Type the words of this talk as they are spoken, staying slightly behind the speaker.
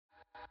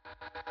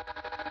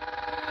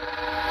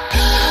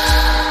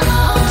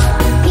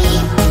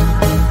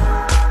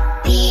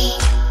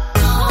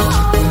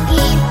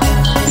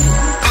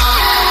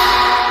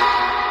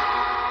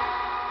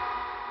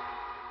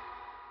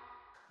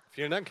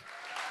Vielen Dank.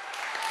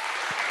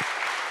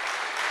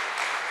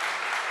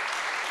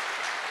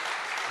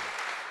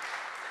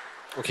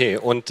 Okay,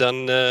 und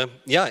dann,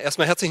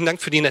 erstmal herzlichen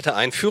Dank für die nette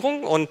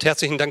Einführung und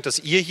herzlichen Dank, dass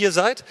ihr hier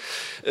seid.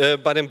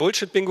 Bei dem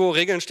Bullshit-Bingo,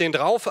 Regeln stehen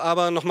drauf,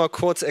 aber nochmal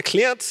kurz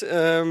erklärt,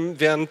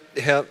 während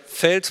Herr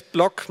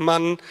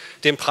Feldmann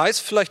den Preis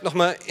vielleicht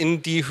nochmal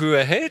in die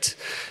Höhe hält.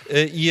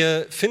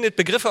 Ihr findet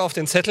Begriffe auf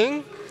den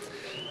Zetteln.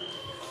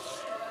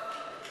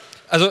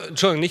 Also,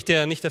 Entschuldigung, nicht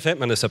der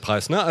Feldmann ist der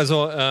Preis, ne?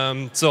 Also,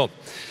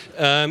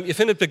 ihr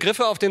findet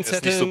Begriffe auf den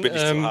Zetteln. Nicht so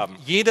billig zu haben.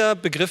 Jeder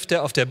Begriff,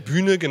 der auf der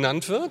Bühne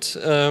genannt wird,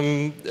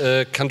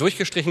 kann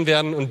durchgestrichen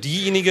werden und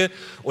diejenige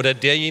oder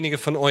derjenige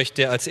von euch,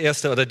 der als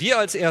Erster oder die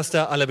als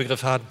Erster alle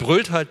Begriffe hat,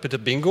 brüllt halt bitte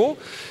Bingo.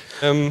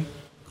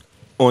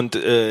 Und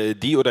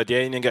die oder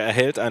derjenige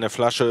erhält eine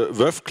Flasche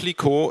Veuve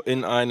Clicquot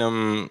in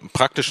einem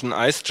praktischen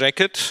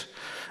Eisjacket.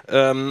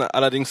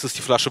 Allerdings ist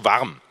die Flasche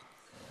warm.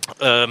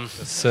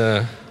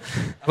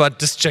 Aber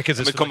das Jacket ist...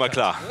 Damit kommen wir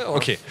klar.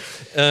 Okay.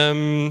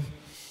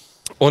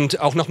 Und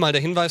auch nochmal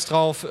der Hinweis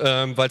drauf,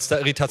 weil es da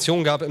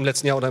Irritationen gab im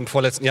letzten Jahr oder im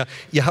vorletzten Jahr,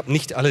 ihr habt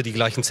nicht alle die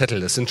gleichen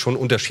Zettel, es sind schon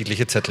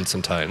unterschiedliche Zettel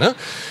zum Teil. Ne?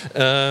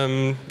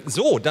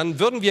 Dann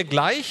würden wir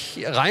gleich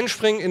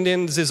reinspringen in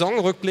den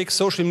Saisonrückblick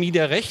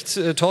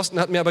Social-Media-Recht. Thorsten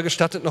hat mir aber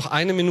gestattet, noch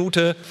eine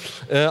Minute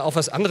auf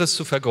was anderes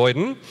zu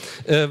vergeuden,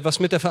 was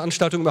mit der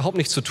Veranstaltung überhaupt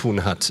nichts zu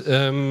tun hat.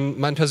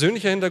 Mein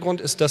persönlicher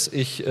Hintergrund ist, dass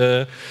ich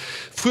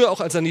früher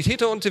auch als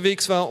Sanitäter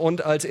unterwegs war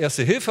und als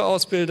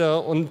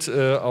Erste-Hilfe-Ausbilder und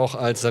auch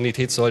als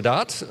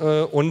Sanitätssoldat.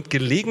 Und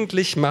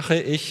gelegentlich mache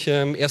ich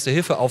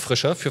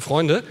Erste-Hilfe-Auffrischer für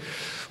Freunde.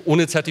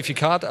 Ohne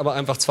Zertifikat, aber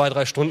einfach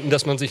 2-3 Stunden,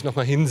 dass man sich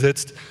nochmal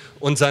hinsetzt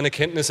und seine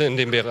Kenntnisse in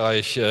dem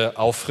Bereich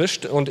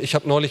auffrischt. Und ich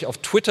habe neulich auf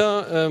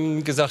Twitter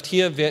gesagt,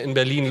 hier, wer in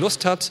Berlin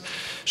Lust hat,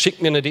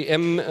 schickt mir eine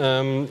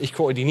DM, ich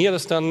koordiniere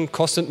das dann,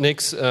 kostet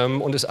nichts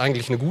und ist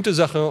eigentlich eine gute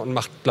Sache und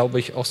macht, glaube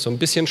ich, auch so ein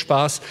bisschen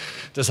Spaß.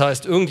 Das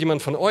heißt,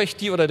 irgendjemand von euch,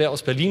 die oder der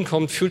aus Berlin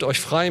kommt, fühlt euch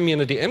frei, mir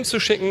eine DM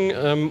zu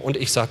schicken und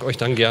ich sage euch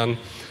dann gern,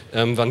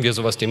 wann wir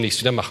sowas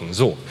demnächst wieder machen.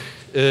 So,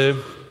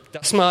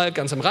 das mal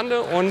ganz am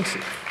Rande und...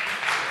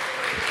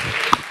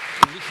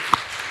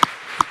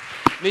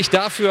 Nicht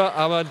dafür,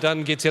 aber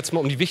dann geht es jetzt mal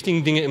um die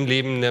wichtigen Dinge im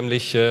Leben,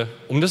 nämlich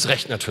um das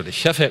Recht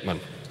natürlich. Herr Feldmann.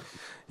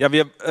 Ja,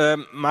 wir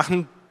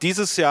machen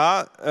dieses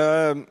Jahr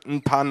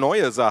ein paar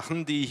neue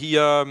Sachen, die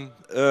hier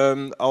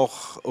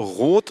auch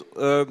rot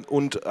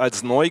und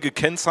als neu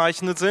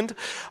gekennzeichnet sind.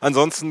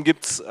 Ansonsten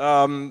gibt es,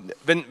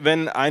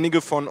 wenn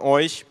einige von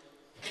euch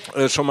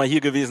schon mal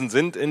hier gewesen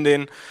sind in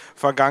den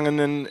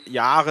vergangenen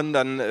Jahren,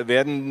 dann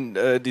werden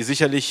die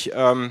sicherlich...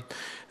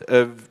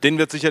 denen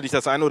wird sicherlich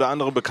das eine oder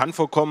andere bekannt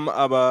vorkommen,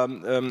 aber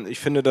ich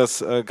finde,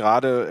 dass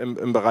gerade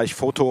im Bereich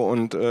Foto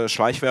und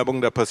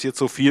Schleichwerbung, da passiert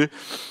so viel,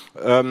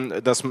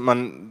 dass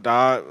man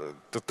da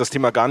das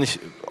Thema gar nicht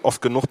oft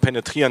genug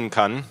penetrieren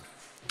kann,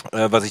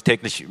 was ich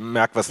täglich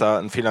merke, was da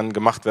an Fehlern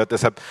gemacht wird.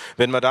 Deshalb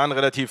werden wir da einen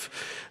relativ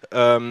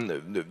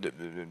einen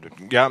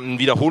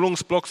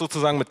Wiederholungsblock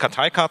sozusagen mit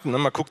Karteikarten. Ne?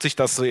 Man guckt sich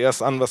das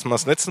zuerst an, was man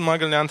das letzte Mal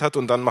gelernt hat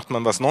und dann macht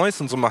man was Neues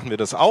und so machen wir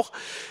das auch.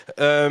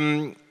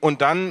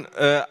 Und dann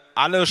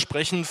alle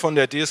sprechen von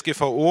der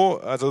DSGVO,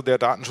 also der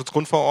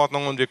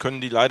Datenschutzgrundverordnung, und wir können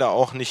die leider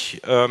auch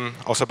nicht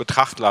außer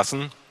Betracht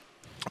lassen.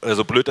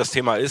 So blöd das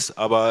Thema ist,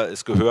 aber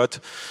es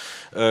gehört,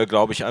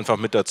 glaube ich, einfach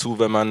mit dazu,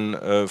 wenn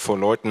man vor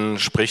Leuten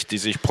spricht, die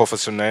sich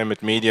professionell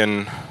mit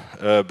Medien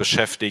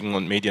beschäftigen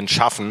und Medien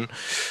schaffen.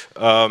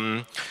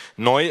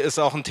 Neu ist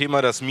auch ein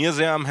Thema, das mir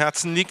sehr am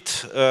Herzen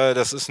liegt.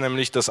 Das ist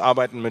nämlich das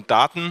Arbeiten mit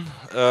Daten.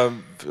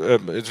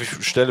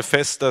 Ich stelle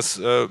fest, dass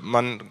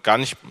man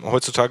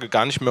heutzutage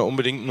gar nicht mehr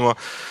unbedingt nur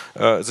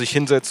sich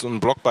hinsetzt und einen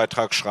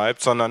Blogbeitrag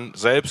schreibt, sondern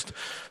selbst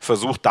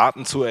versucht,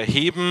 Daten zu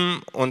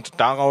erheben und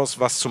daraus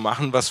was zu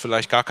machen, was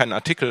vielleicht gar kein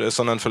Artikel ist,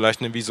 sondern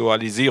vielleicht eine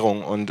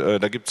Visualisierung. Und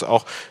da gibt es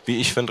auch, wie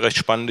ich finde, recht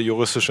spannende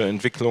juristische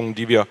Entwicklungen,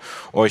 die wir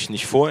euch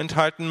nicht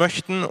vorenthalten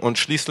möchten. Und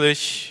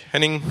schließlich,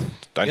 Henning,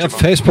 dein Thema.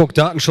 Facebook,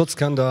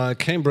 Datenschutzskandal,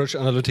 Cambridge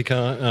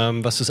Analytica,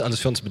 was das alles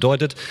für uns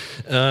bedeutet.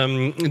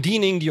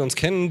 Diejenigen, die uns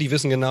kennen, die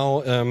wissen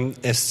genau,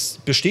 es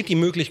besteht die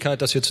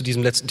Möglichkeit, dass wir zu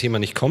diesem letzten Thema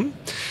nicht kommen,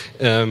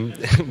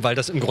 weil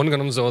das im Grunde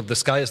genommen so the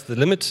sky is the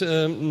limit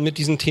mit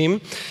diesen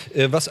Themen.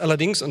 Was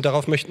allerdings, und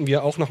darauf möchten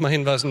wir auch nochmal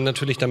hinweisen,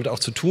 natürlich damit auch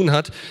zu tun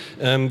hat,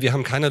 wir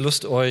haben keine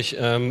Lust, euch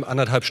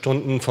 1,5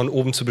 Stunden von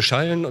oben zu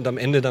beschallen und am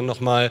Ende dann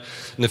nochmal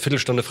eine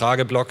Viertelstunde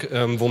Frageblock,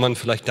 wo man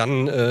vielleicht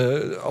dann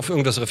auf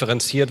irgendwas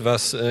referenziert,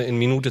 was in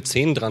Minute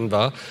 10 dran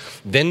war.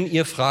 Wenn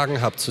ihr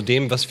Fragen habt zu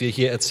dem, was wir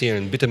hier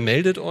erzählen, bitte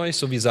meldet euch,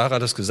 so wie Sarah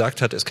das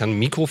gesagt hat, es kann ein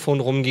Mikrofon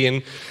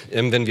rumgehen.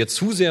 Wenn wir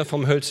zu sehr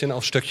vom Hölzchen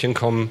aufs Stöckchen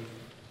kommen,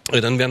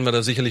 dann werden wir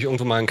da sicherlich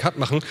irgendwo mal einen Cut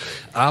machen.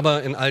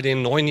 Aber in all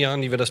den 9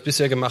 Jahren, die wir das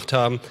bisher gemacht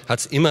haben, hat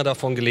es immer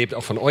davon gelebt,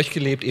 auch von euch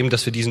gelebt, eben,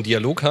 dass wir diesen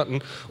Dialog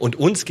hatten. Und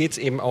uns geht es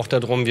eben auch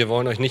darum, wir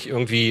wollen euch nicht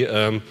irgendwie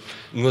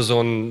nur so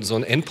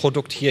ein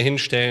Endprodukt hier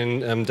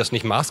hinstellen, das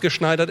nicht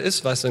maßgeschneidert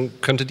ist, weil dann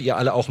könntet ihr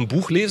alle auch ein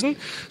Buch lesen,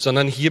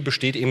 sondern hier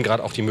besteht eben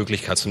gerade auch die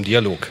Möglichkeit zum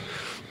Dialog.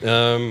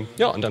 Und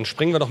dann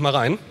springen wir doch mal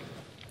rein.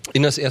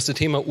 in das erste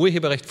Thema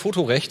Urheberrecht,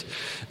 Fotorecht.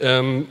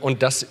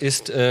 Und das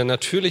ist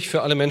natürlich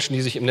für alle Menschen,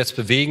 die sich im Netz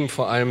bewegen,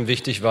 vor allem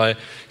wichtig, weil,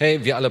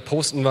 hey, wir alle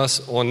posten was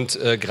und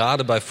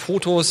gerade bei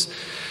Fotos,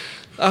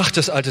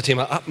 das alte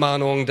Thema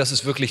Abmahnung, das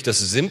ist wirklich das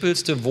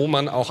Simpelste, wo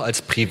man auch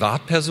als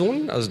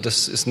Privatperson, also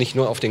das ist nicht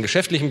nur auf den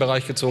geschäftlichen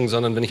Bereich gezogen,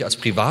 sondern wenn ich als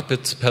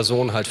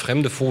Privatperson halt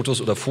fremde Fotos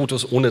oder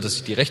Fotos, ohne dass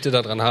ich die Rechte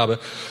daran habe,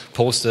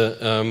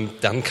 poste,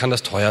 dann kann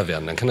das teuer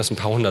werden. Dann kann das ein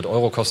paar 100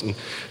 Euro kosten,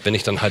 wenn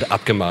ich dann halt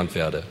abgemahnt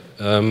werde.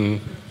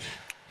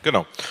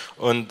 Genau.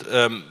 Und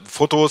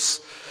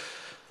Fotos,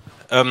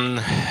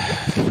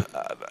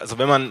 also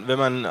wenn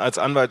man als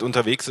Anwalt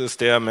unterwegs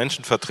ist, der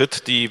Menschen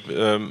vertritt, die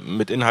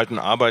mit Inhalten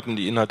arbeiten,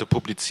 die Inhalte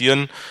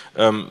publizieren,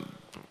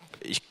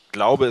 ich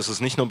glaube, es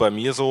ist nicht nur bei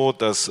mir so,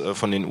 dass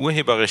von den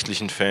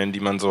urheberrechtlichen Fällen, die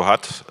man so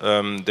hat,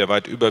 der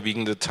weit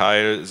überwiegende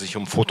Teil sich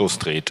um Fotos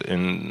dreht,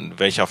 in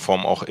welcher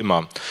Form auch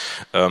immer.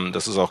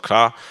 Das ist auch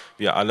klar.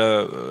 Wir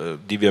alle,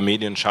 die wir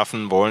Medien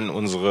schaffen, wollen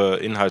unsere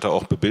Inhalte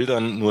auch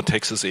bebildern. Nur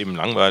Text ist eben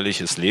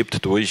langweilig. Es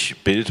lebt durch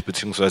Bild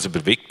bzw.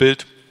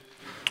 Bewegtbild.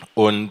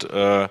 Und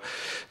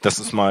das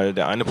ist mal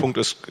der eine Punkt,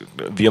 ist,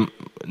 wir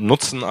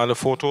nutzen alle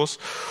Fotos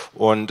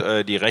und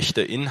die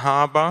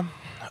Rechteinhaber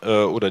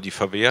oder die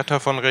Verwerter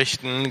von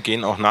Rechten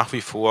gehen auch nach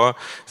wie vor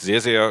sehr,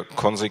 sehr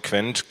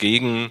konsequent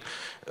gegen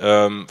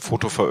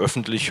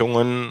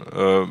Fotoveröffentlichungen,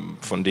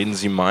 von denen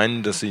sie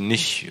meinen, dass sie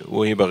nicht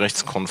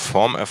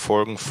urheberrechtskonform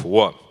erfolgen,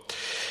 vor.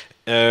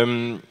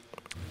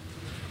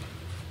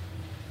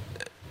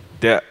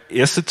 Der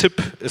erste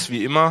Tipp ist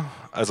wie immer,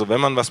 also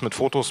wenn man was mit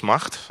Fotos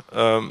macht,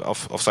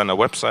 auf seiner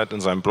Website,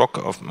 in seinem Blog,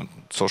 auf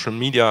Social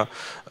Media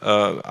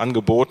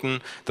Angeboten,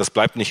 das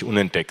bleibt nicht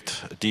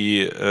unentdeckt.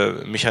 Die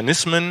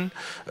Mechanismen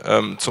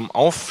zum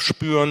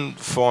Aufspüren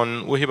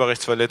von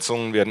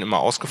Urheberrechtsverletzungen werden immer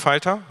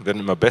ausgefeilter, werden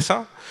immer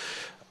besser.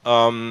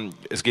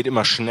 Es geht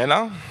immer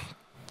schneller.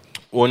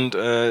 Und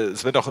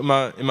es wird auch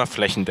immer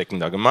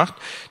flächendeckender gemacht.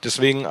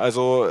 Deswegen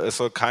also, es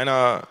soll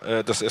keiner,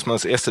 das ist erstmal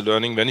das erste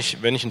Learning, wenn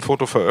ich ein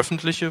Foto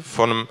veröffentliche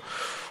von einem,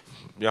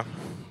 ja,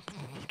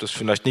 das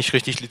vielleicht nicht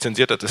richtig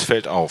lizenziert hat, das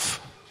fällt auf.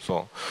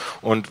 So.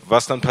 Und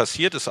was dann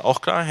passiert, ist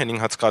auch klar,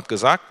 Henning hat es gerade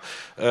gesagt,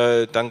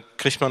 dann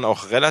kriegt man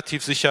auch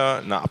relativ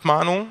sicher eine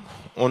Abmahnung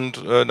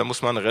und da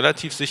muss man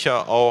relativ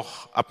sicher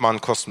auch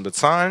Abmahnkosten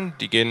bezahlen.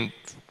 Die gehen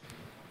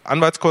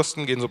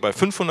Anwaltskosten gehen so bei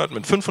 500,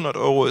 mit 500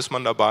 Euro ist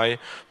man dabei,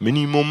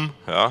 Minimum,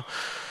 ja.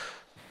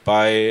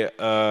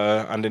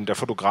 Der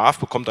Fotograf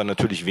bekommt dann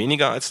natürlich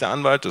weniger als der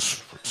Anwalt, das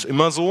ist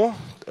immer so.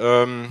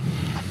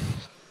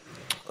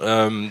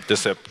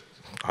 Deshalb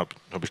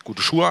habe ich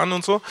gute Schuhe an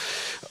und so.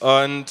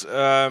 Und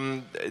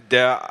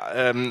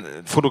der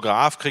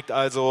Fotograf kriegt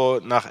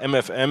also nach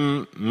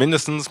MFM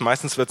mindestens,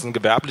 meistens wird es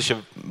eine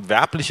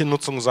werbliche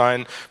Nutzung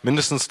sein,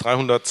 mindestens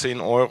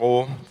 310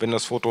 Euro, wenn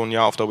das Foto ein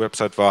Jahr auf der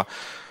Website war.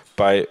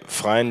 Bei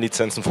freien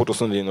Lizenzen, Fotos,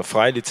 die in eine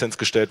freie Lizenz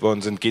gestellt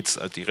worden sind, geht es,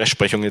 also die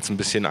Rechtsprechung jetzt ein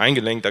bisschen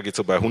eingelenkt, da geht es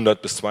so bei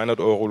 100 bis 200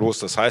 Euro los.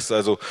 Das heißt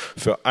also,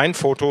 für ein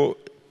Foto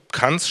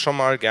kann es schon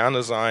mal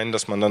gerne sein,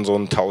 dass man dann so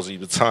einen Tausi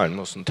bezahlen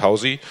muss. Einen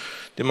Tausi,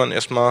 den man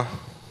erstmal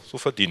so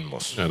verdienen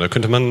muss. Ja, da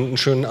könnte man einen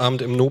schönen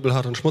Abend im Nobel,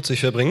 hart und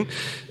schmutzig verbringen.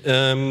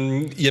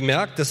 Ihr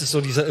merkt, das ist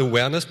so dieser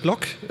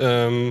Awareness-Block.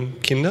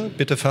 Kinder,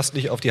 bitte fasst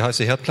nicht auf die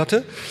heiße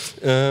Herdplatte.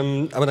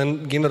 Aber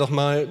dann gehen wir doch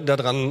mal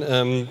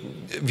daran,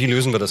 wie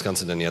lösen wir das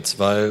Ganze denn jetzt?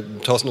 Weil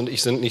Thorsten und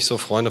ich sind nicht so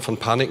Freunde von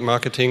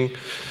Panikmarketing.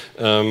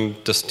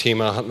 Das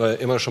Thema hatten wir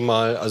immer schon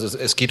mal, also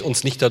es geht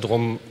uns nicht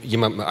darum,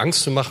 jemandem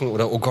Angst zu machen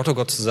oder oh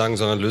Gott zu sagen,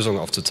 sondern Lösungen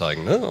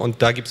aufzuzeigen. Ne?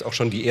 Und da gibt es auch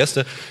schon die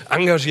erste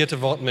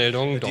engagierte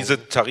Wortmeldung.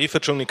 Diese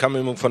Tarife, die kam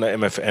immer von der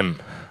MFM.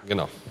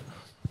 Genau.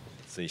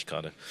 Sehe ich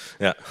gerade.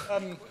 Ja.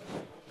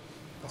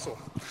 Achso.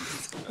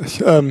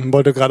 Ich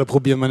wollte gerade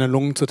probieren, meine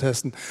Lungen zu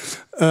testen.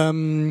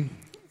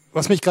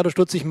 Was mich gerade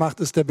stutzig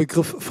macht, ist der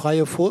Begriff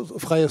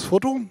freies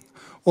Foto.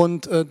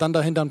 Und dann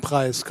dahinter ein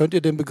Preis. Könnt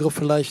ihr den Begriff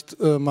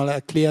vielleicht mal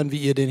erklären, wie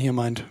ihr den hier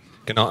meint?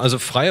 Genau, also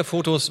freie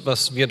Fotos,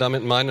 was wir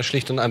damit meinen,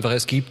 schlicht und einfach,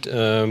 es gibt,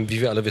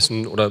 wie wir alle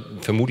wissen oder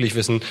vermutlich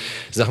wissen,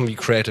 Sachen wie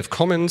Creative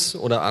Commons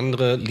oder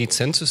andere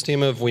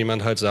Lizenzsysteme, wo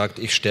jemand halt sagt,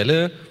 ich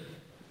stelle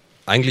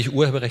eigentlich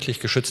urheberrechtlich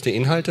geschützte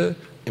Inhalte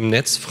im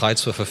Netz frei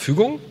zur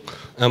Verfügung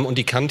und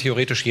die kann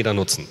theoretisch jeder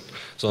nutzen.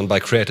 So, und bei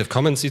Creative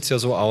Commons sieht es ja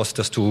so aus,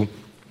 dass du,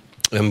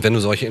 wenn du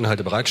solche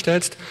Inhalte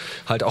bereitstellst,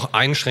 halt auch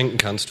einschränken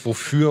kannst,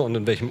 wofür und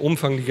in welchem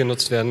Umfang die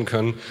genutzt werden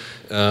können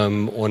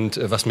und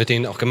was mit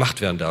denen auch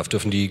gemacht werden darf.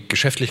 Dürfen die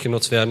geschäftlich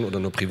genutzt werden oder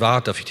nur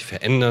privat? Darf ich die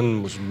verändern?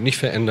 Muss ich die nicht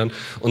verändern?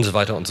 Und so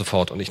weiter und so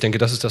fort. Und ich denke,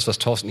 das ist das, was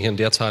Thorsten hier in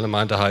der Zeile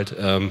meinte, halt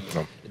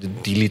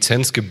die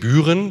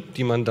Lizenzgebühren,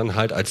 die man dann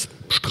halt als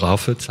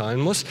Strafe zahlen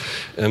muss,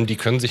 die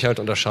können sich halt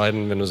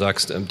unterscheiden, wenn du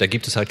sagst, da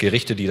gibt es halt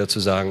Gerichte, die dazu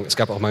sagen, es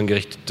gab auch mal ein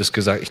Gericht, das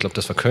gesagt, ich glaube,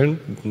 das war Köln,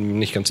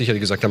 nicht ganz sicher, die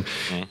gesagt haben,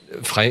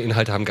 freie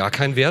Inhalte haben gar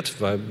keinen Wert,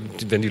 weil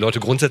wenn die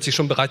Leute grundsätzlich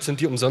schon bereit sind,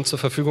 die umsonst zur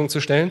Verfügung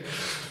zu stellen,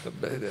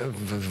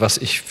 was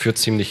ich für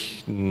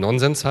ziemlich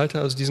Nonsens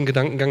halte, also diesen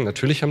Gedankengang,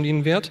 natürlich haben die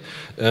einen Wert,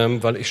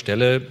 weil ich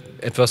stelle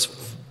etwas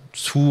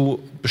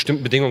zu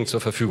bestimmten Bedingungen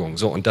zur Verfügung.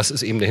 So, und das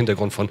ist eben der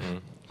Hintergrund von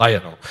Freie.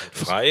 Genau.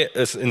 Frei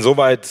ist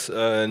insoweit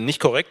nicht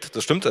korrekt,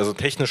 das stimmt, also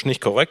technisch nicht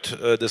korrekt,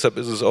 deshalb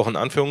ist es auch in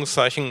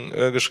Anführungszeichen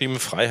geschrieben.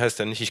 Frei heißt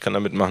ja nicht, ich kann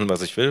damit machen,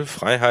 was ich will.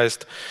 Frei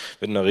heißt,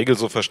 wird in der Regel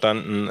so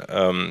verstanden,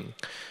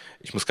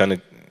 ich muss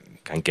kein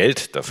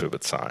Geld dafür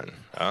bezahlen.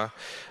 Ja?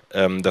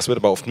 Das wird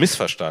aber oft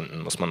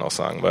missverstanden, muss man auch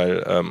sagen,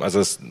 weil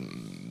das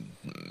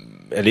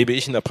erlebe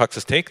ich in der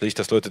Praxis täglich,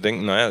 dass Leute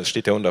denken, naja, es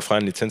steht ja unter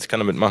freien Lizenz, ich kann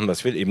damit machen, was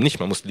ich will. Eben nicht,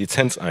 man muss die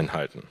Lizenz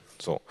einhalten.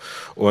 So.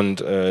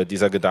 Und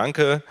dieser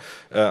Gedanke,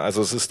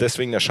 also es ist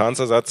deswegen der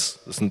Schadensersatz,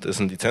 ist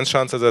ein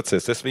Lizenzschadensersatz, der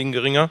ist deswegen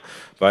geringer,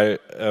 weil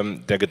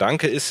der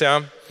Gedanke ist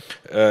ja,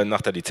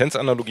 nach der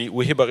Lizenzanalogie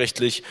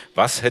urheberrechtlich,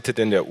 was hätte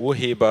denn der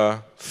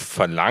Urheber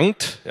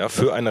verlangt, ja,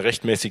 für eine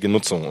rechtmäßige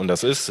Nutzung? Und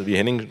das ist, wie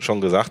Henning schon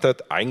gesagt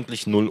hat,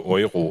 eigentlich 0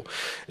 €.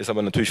 Ist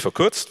aber natürlich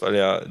verkürzt, weil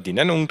ja die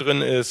Nennung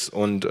drin ist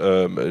und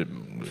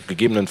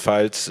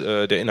gegebenenfalls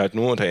der Inhalt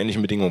nur unter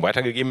ähnlichen Bedingungen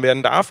weitergegeben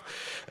werden darf.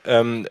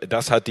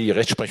 Das hat die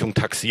Rechtsprechung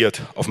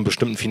taxiert auf einen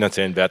bestimmten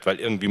finanziellen Wert, weil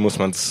irgendwie muss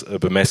man es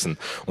bemessen.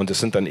 Und es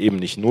sind dann eben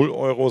nicht 0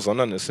 €,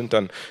 sondern es sind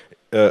dann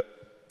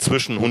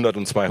zwischen 100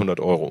 und 200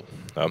 €.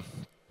 Ja.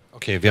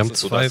 Okay, wir haben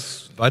zwei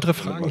weitere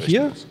Fragen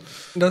hier.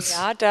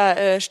 Ja,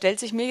 da stellt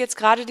sich mir jetzt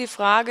gerade die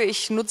Frage,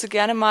 ich nutze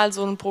gerne mal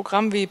so ein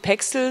Programm wie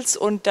Pexels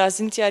und da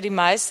sind ja die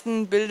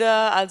meisten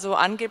Bilder also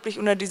angeblich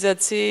unter dieser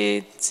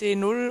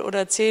C0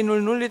 oder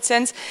C00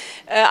 Lizenz.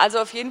 Also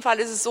auf jeden Fall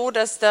ist es so,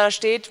 dass da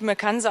steht, man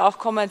kann sie auch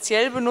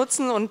kommerziell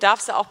benutzen und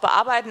darf sie auch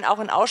bearbeiten, auch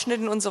in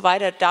Ausschnitten und so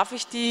weiter.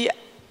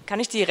 Kann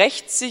ich die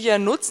rechtssicher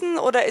nutzen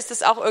oder ist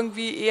das auch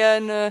irgendwie eher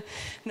eine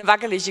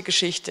wackelige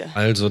Geschichte?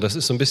 Also das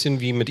ist so ein bisschen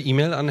wie mit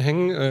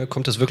E-Mail-Anhängen,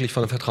 kommt das wirklich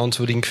von einer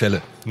vertrauenswürdigen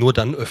Quelle. Nur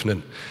dann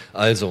öffnen.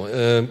 Also,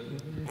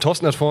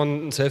 Thorsten hat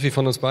vorhin ein Selfie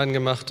von uns beiden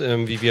gemacht,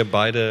 wie wir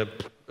beide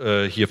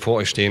hier vor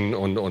euch stehen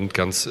und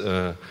ganz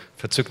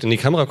verzückt in die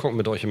Kamera gucken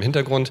mit euch im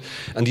Hintergrund.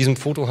 An diesem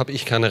Foto habe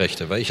ich keine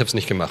Rechte, weil ich habe es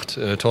nicht gemacht.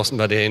 Thorsten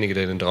war derjenige,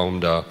 der den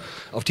Daumen da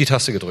auf die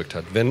Taste gedrückt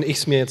hat. Wenn ich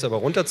es mir jetzt aber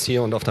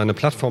runterziehe und auf deine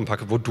Plattform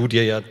packe, wo du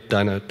dir ja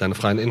deine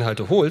freien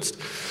Inhalte holst,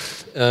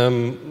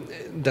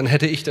 dann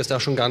hätte ich das da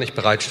schon gar nicht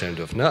bereitstellen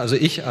dürfen. Ne? Also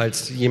ich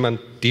als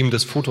jemand, dem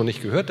das Foto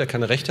nicht gehört, der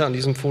keine Rechte an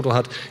diesem Foto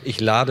hat, ich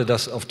lade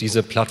das auf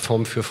diese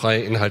Plattform für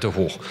freie Inhalte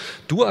hoch.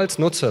 Du als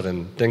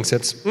Nutzerin denkst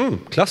jetzt,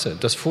 klasse,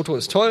 das Foto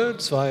ist toll,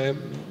 2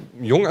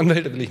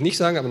 Junganwälte will ich nicht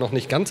sagen, aber noch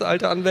nicht ganz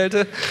alte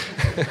Anwälte.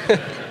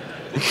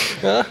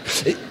 Ja,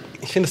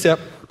 ich finde es ja...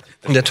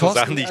 Und der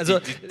Thorsten, Sachen,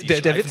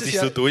 der Witz ist sich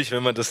ja so durch,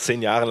 wenn man das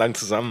 10 Jahre lang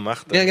zusammen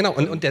macht. Ja, genau.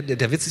 Und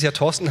der Witz ist ja,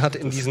 Thorsten hat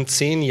in diesen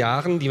 10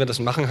 Jahren, die wir das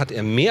machen, hat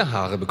er mehr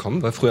Haare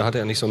bekommen, weil früher hatte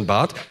er nicht so einen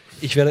Bart.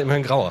 Ich werde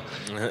immerhin grauer.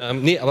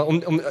 Nee, aber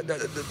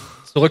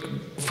zurück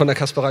von der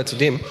Kasperei zu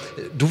dem.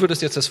 Du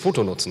würdest jetzt das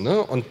Foto nutzen, ne?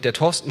 Und der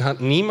Thorsten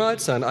hat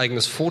niemals sein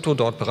eigenes Foto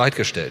dort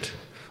bereitgestellt.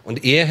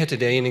 Und er hätte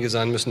derjenige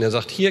sein müssen, der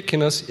sagt, hier,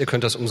 Kinders, ihr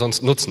könnt das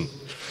umsonst nutzen.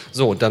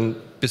 So, dann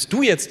bist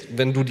du jetzt,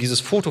 wenn du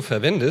dieses Foto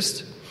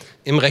verwendest,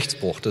 im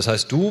Rechtsbruch. Das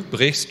heißt, du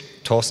brichst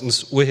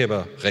Thorstens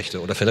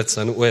Urheberrechte oder verletzt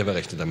seine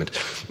Urheberrechte damit.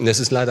 Und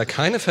es ist leider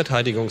keine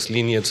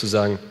Verteidigungslinie zu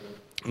sagen,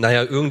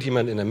 naja,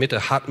 irgendjemand in der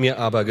Mitte hat mir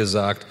aber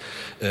gesagt,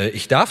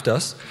 ich darf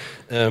das.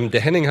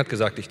 Der Henning hat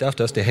gesagt, ich darf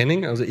das. Der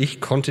Henning, also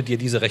ich konnte dir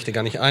diese Rechte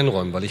gar nicht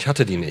einräumen, weil ich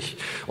hatte die nicht.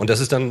 Und das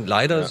ist dann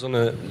leider so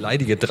eine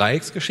leidige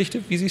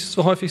Dreiecksgeschichte, wie sie es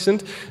so häufig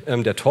sind.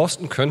 Der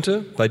Thorsten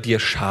könnte bei dir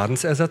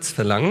Schadensersatz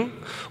verlangen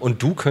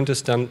und du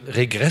könntest dann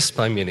Regress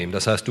bei mir nehmen.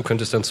 Das heißt, du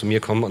könntest dann zu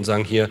mir kommen und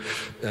sagen, hier,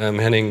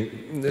 Henning...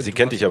 Sie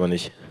kennt dich aber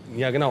nicht.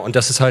 Ja, genau. Und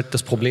das ist halt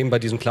das Problem bei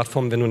diesen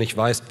Plattformen, wenn du nicht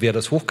weißt, wer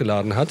das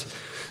hochgeladen hat,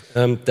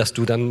 dass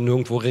du dann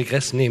nirgendwo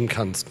Regress nehmen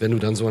kannst, wenn du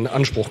dann so in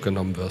Anspruch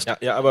genommen wirst.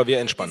 Ja, aber wir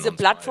entspannen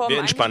uns.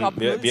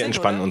 Wir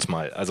entspannen uns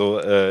mal. Also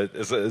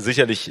ist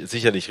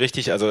sicherlich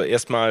richtig. Also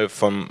erstmal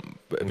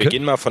wir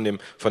gehen mal von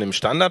dem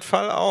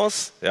Standardfall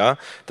aus, ja,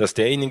 dass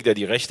derjenige, der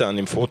die Rechte an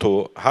dem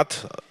Foto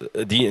hat,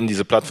 die in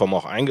diese Plattform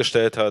auch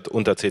eingestellt hat,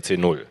 unter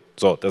CC0.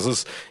 So, das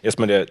ist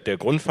erstmal der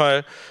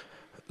Grundfall.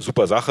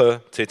 Super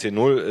Sache.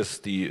 CC0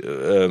 ist die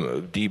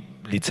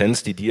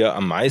Lizenz, die dir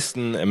am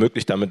meisten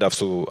ermöglicht. Damit darfst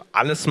du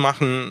alles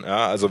machen.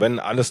 Ja, also wenn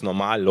alles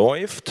normal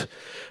läuft,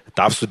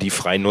 darfst du die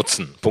frei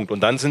nutzen. Punkt. Und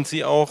dann sind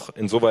sie auch,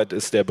 insoweit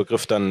ist der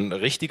Begriff dann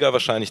richtiger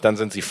wahrscheinlich, dann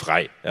sind sie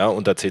frei, ja,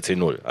 unter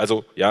CC0.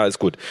 Also ja, ist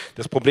gut.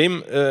 Das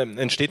Problem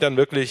entsteht dann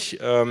wirklich,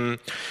 wenn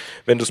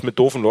du es mit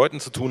doofen Leuten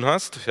zu tun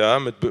hast, ja,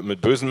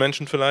 mit bösen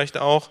Menschen vielleicht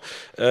auch,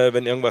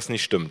 wenn irgendwas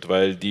nicht stimmt,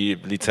 weil die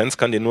Lizenz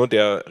kann dir nur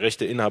der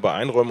Rechteinhaber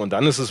einräumen und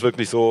dann ist es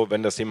wirklich so,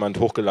 wenn das jemand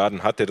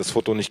hochgeladen hat, der das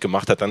Foto nicht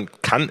gemacht hat, dann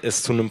kann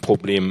es zu einem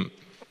Problem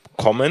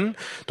kommen.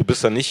 Du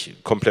bist dann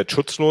nicht komplett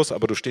schutzlos,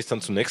 aber du stehst dann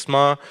zunächst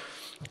mal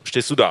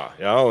da,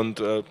 ja,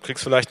 und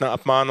kriegst vielleicht eine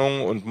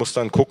Abmahnung und musst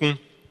dann gucken,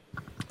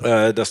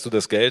 dass du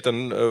das Geld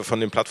dann von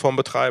dem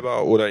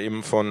Plattformbetreiber oder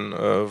eben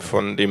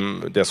von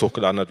dem, der es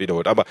hochgeladen hat,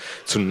 wiederholt. Aber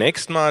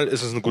zunächst mal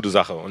ist es eine gute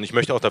Sache und ich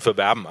möchte auch dafür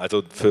werben,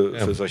 also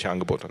für solche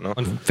Angebote. Ne?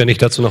 Und wenn ich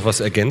dazu noch was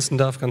ergänzen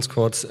darf, ganz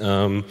kurz,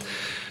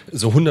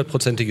 so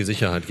 100%ige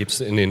Sicherheit gibt es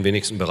in den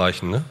wenigsten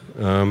Bereichen. Ne?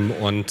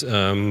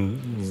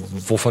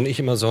 Wovon ich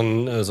immer so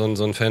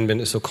ein Fan bin,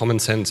 ist so Common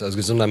Sense, also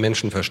gesunder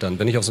Menschenverstand.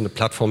 Wenn ich auf so eine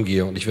Plattform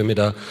gehe und ich will mir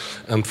da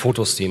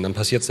Fotos ziehen, dann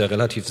passiert es ja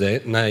relativ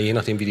selten, je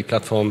nachdem wie die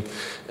Plattform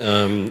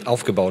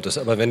aufgebaut ist.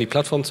 Aber wenn die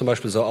Plattform zum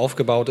Beispiel so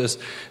aufgebaut ist,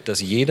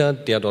 dass jeder,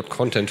 der dort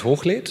Content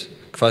hochlädt,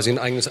 quasi ein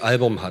eigenes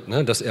Album hat,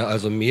 ne? Dass er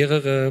also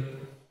mehrere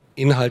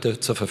Inhalte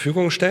zur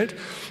Verfügung stellt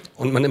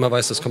und man immer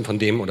weiß, das kommt von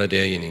dem oder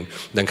derjenigen.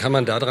 Dann kann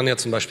man daran ja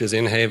zum Beispiel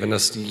sehen, hey, wenn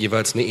das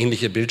jeweils eine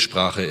ähnliche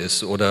Bildsprache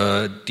ist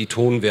oder die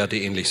Tonwerte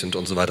ähnlich sind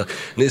und so weiter,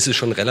 dann ist es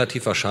schon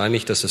relativ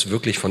wahrscheinlich, dass es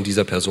wirklich von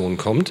dieser Person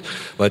kommt,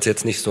 weil es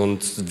jetzt nicht so ein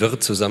wirr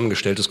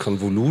zusammengestelltes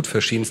Konvolut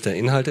verschiedenster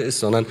Inhalte ist,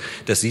 sondern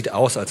das sieht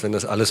aus, als wenn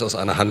das alles aus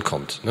einer Hand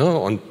kommt. Ne?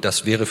 Und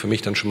das wäre für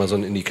mich dann schon mal so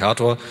ein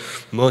Indikator,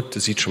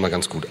 das sieht schon mal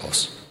ganz gut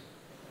aus.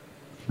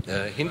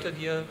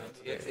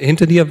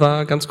 Hinter dir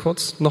war ganz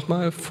kurz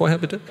nochmal vorher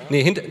bitte.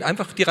 Nee,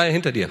 einfach die Reihe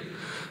hinter dir.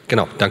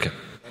 Genau, danke.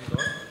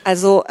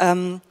 Also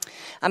am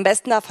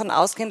besten davon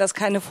ausgehen, dass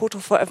keine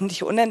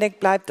Fotoveröffentlichung unentdeckt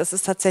bleibt. Das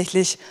ist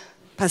tatsächlich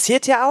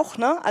passiert ja auch,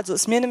 ne? Also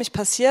ist mir nämlich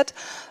passiert.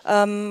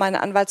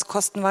 Meine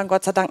Anwaltskosten waren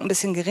Gott sei Dank ein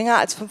bisschen geringer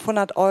als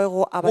 500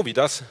 €. Aber wie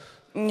das?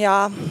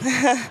 Ja,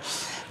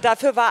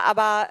 dafür war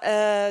aber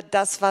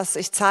das, was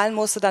ich zahlen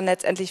musste, dann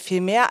letztendlich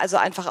viel mehr. Also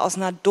einfach aus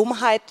einer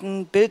Dummheit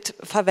ein Bild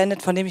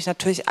verwendet, von dem ich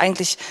natürlich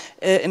eigentlich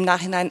im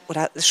Nachhinein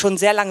oder schon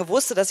sehr lange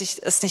wusste, dass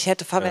ich es nicht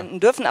hätte verwenden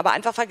dürfen, aber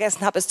einfach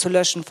vergessen habe, es zu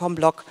löschen vom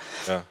Blog.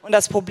 Ja. Und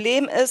das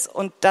Problem ist,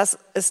 und das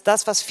ist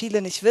das, was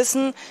viele nicht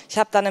wissen, ich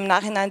habe dann im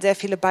Nachhinein sehr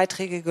viele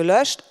Beiträge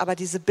gelöscht, aber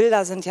diese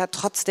Bilder sind ja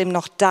trotzdem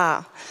noch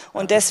da.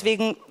 Und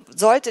deswegen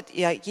solltet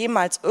ihr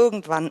jemals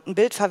irgendwann ein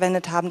Bild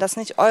verwendet haben, das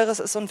nicht eures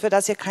ist und für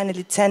das ihr keine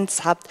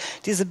Lizenz habt,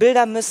 diese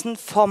Bilder müssen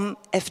vom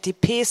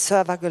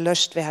FTP-Server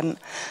gelöscht werden.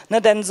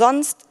 Ne, denn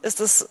sonst ist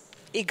es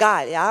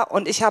egal, ja.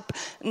 Und ich habe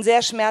einen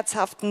sehr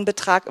schmerzhaften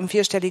Betrag im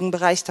 4-stelligen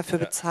Bereich dafür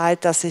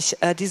bezahlt, dass ich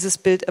dieses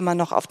Bild immer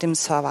noch auf dem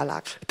Server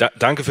lag.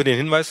 Danke für den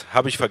Hinweis,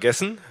 habe ich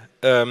vergessen.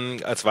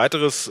 Als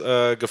weiteres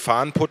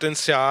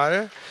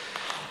Gefahrenpotenzial.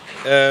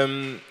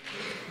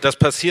 Das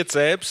passiert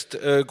selbst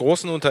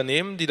großen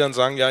Unternehmen, die dann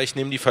sagen, ja, ich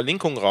nehme die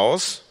Verlinkung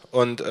raus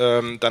und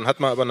dann hat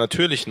man aber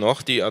natürlich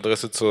noch die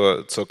Adresse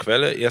zur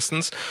Quelle,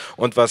 erstens.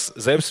 Und was,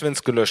 selbst wenn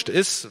es gelöscht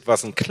ist,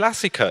 was ein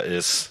Klassiker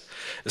ist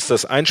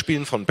das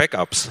Einspielen von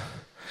Backups.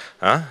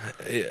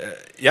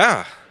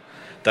 Ja,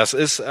 das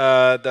ist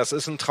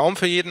ein Traum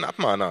für jeden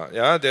Abmahner,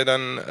 ja, der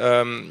dann,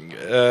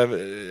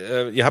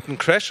 ihr habt einen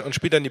Crash und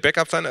spielt dann die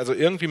Backups ein, also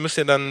irgendwie müsst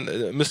ihr da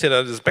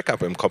das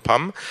Backup im Kopf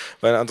haben,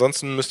 weil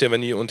ansonsten müsst ihr, bei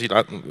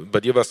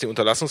dir war es die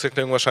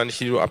Unterlassungserklärung wahrscheinlich,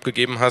 die du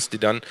abgegeben hast,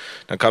 dann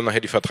kam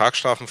nachher die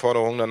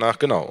Vertragsstrafenforderung danach,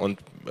 genau, und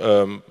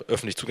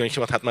öffentlich zugänglich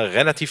gemacht, hat man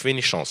relativ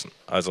wenig Chancen,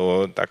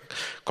 also da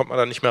kommt man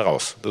dann nicht mehr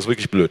raus, das ist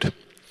wirklich blöd.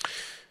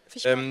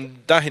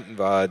 Da hinten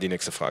war die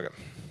nächste Frage.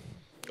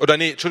 Oder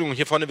nee, Entschuldigung,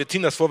 hier vorne, wir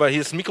ziehen das vor, weil hier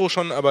ist das Mikro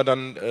schon, aber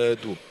dann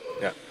du.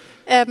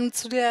 Ja.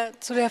 Zu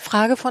der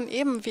Frage von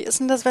eben, wie ist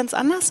denn das, wenn es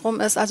andersrum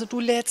ist? Also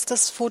du lädst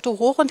das Foto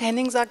hoch und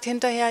Henning sagt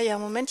hinterher, ja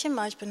Momentchen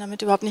mal, ich bin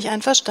damit überhaupt nicht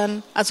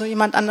einverstanden. Also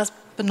jemand anders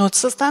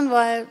benutzt es dann,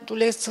 weil du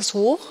lädst es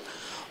hoch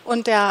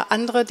und der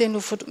andere, den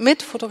du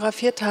mit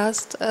fotografiert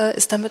hast,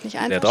 ist damit nicht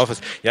einverstanden. Der drauf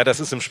ist. Ja, das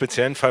ist im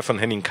speziellen Fall von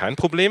Henning kein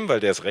Problem, weil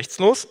der ist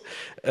rechtslos,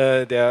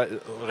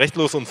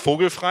 rechtlos und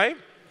vogelfrei.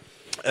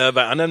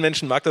 Bei anderen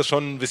Menschen mag das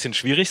schon ein bisschen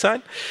schwierig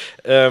sein.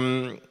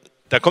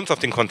 Da kommt es auf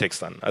den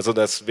Kontext an. Also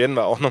das werden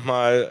wir auch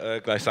nochmal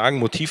gleich sagen.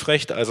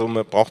 Motivrecht, also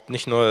man braucht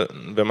nicht nur,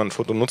 wenn man ein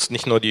Foto nutzt,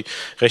 nicht nur die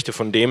Rechte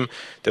von dem,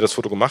 der das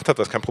Foto gemacht hat,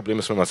 was kein Problem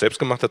ist, wenn man es selbst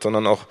gemacht hat,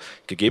 sondern auch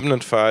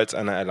gegebenenfalls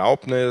eine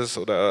Erlaubnis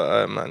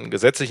oder einen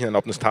gesetzlichen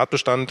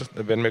Erlaubnistatbestand,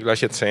 werden wir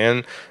gleich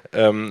erzählen,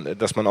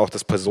 dass man auch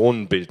das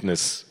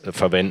Personenbildnis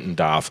verwenden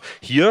darf.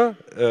 Hier,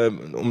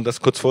 um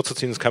das kurz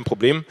vorzuziehen, ist kein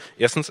Problem.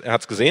 Erstens, er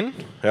hat es gesehen,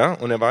 ja,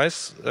 und er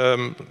weiß,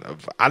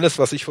 alles,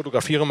 was ich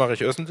fotografiere, mache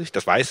ich öffentlich.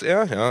 Das weiß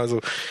er, ja,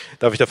 also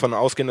darf ich davon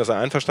ausgehen, dass er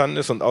einverstanden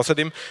ist. Und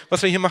außerdem,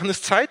 was wir hier machen,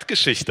 ist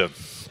Zeitgeschichte.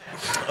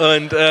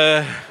 Und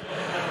das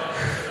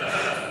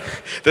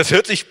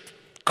hört sich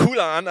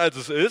cooler an, als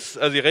es ist.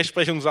 Also die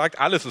Rechtsprechung sagt,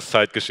 alles ist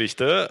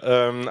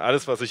Zeitgeschichte.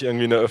 Alles, was sich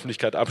irgendwie in der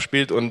Öffentlichkeit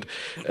abspielt. Und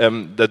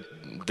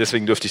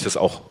deswegen dürfte ich das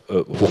auch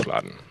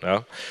hochladen.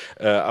 Ja?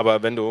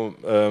 Aber wenn du,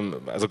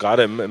 also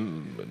gerade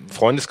im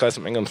Freundeskreis,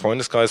 im engeren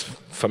Freundeskreis,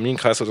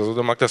 Familienkreis oder so,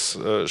 dann mag das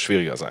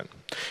schwieriger sein.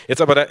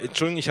 Jetzt aber,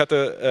 Entschuldigung, ich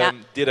hatte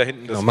dir da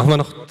hinten das... Genau, machen wir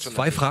noch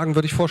 2 Fragen,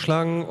 würde ich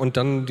vorschlagen, und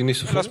dann die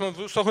nächste Frage.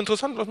 Ja, ist doch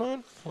interessant, lass mal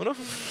hin, oder?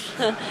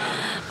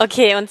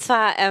 Okay, und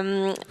zwar,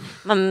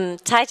 man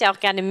teilt ja auch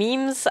gerne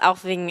Memes, auch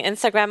wegen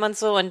Instagram und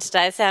so, und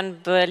da ist ja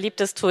ein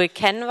beliebtes Tool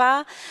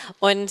Canva,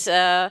 und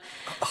da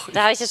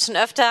habe ich jetzt schon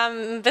öfter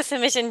ein bisschen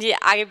mich in die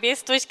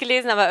AGBs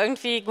durchgelesen, aber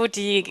irgendwie, gut,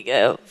 die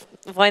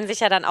wollen sich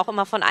ja dann auch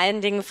immer von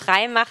allen Dingen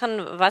frei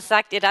machen. Was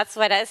sagt ihr dazu?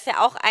 Weil da ist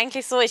ja auch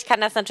eigentlich so, ich kann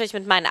das natürlich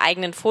mit meinen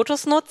eigenen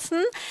Fotos nutzen,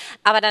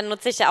 aber dann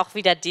nutze ich ja auch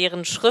wieder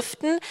deren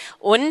Schriften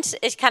und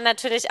ich kann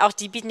natürlich auch,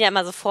 die bieten ja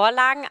immer so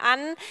Vorlagen an,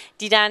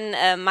 die dann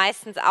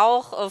meistens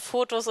auch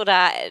Fotos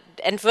oder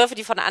Entwürfe,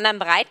 die von anderen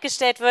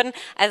bereitgestellt würden.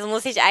 Also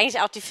muss ich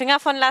eigentlich auch die Finger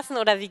von lassen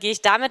oder wie gehe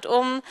ich damit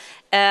um?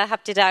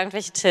 Habt ihr da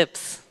irgendwelche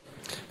Tipps?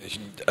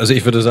 Also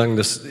ich würde sagen,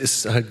 das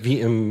ist halt wie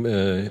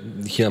im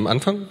hier am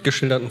Anfang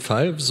geschilderten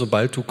Fall,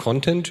 sobald du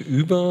Content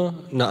über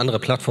eine andere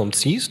Plattform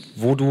ziehst,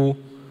 wo du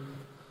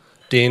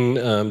den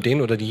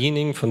oder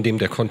diejenigen, von dem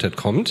der Content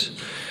kommt,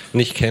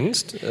 nicht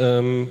kennst,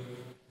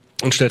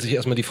 und stellt sich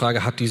erstmal die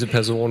Frage, hat diese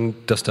Person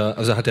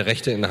hat der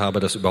Rechteinhaber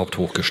das überhaupt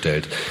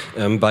hochgestellt?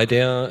 Bei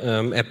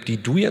der App,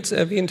 die du jetzt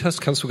erwähnt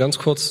hast, kannst du ganz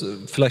kurz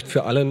vielleicht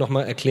für alle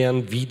nochmal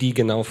erklären, wie die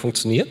genau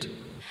funktioniert?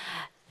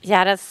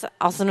 Ja, das ist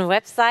auch so eine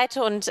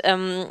Webseite und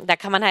da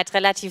kann man halt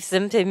relativ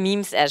simpel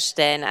Memes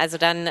erstellen. Also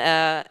dann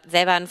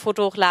selber ein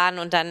Foto hochladen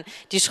und dann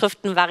die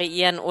Schriften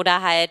variieren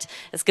oder halt,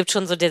 es gibt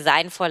schon so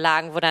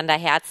Designvorlagen, wo dann da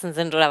Herzen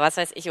sind oder was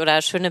weiß ich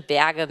oder schöne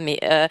Berge,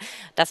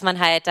 dass man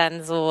halt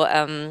dann so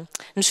ein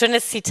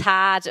schönes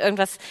Zitat,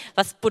 irgendwas,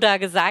 was Buddha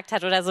gesagt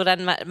hat oder so,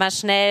 dann mal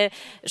schnell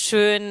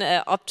schön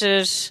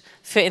optisch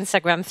für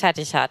Instagram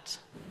fertig hat.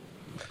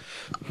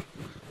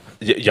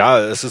 Ja,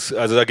 also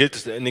da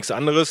gilt nichts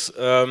anderes.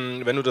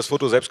 Wenn du das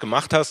Foto selbst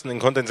gemacht hast und den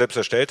Content selbst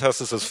erstellt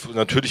hast, ist das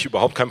natürlich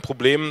überhaupt kein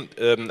Problem,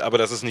 aber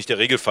das ist nicht der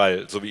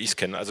Regelfall, so wie ich es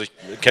kenne. Also ich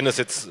kenne das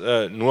jetzt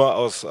nur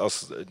aus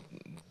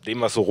dem,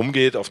 was so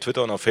rumgeht auf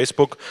Twitter und auf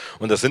Facebook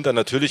und das sind dann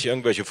natürlich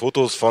irgendwelche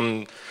Fotos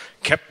von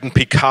Captain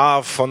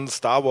Picard von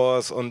Star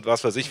Wars und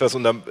was weiß ich was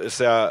und dann ist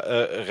ja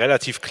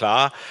relativ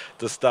klar,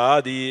 dass da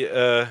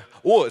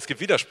es gibt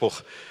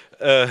Widerspruch.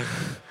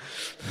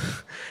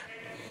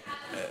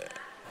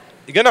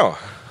 Genau.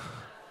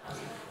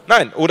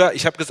 Nein, oder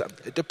ich habe gesagt,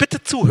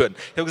 bitte zuhören.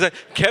 Ich habe gesagt,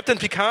 Captain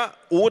Picard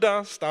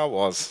oder Star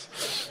Wars.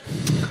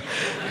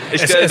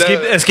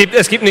 Es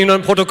gibt nicht nur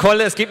ein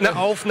Protokoll, es gibt eine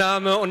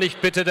Aufnahme und ich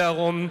bitte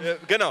darum,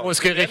 genau. wo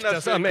es Gericht,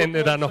 dass am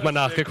Ende dann nochmal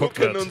nachgeguckt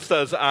wird.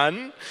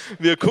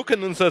 Wir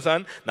gucken uns das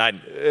an.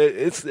 Nein,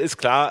 ist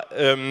klar,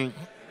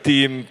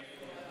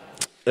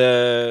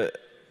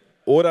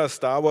 oder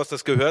Star Wars,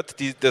 das gehört,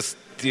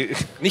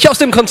 nicht aus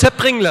dem Konzept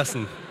bringen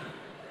lassen.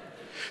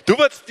 Du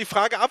wolltest die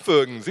Frage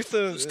abwürgen, siehst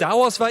du? Star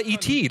Wars war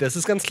E.T., das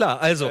ist ganz klar.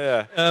 Also,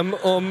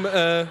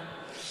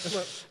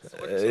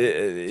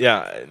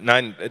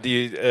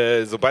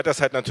 sobald das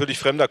halt natürlich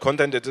fremder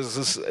Content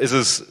ist, ist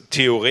es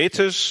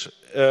theoretisch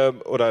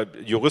oder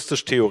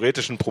juristisch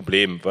theoretisch ein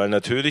Problem, weil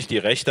natürlich die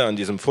Rechte an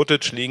diesem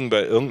Footage liegen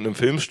bei irgendeinem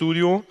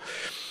Filmstudio.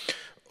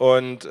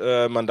 Und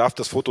man darf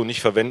das Foto nicht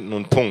verwenden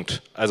und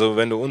Punkt. Also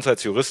wenn du uns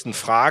als Juristen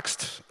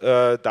fragst,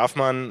 darf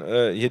man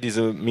hier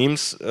diese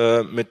Memes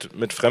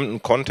mit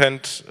fremdem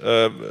Content,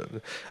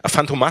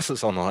 Phantomas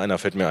ist auch noch einer,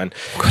 fällt mir ein.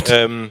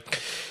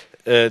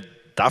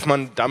 Darf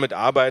man damit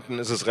arbeiten,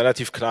 ist es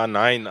relativ klar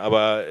nein,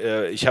 aber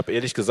ich habe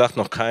ehrlich gesagt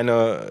noch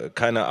keine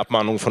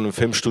Abmahnung von einem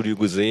Filmstudio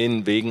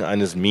gesehen wegen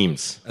eines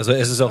Memes. Also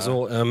es ist auch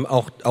so,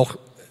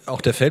 auch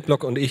der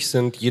Feldblock und ich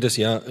sind jedes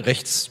Jahr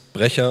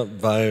Rechtsbrecher,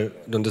 weil,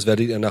 und das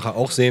werdet ihr nachher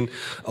auch sehen,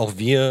 auch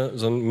wir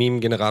so einen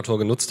Meme-Generator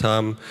genutzt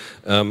haben.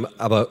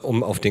 Aber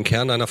um auf den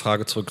Kern deiner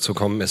Frage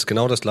zurückzukommen, ist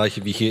genau das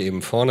Gleiche wie hier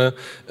eben vorne.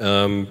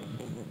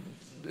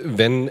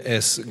 Wenn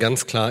es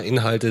ganz klar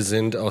Inhalte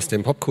sind aus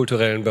dem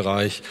popkulturellen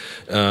Bereich,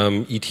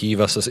 E.T.,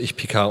 was weiß ich,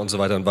 Picard und so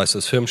weiter, dann weißt du,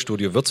 das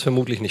Filmstudio wird es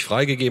vermutlich nicht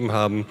freigegeben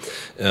haben.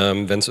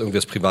 Wenn es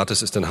irgendwas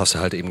Privates ist, dann hast du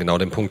halt eben genau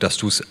den Punkt, dass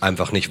du es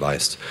einfach nicht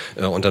weißt.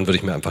 Und dann würde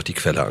ich mir einfach die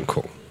Quelle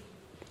angucken.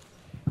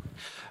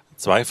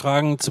 2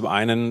 Fragen. Zum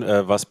einen,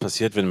 was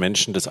passiert, wenn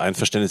Menschen das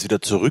Einverständnis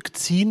wieder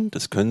zurückziehen?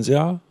 Das können sie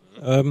ja.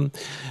 Dann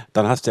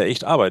hast du ja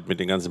echt Arbeit mit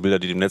den ganzen Bildern,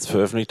 die du im Netz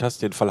veröffentlicht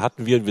hast. Den Fall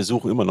hatten wir und wir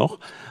suchen immer noch.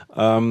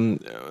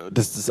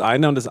 Das ist das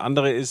eine. Und das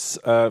andere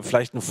ist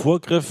vielleicht ein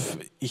Vorgriff.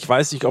 Ich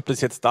weiß nicht, ob das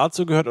jetzt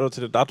dazu gehört oder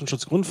zu der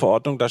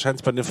Datenschutzgrundverordnung. Da scheint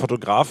es bei den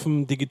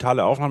Fotografen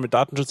digitale Aufnahmen mit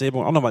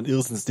Datenschutzerhebung auch nochmal ein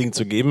Irrsinnsding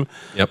zu geben.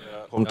 Ja,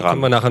 da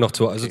kommen wir nachher noch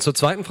zu. Also zur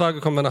zweiten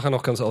Frage kommen wir nachher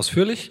noch ganz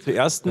ausführlich. Zur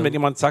ersten, wenn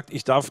jemand sagt,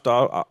 ich darf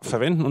da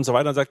verwenden und so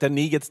weiter, dann sagt er,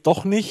 nee, jetzt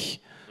doch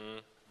nicht.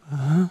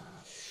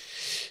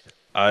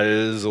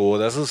 Also,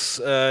 das ist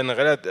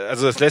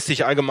das lässt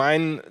sich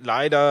allgemein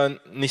leider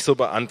nicht so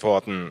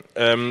beantworten.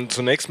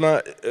 Zunächst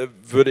mal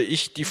würde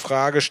ich die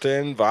Frage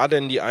stellen, war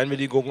denn die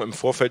Einwilligung im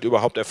Vorfeld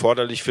überhaupt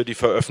erforderlich für die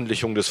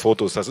Veröffentlichung des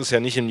Fotos? Das ist ja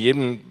nicht in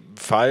jedem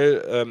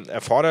Fall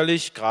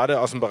erforderlich, gerade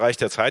aus dem Bereich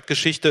der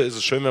Zeitgeschichte ist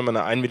es schön, wenn man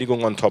eine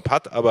Einwilligung on top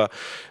hat, aber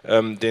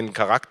den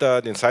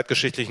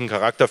zeitgeschichtlichen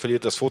Charakter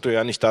verliert das Foto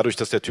ja nicht dadurch,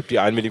 dass der Typ die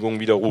Einwilligung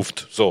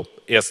widerruft. So,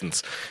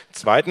 erstens.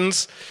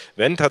 Zweitens,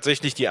 wenn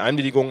tatsächlich die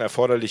Einwilligung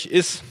erforderlich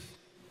ist,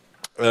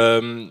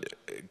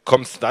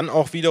 kommt es dann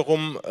auch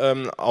wiederum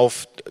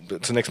auf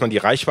zunächst mal die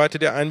Reichweite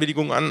der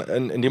Einwilligung an,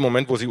 in dem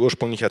Moment, wo sie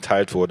ursprünglich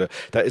erteilt wurde.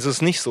 Da ist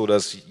es nicht so,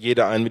 dass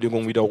jede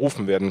Einwilligung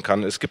widerrufen werden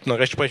kann. Es gibt eine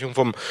Rechtsprechung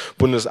vom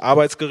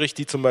Bundesarbeitsgericht,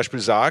 die zum Beispiel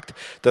sagt,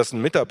 dass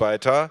ein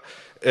Mitarbeiter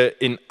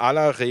in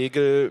aller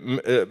Regel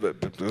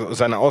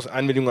seine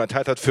Einwilligung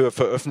erteilt hat für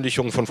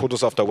Veröffentlichung von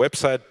Fotos auf der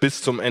Website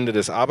bis zum Ende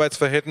des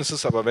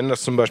Arbeitsverhältnisses. Aber wenn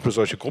das zum Beispiel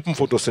solche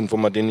Gruppenfotos sind, wo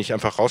man den nicht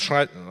einfach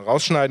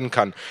rausschneiden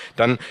kann,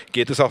 dann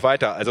geht es auch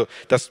weiter. Also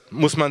das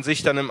muss man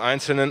sich dann im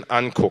Einzelnen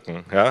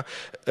angucken. Ja?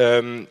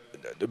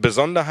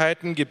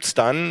 Besonderheiten gibt es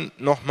dann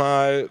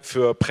nochmal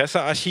für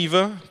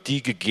Pressearchive,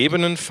 die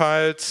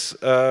gegebenenfalls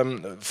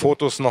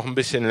Fotos noch ein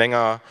bisschen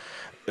länger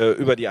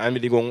über die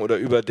Einwilligung oder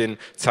über den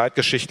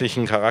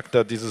zeitgeschichtlichen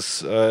Charakter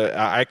dieses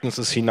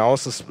Ereignisses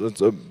hinaus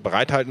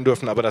bereithalten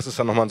dürfen, aber das ist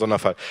dann nochmal ein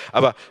Sonderfall.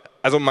 Aber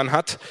also man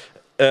hat,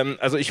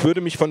 also ich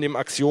würde mich von dem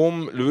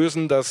Axiom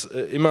lösen, dass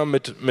immer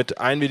mit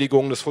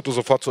Einwilligung das Foto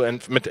sofort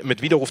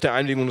mit Widerruf der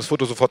Einwilligung das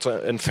Foto sofort zu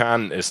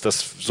entfernen ist.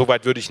 So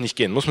weit würde ich nicht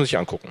gehen, muss man sich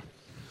angucken.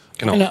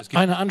 Genau.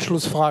 Eine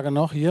Anschlussfrage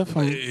noch hier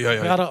von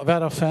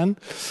Werder-Fan.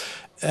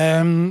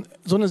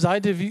 So eine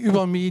Seite wie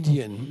über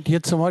Medien, die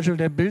jetzt zum Beispiel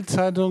der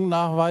Bild-Zeitung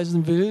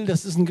nachweisen will,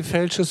 das ist ein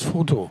gefälschtes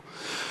Foto.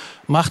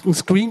 Macht einen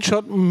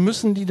Screenshot,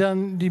 müssen die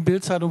dann die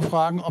Bild-Zeitung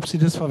fragen, ob sie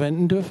das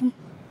verwenden dürfen?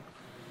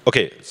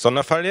 Okay,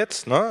 Sonderfall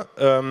jetzt. Ne?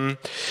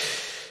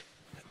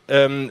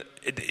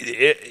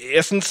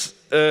 Erstens,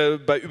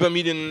 bei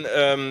Übermedien,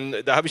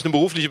 da habe ich eine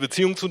berufliche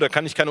Beziehung zu, da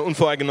kann ich keine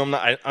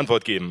unvoreingenommene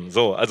Antwort geben.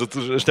 So, also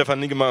zu Stefan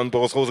Niggemann und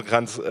Boris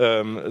Rosenkranz,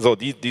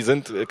 die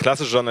sind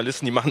klassische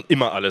Journalisten, die machen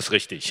immer alles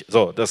richtig.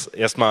 So, das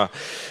erstmal,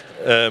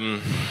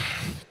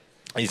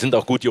 die sind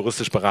auch gut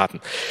juristisch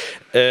beraten.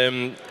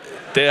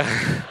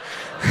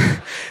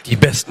 Die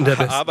Besten der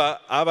Besten.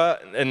 Aber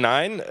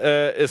nein,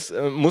 es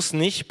muss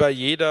nicht bei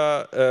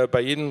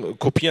jedem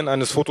Kopieren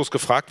eines Fotos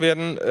gefragt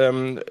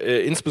werden,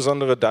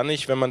 insbesondere dann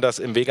nicht, wenn man das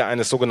im Wege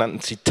eines sogenannten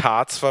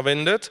Zitats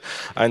verwendet.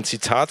 Ein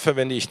Zitat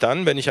verwende ich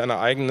dann, wenn ich eine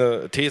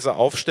eigene These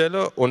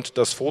aufstelle und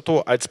das Foto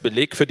als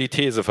Beleg für die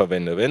These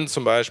verwende. Wenn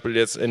zum Beispiel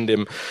jetzt in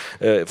dem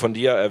von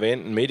dir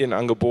erwähnten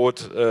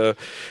Medienangebot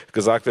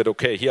gesagt wird,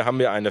 okay, hier haben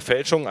wir eine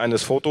Fälschung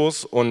eines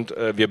Fotos und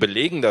wir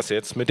belegen das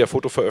jetzt mit der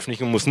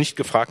Fotoveröffentlichung, muss nicht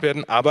gefragt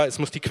werden, aber es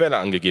muss die Quelle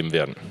angegeben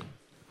werden.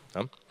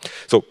 Ja.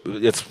 So,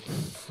 jetzt.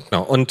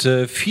 Genau. Und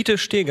Fiete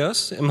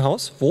Stegers im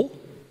Haus, wo?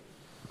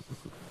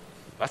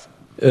 Was?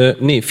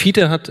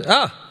 Fiete hat...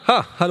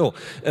 hallo.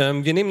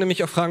 Wir nehmen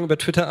nämlich auch Fragen über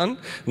Twitter an.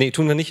 Nee,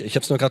 tun wir nicht. Ich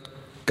habe es nur gerade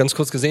ganz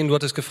kurz gesehen. Du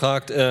hattest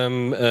gefragt,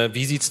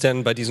 wie sieht's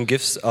denn bei diesen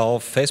GIFs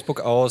auf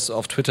Facebook aus,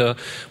 auf Twitter,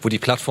 wo die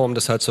Plattform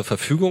das halt zur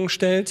Verfügung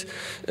stellt.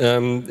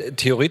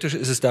 Theoretisch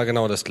ist es da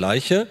genau das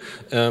Gleiche.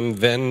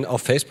 Wenn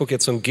auf Facebook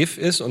jetzt so ein GIF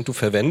ist und du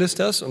verwendest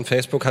das und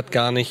Facebook hat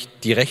gar nicht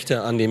die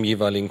Rechte an dem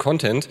jeweiligen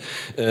Content,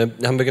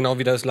 haben wir genau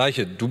wieder das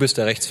Gleiche. Du bist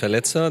der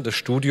Rechtsverletzer, das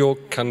Studio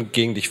kann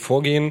gegen dich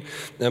vorgehen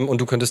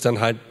und du könntest dann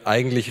halt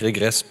eigentlich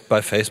Regress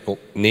bei Facebook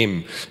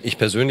nehmen. Ich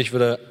persönlich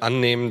würde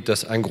annehmen,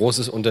 dass ein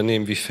großes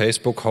Unternehmen wie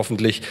Facebook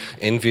hoffentlich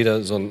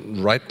entweder so ein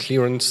Right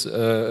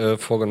Clearance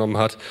vorgenommen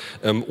hat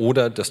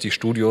oder dass die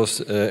Studios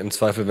im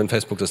Zweifel, wenn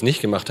Facebook das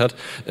nicht gemacht hat,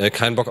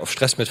 keinen Bock auf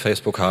Stress mit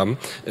Facebook haben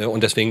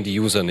und deswegen die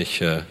User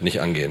nicht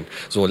angehen.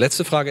 So,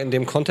 letzte Frage in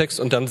dem Kontext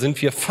und dann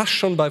sind wir fast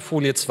schon bei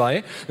Folie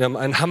 2. Wir haben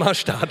einen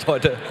Hammerstart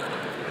heute.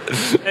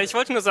 Ich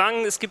wollte nur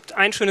sagen, es gibt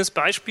ein schönes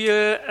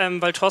Beispiel,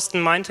 weil Thorsten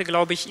meinte,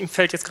 glaube ich, ihm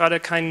fällt jetzt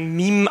gerade kein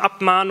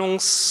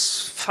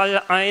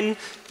Meme-Abmahnungsfall ein.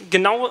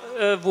 Genau,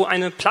 wo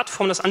eine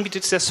Plattform das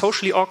anbietet, ist der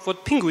Socially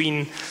Awkward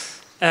Penguin,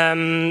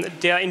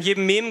 der in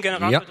jedem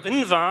Meme-Generator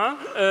drin war,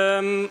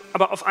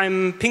 aber auf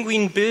einem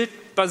Pinguin-Bild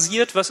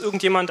basiert, was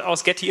irgendjemand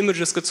aus Getty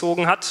Images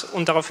gezogen hat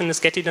und daraufhin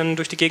ist Getty dann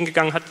durch die Gegend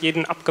gegangen, hat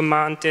jeden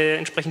abgemahnt, der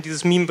entsprechend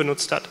dieses Meme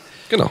benutzt hat.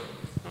 Genau.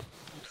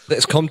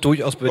 Es kommt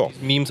durchaus bei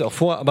Memes auch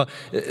vor, aber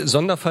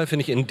Sonderfall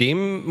finde ich in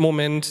dem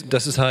Moment,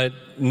 dass es halt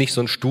nicht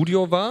so ein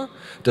Studio war,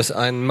 das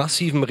einen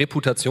massiven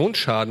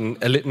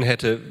Reputationsschaden erlitten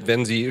hätte,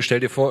 wenn sie, stell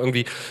dir vor,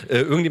 irgendwie,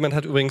 irgendjemand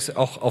hat übrigens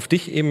auch auf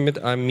dich eben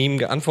mit einem Meme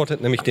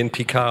geantwortet, nämlich den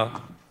Picard.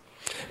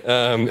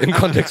 Im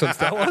Kontext von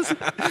Star Wars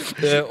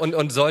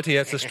und sollte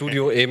jetzt das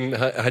Studio eben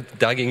halt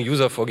dagegen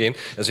User vorgehen,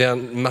 das wäre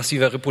ein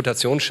massiver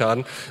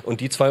Reputationsschaden und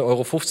die 2,50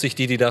 Euro,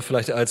 die da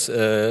vielleicht als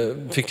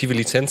fiktive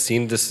Lizenz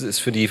ziehen, das ist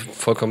für die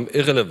vollkommen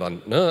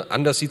irrelevant. Ne?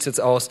 Anders sieht's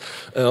jetzt aus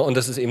und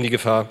das ist eben die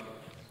Gefahr,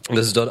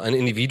 dass es dort ein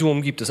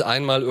Individuum gibt, das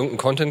einmal irgendeinen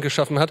Content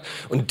geschaffen hat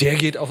und der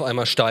geht auf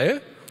einmal steil.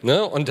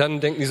 Ne? Und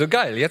dann denken die so,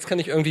 geil, jetzt kann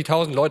ich irgendwie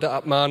 1000 Leute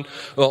abmahnen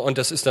und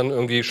das ist dann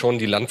irgendwie schon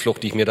die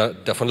Landflucht, die ich mir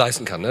davon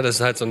leisten kann. Ne? Das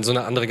ist halt so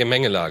eine andere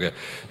Gemengelage.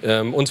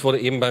 Uns wurde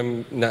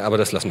eben aber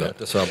das lassen wir,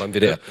 das war beim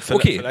WDR.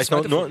 Okay, vielleicht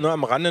nur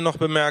am Rande noch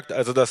bemerkt,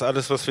 also das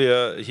alles, was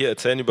wir hier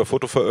erzählen über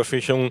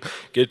Fotoveröffentlichungen,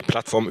 gilt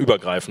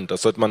plattformübergreifend.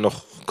 Das sollte man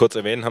noch kurz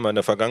erwähnen, haben wir in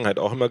der Vergangenheit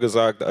auch immer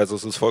gesagt. Also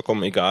es ist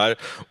vollkommen egal,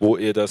 wo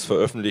ihr das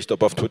veröffentlicht,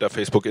 ob auf Twitter,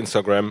 Facebook,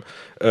 Instagram,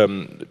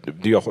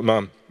 wie auch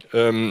immer.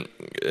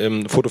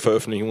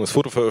 Fotoveröffentlichung ist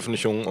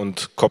Fotoveröffentlichung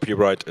und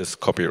Copyright ist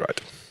Copyright.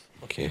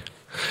 Okay.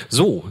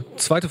 So,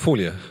 zweite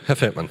Folie, Herr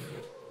Feldmann.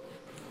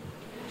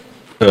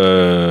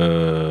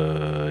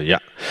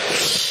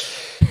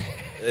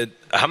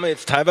 haben wir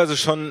jetzt teilweise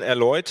schon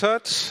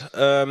erläutert.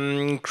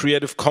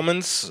 Creative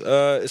Commons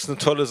ist eine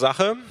tolle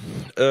Sache,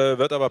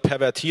 wird aber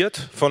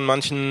pervertiert von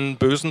manchen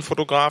bösen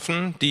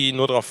Fotografen, die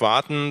nur darauf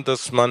warten,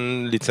 dass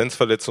man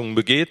Lizenzverletzungen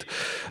begeht.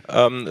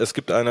 Es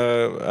gibt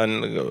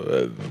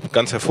ein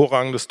ganz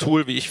hervorragendes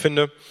Tool, wie ich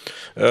finde,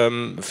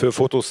 für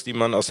Fotos, die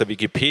man aus der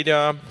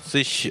Wikipedia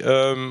sich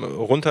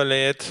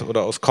runterlädt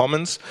oder aus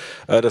Commons.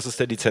 Das ist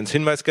der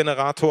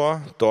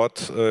Lizenzhinweisgenerator.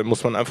 Dort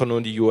muss man einfach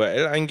nur die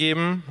URL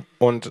eingeben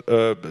und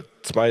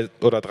 2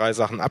 oder 3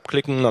 Sachen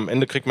abklicken. Am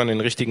Ende kriegt man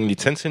den richtigen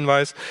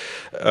Lizenzhinweis.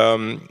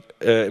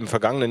 Im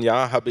vergangenen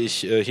Jahr habe ich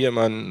hier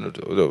immer,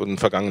 oder in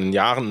vergangenen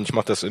Jahren, ich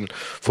mache das in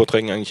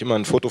Vorträgen eigentlich immer,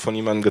 ein Foto von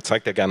jemandem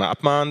gezeigt, der gerne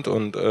abmahnt,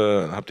 und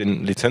habe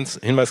den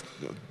Lizenzhinweis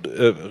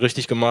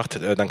richtig gemacht.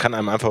 Dann kann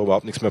einem einfach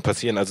überhaupt nichts mehr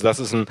passieren. Also das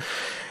ist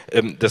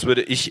das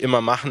würde ich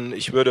immer machen.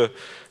 Ich würde,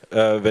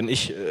 wenn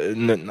ich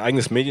ein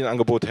eigenes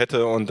Medienangebot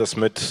hätte und das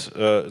mit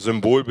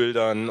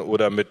Symbolbildern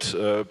oder mit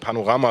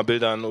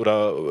Panoramabildern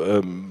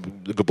oder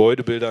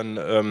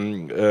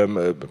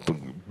Gebäudebildern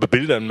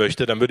bebildern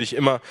möchte, dann würde ich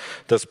immer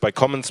das bei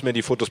Commons mir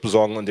die Fotos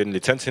besorgen und den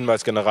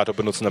Lizenzhinweisgenerator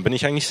benutzen, dann bin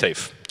ich eigentlich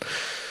safe.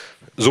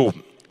 So,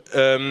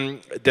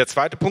 der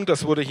zweite Punkt,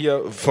 das wurde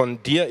hier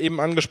von dir eben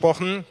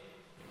angesprochen,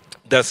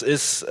 das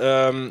ist,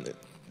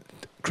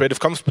 Creative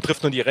Commons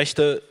betrifft nur die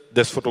Rechte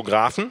des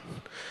Fotografen.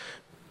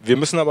 Wir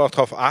müssen aber auch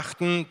darauf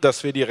achten,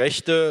 dass wir die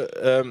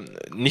Rechte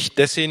nicht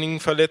desjenigen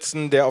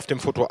verletzen, der auf dem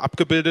Foto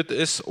abgebildet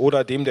ist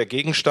oder dem der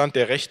Gegenstand,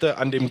 der Rechte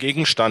an dem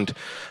Gegenstand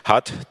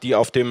hat, die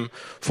auf dem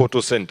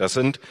Foto sind. Das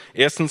sind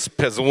erstens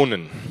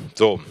Personen.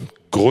 So,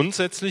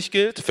 grundsätzlich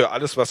gilt, für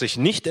alles, was sich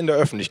nicht in der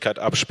Öffentlichkeit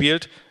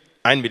abspielt,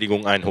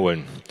 Einwilligung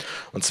einholen.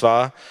 Und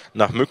zwar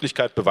nach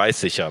Möglichkeit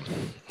beweissicher.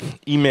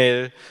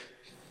 E-Mail,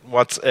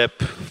 WhatsApp,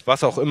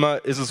 was auch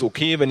immer, ist es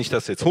okay, wenn ich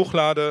das jetzt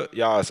hochlade?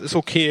 Ja, es ist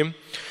okay.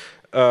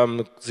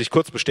 Sich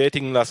kurz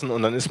bestätigen lassen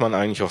und dann ist man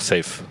eigentlich auch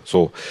safe.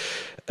 So,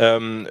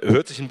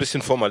 hört sich ein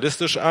bisschen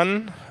formalistisch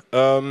an,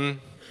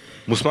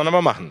 muss man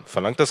aber machen,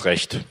 verlangt das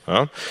Recht.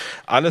 Ja?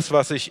 Alles,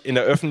 was sich in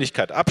der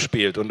Öffentlichkeit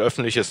abspielt, und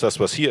öffentlich ist das,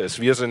 was hier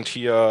ist. Wir sind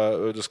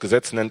hier, das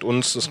Gesetz nennt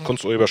uns, das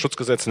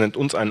Kunsturheberschutzgesetz nennt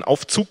uns einen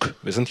Aufzug.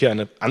 Wir sind hier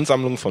eine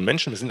Ansammlung von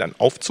Menschen, wir sind ein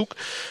Aufzug.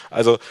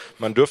 Also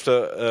man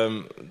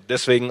dürfte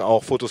deswegen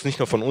auch Fotos nicht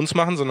nur von uns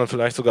machen, sondern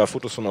vielleicht sogar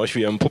Fotos von euch,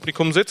 wie ihr im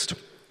Publikum sitzt.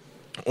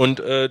 Und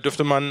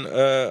dürfte man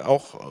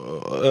auch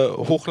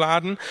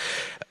hochladen.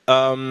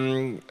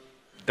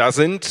 Das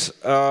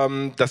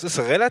ist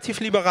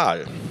relativ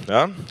liberal.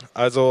 Ja?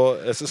 Also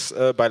es ist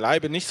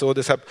beileibe nicht so.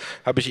 Deshalb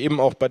habe ich eben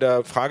auch bei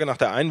der Frage nach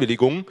der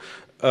Einwilligung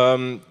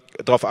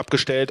darauf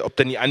abgestellt, ob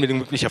denn die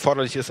Einwilligung wirklich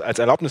erforderlich ist als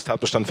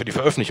Erlaubnistatbestand für die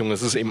Veröffentlichung.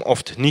 Das ist eben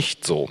oft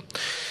nicht so.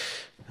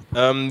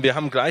 Wir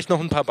haben gleich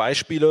noch ein paar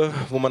Beispiele,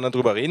 wo man dann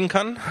drüber reden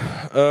kann,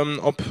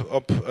 ob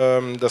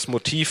das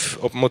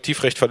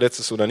Motivrecht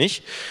verletzt ist oder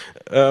nicht.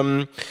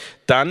 Dann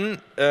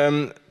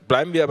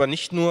bleiben wir aber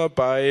nicht nur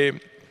bei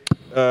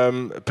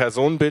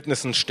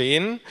Personenbildnissen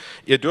stehen.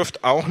 Ihr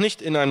dürft auch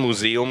nicht in ein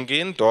Museum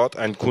gehen, dort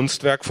ein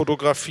Kunstwerk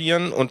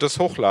fotografieren und das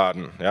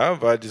hochladen,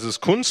 ja, weil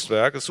dieses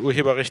Kunstwerk ist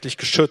urheberrechtlich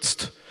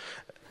geschützt.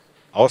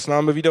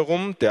 Ausnahme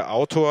wiederum, der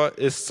Autor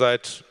ist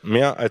seit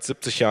mehr als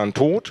 70 Jahren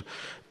tot.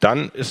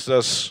 Dann ist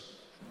das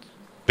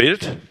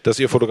Bild, das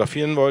ihr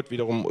fotografieren wollt,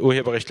 wiederum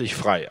urheberrechtlich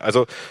frei.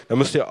 Also da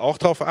müsst ihr auch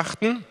drauf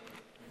achten.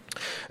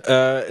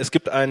 Es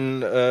gibt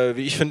einen,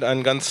 wie ich finde,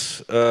 einen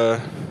ganz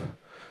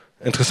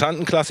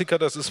interessanten Klassiker.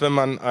 Das ist, wenn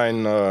man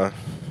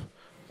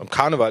am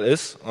Karneval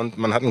ist und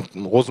man hat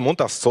einen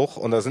Rosenmontagszug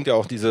und da sind ja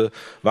auch diese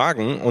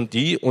Wagen und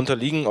die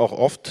unterliegen auch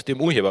oft dem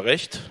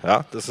Urheberrecht.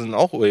 Ja, das sind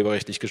auch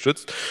urheberrechtlich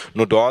geschützt.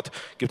 Nur dort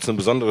gibt es eine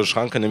besondere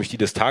Schranke, nämlich die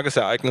des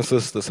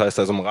Tagesereignisses. Das heißt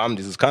also, im Rahmen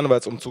dieses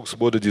Karnevalsumzugs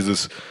wurde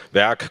dieses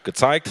Werk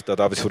gezeigt. Da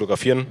darf ich es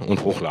fotografieren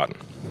und hochladen.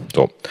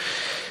 So.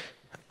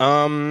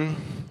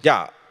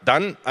 Ja,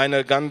 dann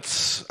eine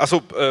ganz,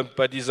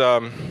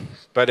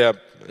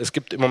 es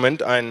gibt im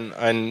Moment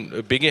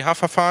ein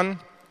BGH-Verfahren,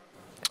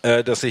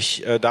 das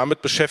sich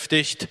damit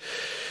beschäftigt,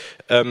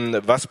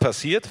 was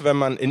passiert, wenn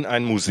man in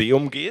ein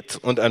Museum geht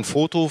und ein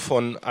Foto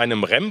von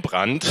einem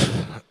Rembrandt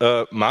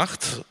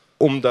macht,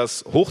 um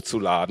das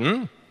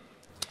hochzuladen.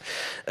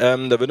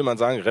 Da würde man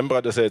sagen,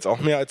 Rembrandt ist ja jetzt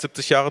auch mehr als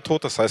 70 Jahre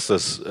tot, das heißt,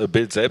 das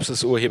Bild selbst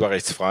ist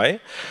urheberrechtsfrei,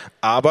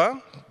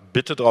 aber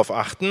bitte darauf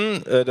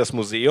achten, das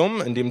Museum,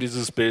 in dem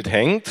dieses Bild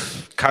hängt,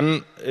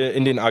 kann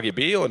in den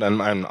AGB oder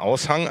in einem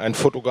Aushang ein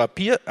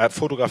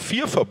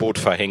Fotografierverbot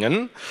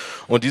verhängen.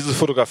 Und dieses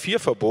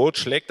Fotografierverbot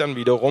schlägt dann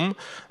wiederum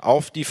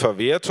auf die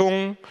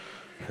Verwertung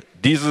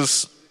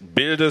dieses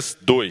Bildes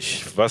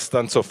durch, was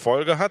dann zur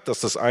Folge hat,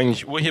 dass das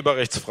eigentlich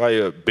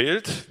urheberrechtsfreie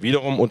Bild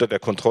wiederum unter der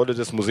Kontrolle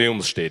des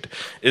Museums steht.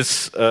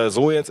 Ist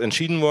so jetzt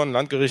entschieden worden,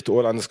 Landgericht,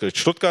 Oberlandesgericht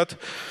Stuttgart.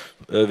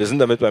 Wir sind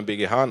damit beim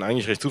BGH und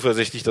eigentlich recht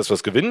zuversichtlich, dass wir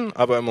es gewinnen,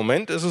 aber im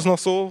Moment ist es noch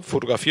so,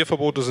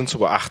 Fotografierverbote sind zu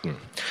beachten.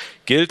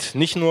 Gilt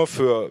nicht nur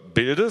für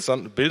Bilder,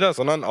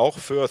 sondern auch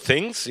für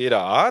Things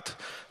jeder Art,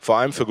 vor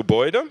allem für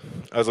Gebäude,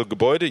 also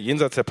Gebäude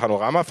jenseits der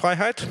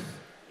Panoramafreiheit.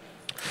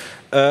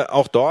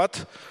 Auch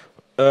dort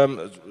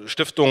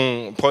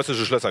Stiftung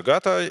Preußische Schlösser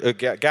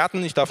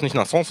Gärten, ich darf nicht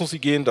nach Sanssouci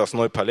gehen, das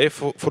neue Palais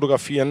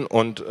fotografieren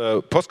und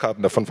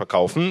Postkarten davon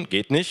verkaufen,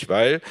 geht nicht,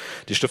 weil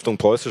die Stiftung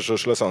Preußische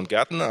Schlösser und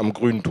Gärten am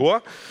Grünen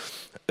Tor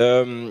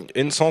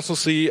in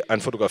Sanssouci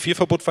ein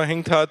Fotografierverbot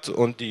verhängt hat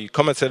und die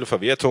kommerzielle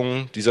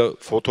Verwertung dieser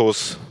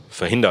Fotos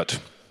verhindert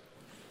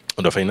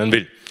oder verhindern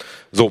will.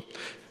 So,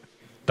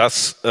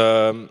 das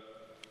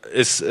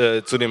ist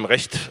zu dem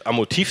Recht am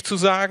Motiv zu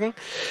sagen.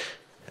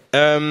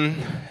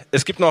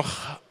 Es gibt noch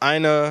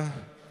eine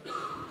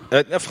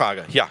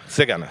Frage. Ja,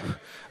 sehr gerne.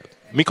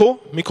 Mikro,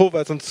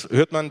 weil sonst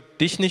hört man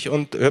dich nicht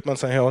und hört man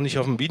es nachher auch nicht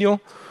auf dem Video.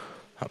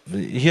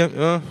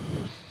 Hier,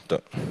 da.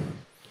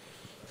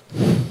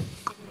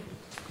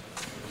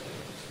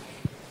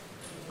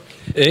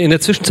 In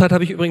der Zwischenzeit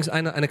habe ich übrigens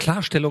eine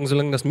Klarstellung,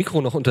 solange das Mikro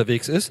noch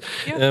unterwegs ist.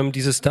 Ja.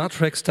 Diese Star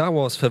Trek, Star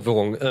Wars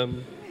Verwirrung.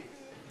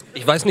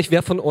 Ich weiß nicht,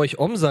 wer von euch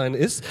Omsein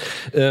ist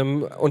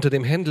unter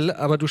dem Handle,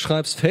 aber du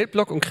schreibst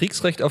Feldblock und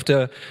Kriegsrecht auf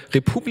der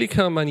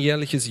Republika, mein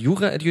jährliches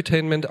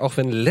Jura-Edutainment, auch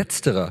wenn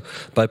letzterer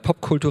bei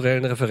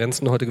popkulturellen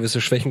Referenzen heute gewisse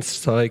Schwächen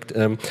zeigt.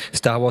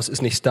 Star Wars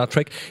ist nicht Star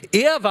Trek.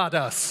 Er war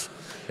das!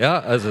 Ja,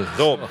 also...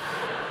 So.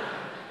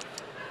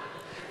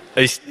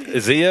 Ich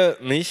sehe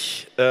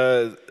mich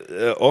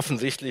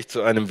offensichtlich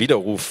zu einem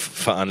Widerruf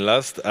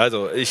veranlasst.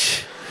 Also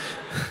ich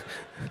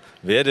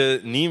werde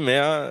nie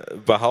mehr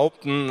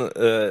behaupten,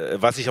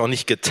 was ich auch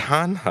nicht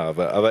getan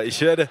habe, aber ich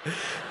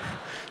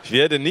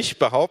werde nicht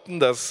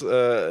behaupten, dass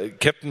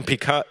Captain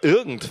Picard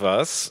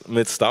irgendwas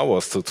mit Star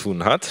Wars zu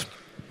tun hat.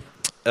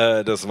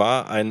 Das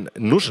war ein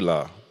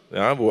Nuschler.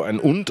 Ja, wo ein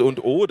und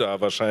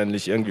oder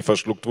wahrscheinlich irgendwie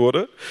verschluckt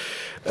wurde.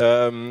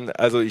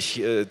 Also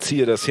ich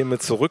ziehe das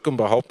hiermit zurück und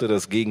behaupte,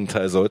 das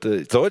Gegenteil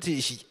sollte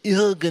ich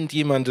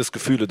irgendjemandes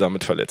Gefühle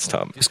damit verletzt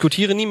haben.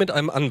 Diskutiere nie mit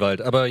einem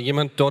Anwalt, aber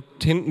jemand dort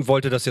hinten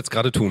wollte das jetzt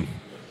gerade tun.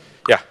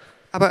 Ja.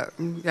 Aber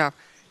ja,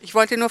 ich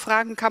wollte nur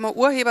fragen, kann man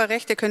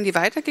Urheberrechte, können die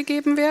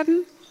weitergegeben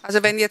werden?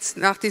 Also wenn jetzt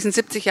nach diesen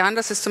 70 Jahren,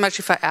 dass es zum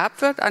Beispiel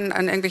vererbt wird an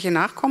irgendwelche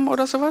Nachkommen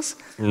oder sowas?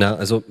 Na,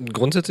 also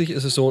grundsätzlich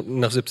ist es so,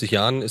 nach 70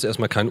 Jahren ist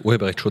erstmal kein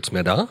Urheberrechtsschutz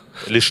mehr da.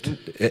 Erlischt.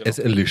 Es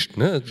erlischt,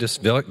 ne?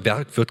 Das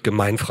Werk wird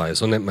gemeinfrei,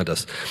 so nennt man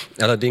das.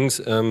 Allerdings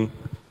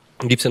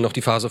gibt es ja noch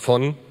die Phase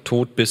von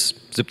Tod bis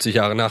 70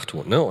 Jahre nach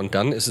Tod. Ne? Und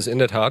dann ist es in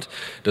der Tat,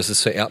 dass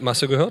es zur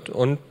Erbmasse gehört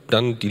und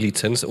dann die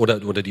Lizenz oder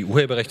die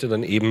Urheberrechte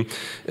dann eben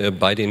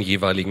bei den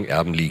jeweiligen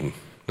Erben liegen.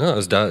 Ja,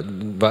 also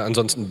weil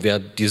ansonsten wäre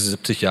diese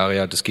 70 Jahre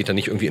ja, das geht dann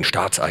nicht irgendwie in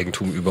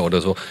Staatseigentum über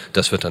oder so,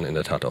 das wird dann in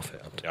der Tat auch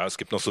vererbt. Ja, es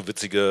gibt noch so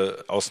witzige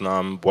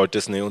Ausnahmen, Walt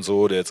Disney und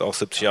so, der jetzt auch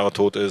 70 Jahre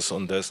tot ist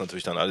und da ist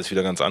natürlich dann alles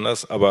wieder ganz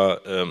anders,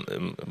 aber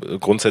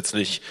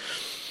grundsätzlich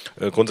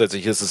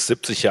ist es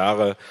 70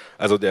 Jahre,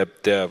 also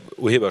der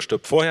Urheber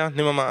stirbt vorher,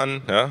 nehmen wir mal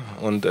an, ja,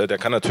 und der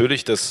kann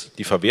natürlich,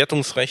 die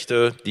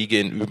Verwertungsrechte, die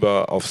gehen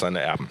über auf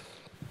seine Erben.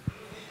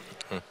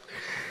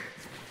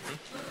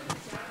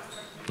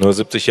 Nur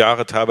 70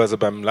 Jahre teilweise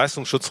beim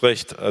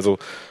Leistungsschutzrecht, also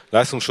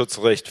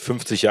Leistungsschutzrecht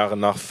 50 Jahre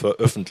nach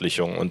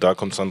Veröffentlichung. Und da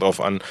kommt es dann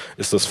drauf an,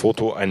 ist das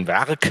Foto ein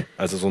Werk,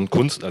 also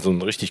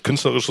ein richtig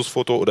künstlerisches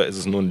Foto, oder ist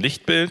es nur ein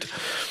Lichtbild?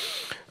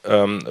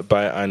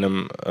 Bei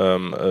einem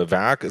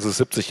Werk ist es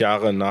 70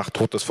 Jahre nach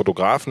Tod des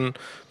Fotografen,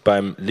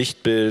 beim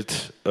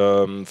Lichtbild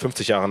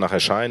 50 Jahre nach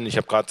Erscheinen. Ich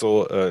habe gerade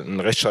so einen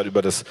Rechtsstreit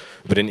über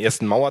den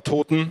ersten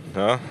Mauertoten,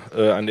 ja,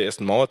 an der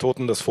ersten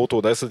Mauertoten, das Foto,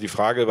 da ist die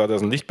Frage, war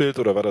das ein Lichtbild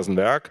oder war das ein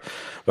Werk?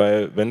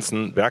 Weil wenn es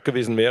ein Werk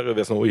gewesen wäre,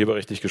 wäre es noch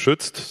urheberrechtlich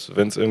geschützt.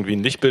 Wenn es irgendwie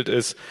ein Lichtbild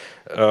ist,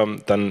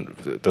 dann,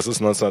 das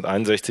ist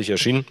 1961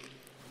 erschienen,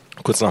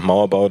 kurz nach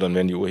Mauerbau, dann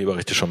wären die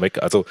Urheberrechte schon weg.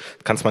 Also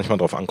kann es manchmal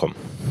drauf ankommen.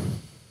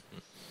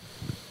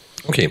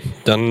 Okay,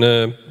 dann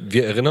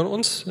wir erinnern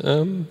uns.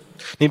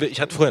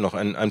 Ich hatte vorher noch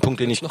einen Punkt,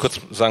 den ich kurz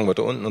sagen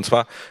wollte. Und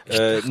zwar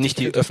nicht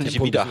die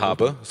öffentliche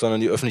Wiederhabe, sondern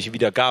die öffentliche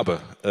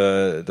Wiedergabe.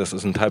 Das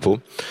ist ein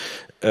Typo.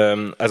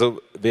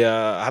 Also wir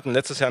hatten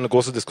letztes Jahr eine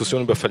große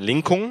Diskussion über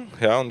Verlinkung,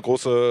 ja, und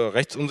große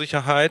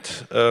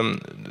Rechtsunsicherheit,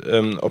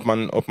 ob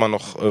man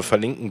noch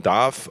verlinken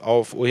darf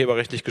auf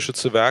urheberrechtlich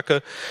geschützte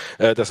Werke.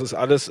 Das ist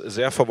alles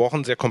sehr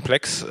verworren, sehr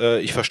komplex.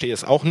 Ich verstehe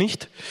es auch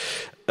nicht.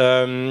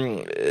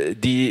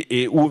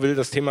 Die EU will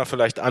das Thema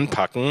vielleicht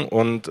anpacken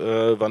und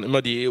wann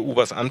immer die EU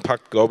was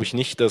anpackt, glaube ich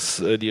nicht,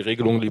 dass die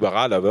Regelung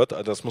liberaler wird.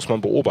 Das muss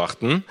man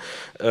beobachten,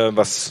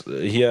 was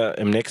hier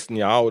im nächsten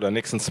Jahr oder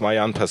nächsten 2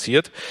 Jahren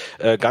passiert.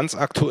 Ganz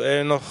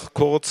aktuell noch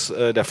kurz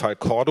der Fall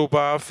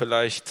Cordoba.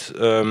 Vielleicht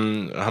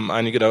haben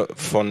einige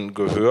davon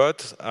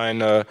gehört.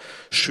 Eine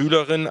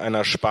Schülerin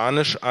einer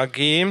Spanisch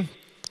AG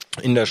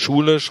in der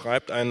Schule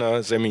schreibt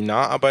eine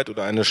Seminararbeit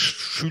oder eine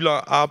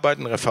Schülerarbeit,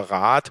 ein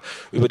Referat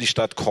über die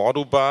Stadt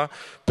Cordoba,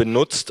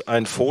 benutzt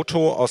ein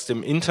Foto aus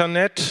dem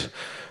Internet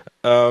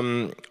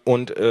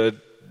und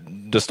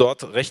das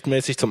dort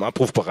rechtmäßig zum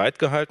Abruf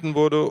bereitgehalten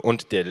wurde,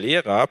 und der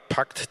Lehrer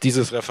packt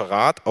dieses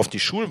Referat auf die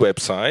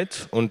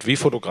Schulwebsite, und wie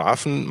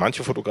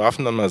manche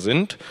Fotografen dann mal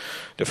sind,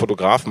 der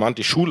Fotograf mahnt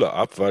die Schule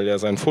ab, weil ja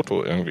sein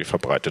Foto irgendwie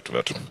verbreitet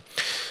wird.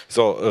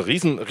 So,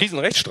 riesen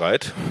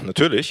Rechtsstreit,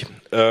 natürlich,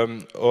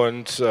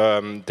 und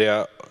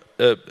der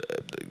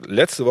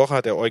letzte Woche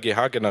hat der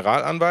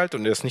EuGH-Generalanwalt,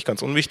 und der ist nicht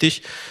ganz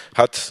unwichtig,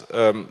 hat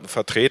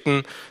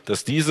vertreten,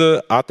 dass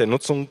diese Art der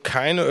Nutzung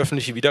keine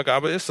öffentliche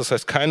Wiedergabe ist, das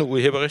heißt keine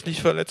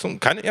urheberrechtliche Verletzung,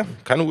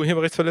 keine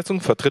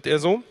Urheberrechtsverletzung, vertritt er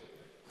so.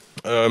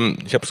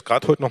 Ich habe es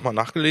gerade heute nochmal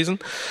nachgelesen.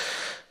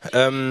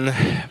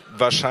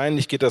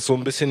 Wahrscheinlich geht das so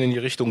ein bisschen in die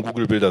Richtung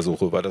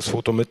Google-Bildersuche, weil das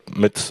Foto mit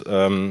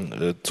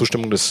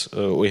Zustimmung des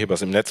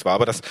Urhebers im Netz war.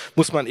 Aber das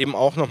muss man eben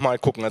auch nochmal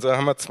gucken. Also da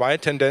haben wir zwei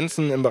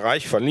Tendenzen im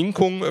Bereich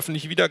Verlinkung,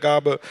 öffentliche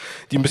Wiedergabe,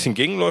 die ein bisschen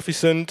gegenläufig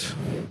sind.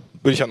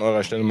 Würde ich an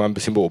eurer Stelle mal ein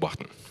bisschen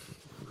beobachten.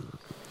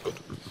 Gut.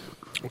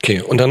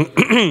 Okay, und dann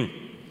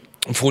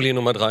Folie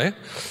Nummer 3.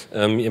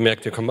 Ihr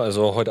merkt, wir kommen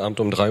also heute Abend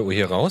um 3 Uhr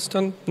hier raus,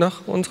 dann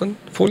nach unseren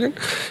Folien.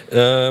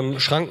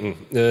 Schranken.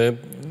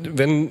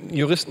 Wenn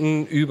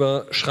Juristen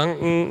über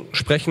Schranken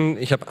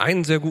sprechen, ich habe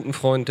einen sehr guten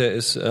Freund, der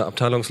ist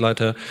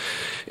Abteilungsleiter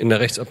in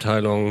der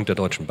Rechtsabteilung der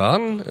Deutschen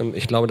Bahn.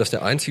 Ich glaube, das ist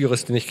der einzige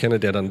Jurist, den ich kenne,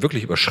 der dann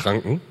wirklich über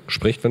Schranken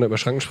spricht, wenn er über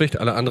Schranken spricht.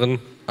 Alle anderen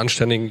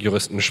anständigen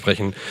Juristen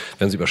sprechen,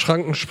 wenn sie über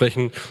Schranken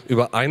sprechen,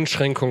 über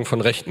Einschränkungen von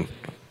Rechten.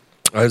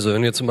 Also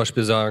wenn wir zum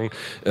Beispiel sagen,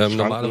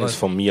 normalerweise ist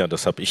von mir,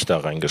 das habe ich da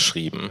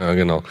reingeschrieben. Ja,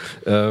 genau.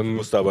 Ich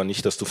wusste aber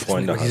nicht, dass du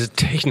Freunde hast. Diese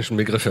technischen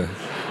Begriffe.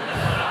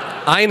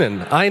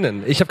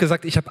 Einen. Ich habe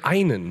gesagt, ich habe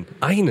einen.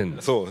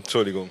 So,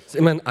 Entschuldigung. Ist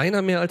immerhin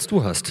einer mehr, als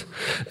du hast.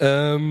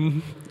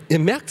 Ihr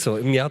merkt so,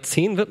 im Jahr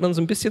 10 wird man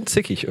so ein bisschen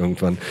zickig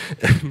irgendwann.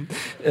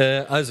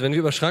 Also wenn wir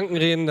über Schranken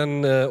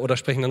reden oder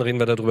sprechen, dann reden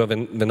wir darüber,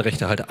 wenn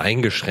Rechte halt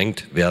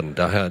eingeschränkt werden.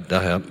 Daher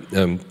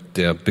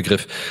der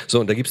Begriff. So,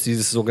 und da gibt's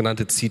dieses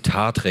sogenannte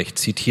Zitatrecht,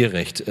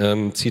 Zitierrecht,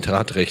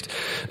 Zitatrecht.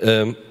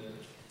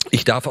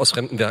 Ich darf aus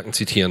fremden Werken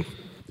zitieren.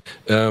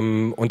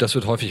 Und das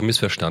wird häufig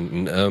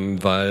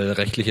missverstanden, weil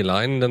rechtliche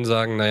Laien dann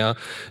sagen,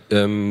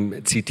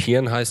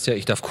 zitieren heißt ja,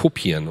 ich darf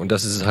kopieren. Und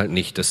das ist es halt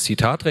nicht. Das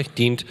Zitatrecht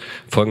dient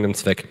folgendem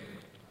Zweck.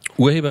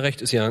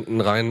 Urheberrecht ist ja ein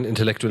rein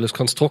intellektuelles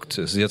Konstrukt.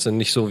 Es ist jetzt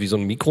nicht so wie so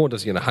ein Mikro,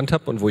 das ich in der Hand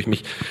habe und wo ich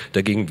mich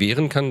dagegen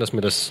wehren kann, dass mir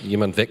das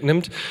jemand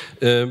wegnimmt.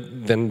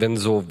 Wenn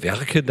so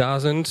Werke da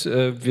sind,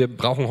 wir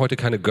brauchen heute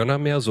keine Gönner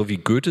mehr, so wie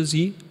Goethe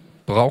sie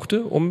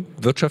brauchte, um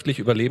wirtschaftlich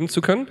überleben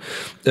zu können.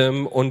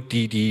 Und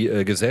die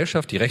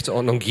Gesellschaft, die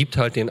Rechtsordnung gibt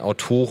halt den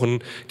Autoren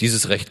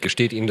dieses Recht,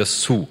 gesteht ihnen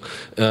das zu.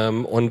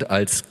 Und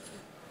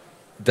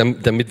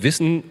damit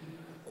Wissen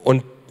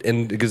und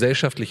ein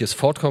gesellschaftliches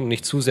Fortkommen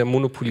nicht zu sehr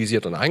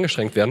monopolisiert und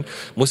eingeschränkt werden,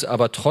 muss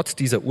aber trotz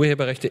dieser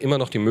Urheberrechte immer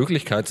noch die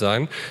Möglichkeit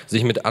sein,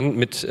 sich mit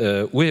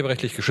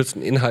urheberrechtlich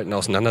geschützten Inhalten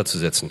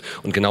auseinanderzusetzen.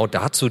 Und genau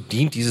dazu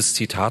dient dieses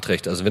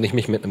Zitatrecht. Also wenn ich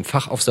mich mit einem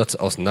Fachaufsatz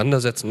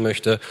auseinandersetzen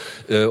möchte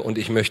und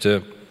ich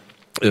möchte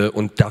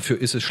und dafür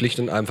ist es schlicht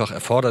und einfach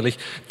erforderlich,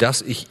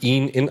 dass ich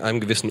ihn in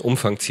einem gewissen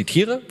Umfang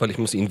zitiere, weil ich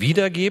muss ihn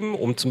wiedergeben,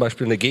 um zum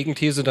Beispiel eine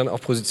Gegenthese dann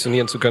auch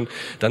positionieren zu können,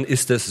 dann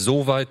ist es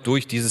soweit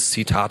durch dieses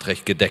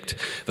Zitatrecht gedeckt.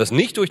 Was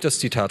nicht durch das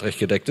Zitatrecht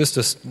gedeckt ist,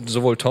 das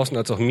sowohl Thorsten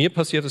als auch mir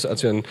passiert ist,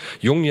 als wir in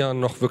jungen Jahren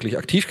noch wirklich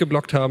aktiv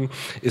gebloggt haben,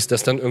 ist,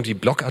 dass dann irgendwie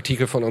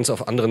Blogartikel von uns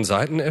auf anderen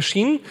Seiten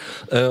erschienen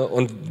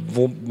und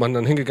wo man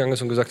dann hingegangen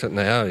ist und gesagt hat,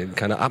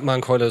 keine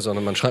Abmahnkeule,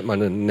 sondern man schreibt mal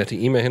eine nette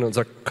E-Mail hin und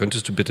sagt,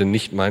 könntest du bitte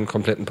nicht meinen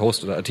kompletten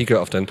Post oder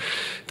Artikel auf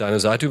deine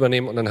Seite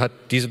übernehmen, und dann hat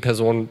diese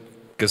Person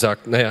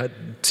gesagt,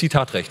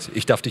 Zitatrecht,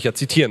 ich darf dich ja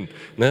zitieren,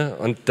 ne?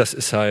 Und das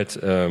ist halt,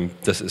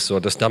 das ist so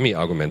das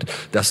Dummy-Argument.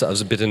 Das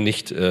also bitte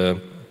nicht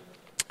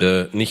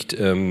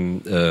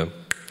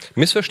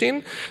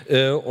missverstehen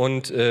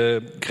und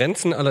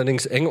Grenzen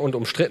allerdings eng und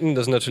umstritten.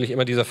 Das ist natürlich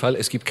immer dieser Fall.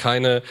 Es gibt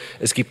keine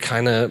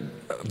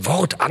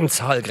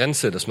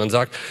Wortanzahlgrenze, dass man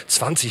sagt,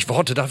 20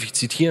 Worte darf ich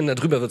zitieren,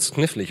 darüber wird es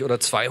knifflig, oder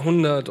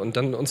 200 und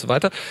dann und so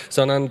weiter,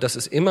 sondern das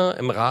ist immer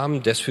im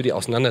Rahmen des für die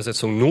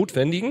Auseinandersetzung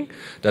Notwendigen.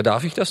 Da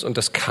darf ich das, und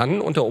das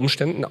kann unter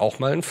Umständen auch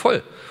mal ein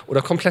Voll-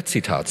 oder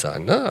Komplettzitat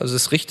sein. Ne? Also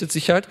es richtet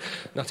sich halt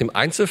nach dem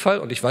Einzelfall,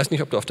 und ich weiß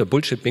nicht, ob du auf der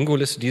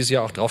Bullshit-Bingo-Liste dieses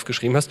Jahr auch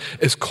draufgeschrieben hast,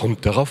 es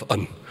kommt darauf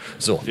an.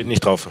 So. Steht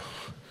nicht drauf.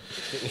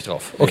 Steht nicht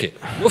drauf. Okay.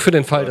 Nur für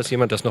den Fall, dass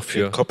jemand das noch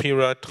für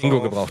Copyright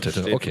Bingo gebraucht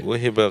hätte. Okay.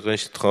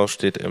 Urheberrecht drauf,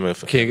 steht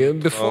MF. Okay,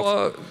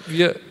 bevor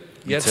wir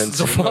jetzt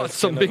sofort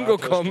zum Bingo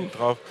kommen.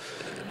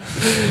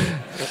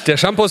 Der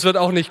Shampoos wird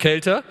auch nicht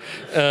kälter.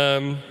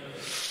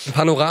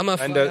 Panorama.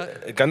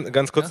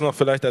 Ganz kurz noch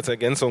vielleicht als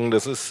Ergänzung,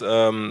 das ist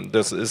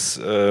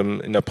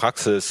in der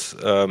Praxis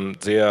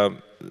sehr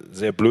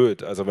sehr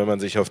blöd. Also wenn man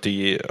sich auf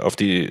die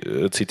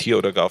Zitier-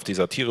 oder gar auf die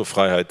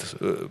Satirefreiheit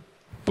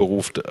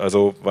beruft.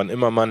 Also man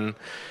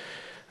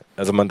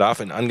darf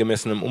in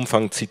angemessenem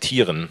Umfang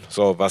zitieren.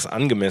 So, was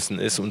angemessen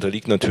ist,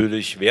 unterliegt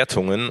natürlich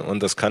Wertungen,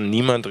 und das kann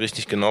niemand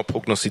richtig genau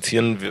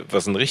prognostizieren,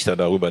 was ein Richter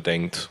darüber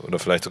denkt, oder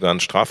vielleicht sogar ein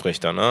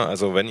Strafrichter. Ne?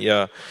 Also wenn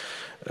ihr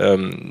da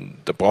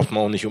braucht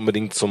man auch nicht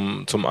unbedingt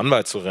zum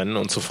Anwalt zu rennen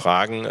und zu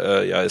fragen,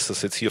 ist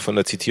das jetzt hier von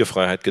der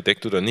Zitierfreiheit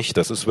gedeckt oder nicht?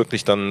 Das ist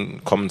wirklich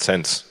dann Common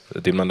Sense,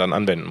 den man dann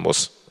anwenden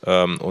muss.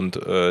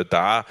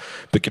 Da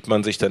begibt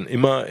man sich dann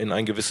immer in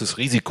ein gewisses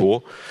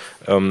Risiko.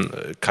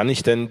 Kann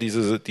ich denn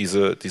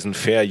diesen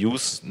Fair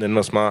Use, nennen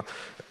wir es mal,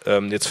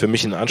 jetzt für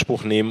mich in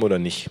Anspruch nehmen oder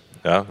nicht?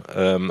 Ja,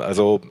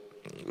 also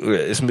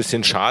ist ein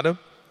bisschen schade.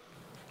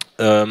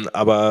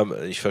 Aber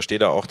ich verstehe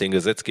da auch den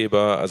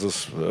Gesetzgeber, also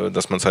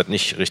dass man es halt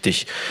nicht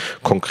richtig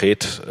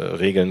konkret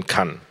regeln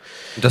kann.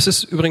 Das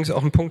ist übrigens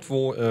auch ein Punkt,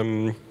 wo,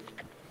 wenn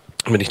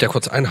ich da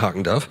kurz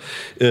einhaken darf,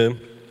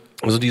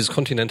 also dieses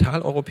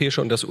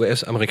kontinentaleuropäische und das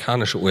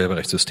US-amerikanische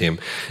Urheberrechtssystem.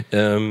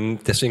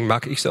 Deswegen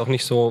mag ich es auch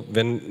nicht so,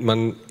 wenn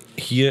man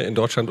hier in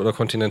Deutschland oder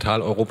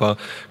Kontinentaleuropa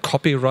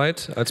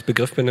Copyright als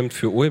Begriff benimmt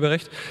für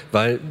Urheberrecht,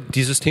 weil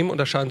die Systeme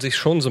unterscheiden sich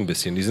schon so ein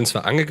bisschen. Die sind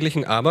zwar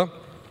angeglichen, aber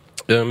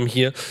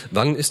hier,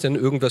 wann ist denn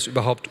irgendwas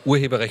überhaupt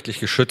urheberrechtlich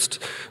geschützt?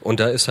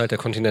 Und da ist halt der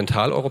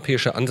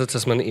kontinentaleuropäische Ansatz,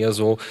 dass man eher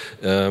so,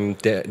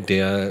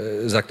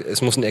 der sagt,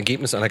 es muss ein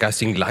Ergebnis einer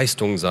geistigen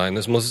Leistung sein.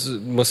 Es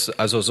muss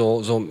also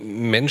so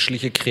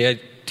menschliche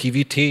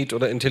Kreativität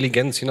oder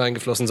Intelligenz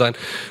hineingeflossen sein,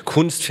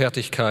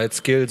 Kunstfertigkeit,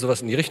 Skill,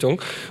 sowas in die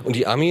Richtung. Und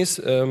die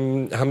Amis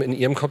haben in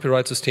ihrem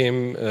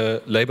Copyright-System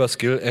Labor,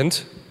 Skill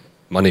and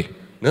Money.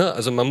 Ne?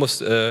 Also man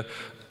muss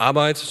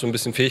Arbeit, so ein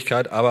bisschen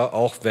Fähigkeit, aber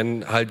auch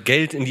wenn halt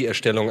Geld in die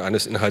Erstellung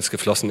eines Inhalts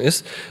geflossen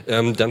ist,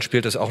 dann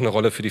spielt das auch eine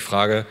Rolle für die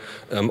Frage,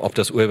 ob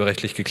das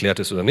urheberrechtlich geklärt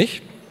ist oder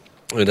nicht.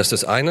 Das ist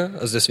das eine,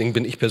 also deswegen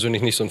bin ich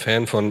persönlich nicht so ein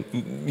Fan von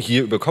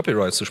hier über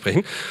Copyright zu sprechen.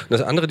 Und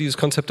das andere, dieses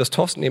Konzept, das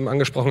Thorsten eben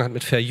angesprochen hat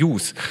mit Fair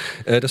Use,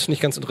 das finde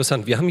ich ganz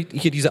interessant. Wir haben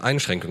hier diese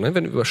Einschränkung, ne?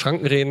 Wenn wir über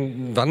Schranken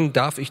reden, wann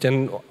darf ich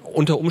denn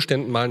unter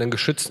Umständen mal einen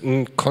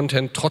geschützten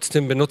Content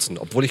trotzdem benutzen,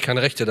 obwohl ich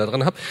keine Rechte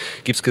daran habe,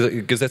 gibt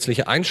es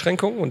gesetzliche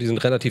Einschränkungen und die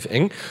sind relativ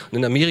eng. Und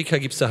in Amerika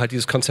gibt es da halt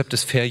dieses Konzept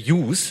des Fair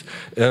Use,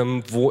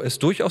 wo es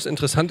durchaus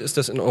interessant ist,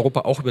 dass in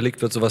Europa auch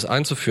überlegt wird, sowas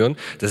einzuführen.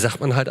 Da sagt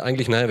man halt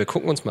eigentlich, naja, wir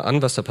gucken uns mal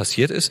an, was da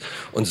passiert ist.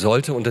 Und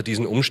sollte unter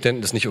diesen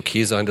Umständen das nicht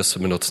okay sein, das zu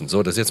benutzen.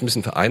 So, das ist jetzt ein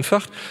bisschen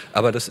vereinfacht,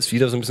 aber das ist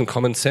wieder so ein bisschen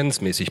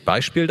Common-Sense-mäßig.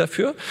 Beispiel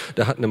dafür,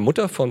 da hat eine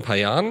Mutter vor ein paar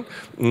Jahren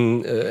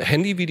ein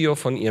Handyvideo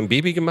von ihrem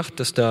Baby gemacht,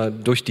 das da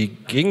durch die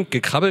Gegend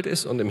gekrabbelt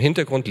ist und im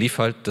Hintergrund lief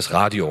halt das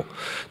Radio.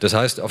 Das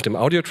heißt, auf dem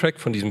Audiotrack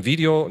von diesem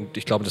Video, und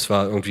ich glaube, das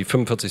war irgendwie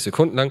 45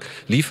 Sekunden lang,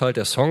 lief halt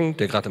der Song,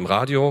 der gerade im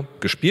Radio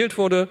gespielt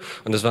wurde,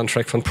 und das war ein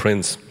Track von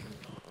Prince.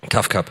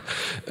 Tough Cup.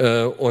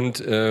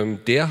 Und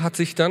der hat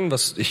sich dann,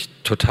 was ich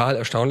total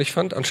erstaunlich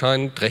fand,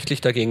 anscheinend rechtlich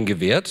dagegen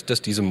gewehrt,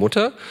 dass diese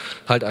Mutter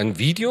halt ein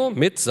Video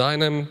mit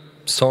seinem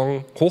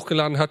Song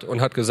hochgeladen hat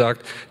und hat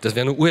gesagt, das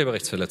wäre eine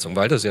Urheberrechtsverletzung,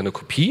 weil das ist ja eine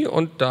Kopie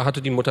und da hatte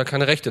die Mutter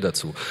keine Rechte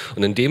dazu.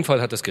 Und in dem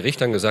Fall hat das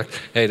Gericht dann gesagt,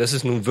 hey, das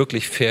ist nun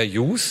wirklich Fair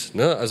Use,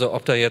 ne? Also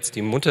ob da jetzt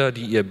die Mutter,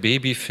 die ihr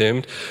Baby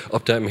filmt,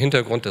 ob da im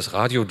Hintergrund das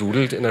Radio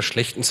dudelt in einer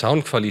schlechten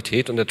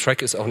Soundqualität und der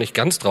Track ist auch nicht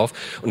ganz drauf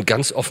und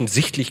ganz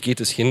offensichtlich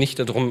geht es hier nicht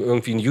darum,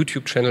 irgendwie einen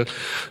YouTube-Channel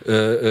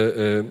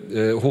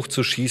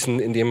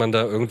hochzuschießen, indem man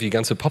da irgendwie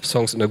ganze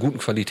Popsongs in einer guten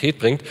Qualität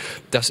bringt.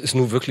 Das ist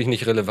nun wirklich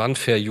nicht relevant,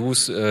 Fair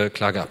Use,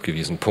 Klage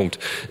abgewiesen, Punkt.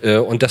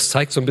 Und das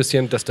zeigt so ein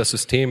bisschen, dass das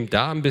System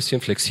da ein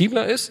bisschen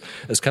flexibler ist.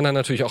 Es kann dann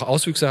natürlich auch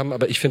Auswüchse haben,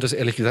 aber ich finde das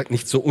ehrlich gesagt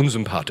nicht so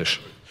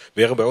unsympathisch.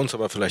 Wäre bei uns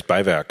aber vielleicht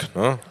Beiwerk,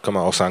 ne? Kann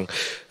man auch sagen.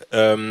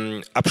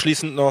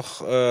 Abschließend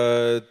noch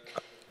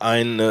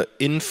eine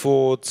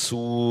Info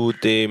zu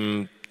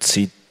dem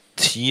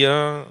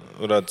zur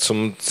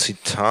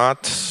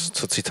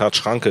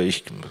Zitatschranke.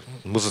 Ich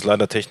muss es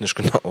leider technisch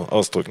genau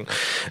ausdrücken.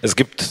 Es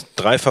gibt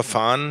 3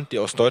 Verfahren, die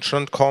aus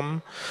Deutschland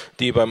kommen,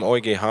 die beim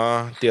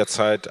EuGH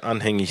derzeit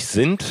anhängig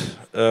sind.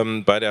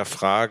 Bei der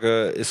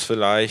Frage, ist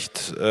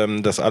vielleicht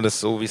das alles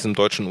so, wie es im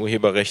deutschen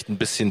Urheberrecht ein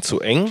bisschen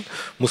zu eng?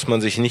 Muss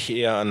man sich nicht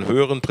eher an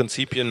höheren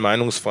Prinzipien,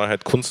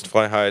 Meinungsfreiheit,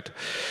 Kunstfreiheit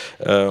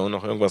und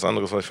noch irgendwas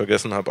anderes, was ich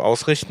vergessen habe,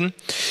 ausrichten?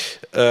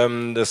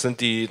 Das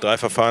sind die 3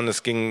 Verfahren.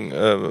 Es ging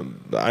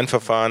ein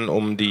Verfahren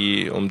um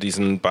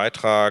diesen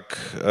Beitrag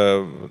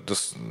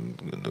des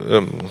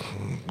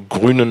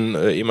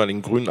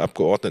ehemaligen grünen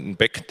Abgeordneten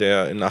Beck,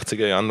 der in den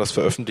 80er Jahren was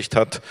veröffentlicht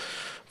hat,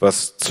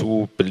 was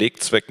zu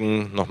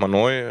Belegzwecken nochmal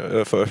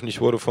neu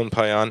veröffentlicht wurde vor ein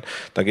paar Jahren.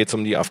 Da geht es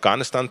um die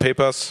Afghanistan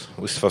Papers,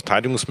 wo sich das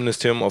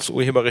Verteidigungsministerium aufs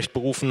Urheberrecht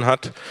berufen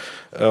hat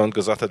und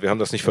gesagt hat, wir haben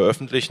das nicht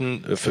veröffentlicht,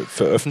 nicht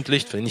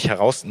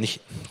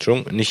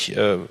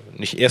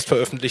erst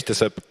veröffentlicht,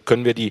 deshalb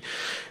können wir die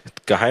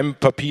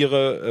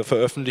Geheimpapiere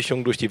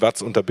Veröffentlichung durch die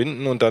Watz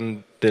unterbinden. Und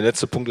dann der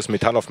letzte Punkt ist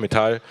Metall auf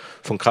Metall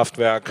von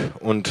Kraftwerk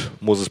und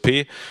Moses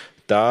P.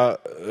 Da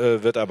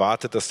wird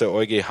erwartet, dass der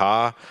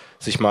EuGH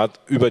sich mal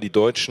über die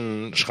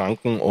deutschen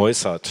Schranken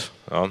äußert.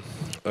 Ja,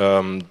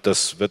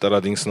 das wird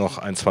allerdings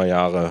noch 1-2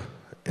 Jahre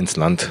ins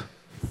Land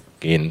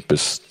gehen,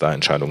 bis da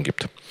Entscheidungen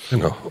gibt.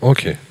 Genau,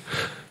 okay.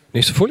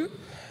 Nächste Folie?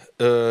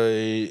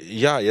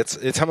 Ja,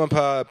 jetzt haben wir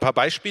ein paar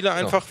Beispiele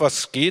einfach,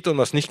 was geht und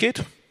was nicht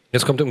geht.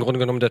 Jetzt kommt im Grunde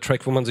genommen der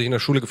Track, wo man sich in der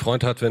Schule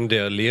gefreut hat, wenn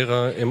der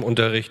Lehrer im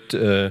Unterricht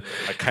den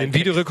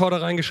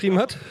Videorekorder reingeschoben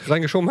hat.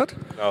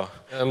 Genau.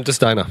 Das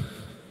ist deiner.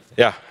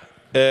 Ja.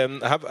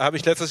 Habe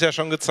ich letztes Jahr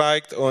schon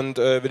gezeigt und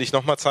will ich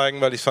nochmal zeigen,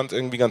 weil ich fand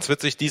irgendwie ganz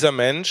witzig, dieser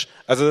Mensch,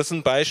 also das ist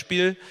ein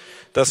Beispiel,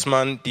 dass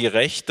man die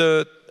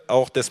Rechte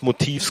auch des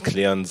Motivs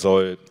klären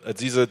soll.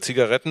 Diese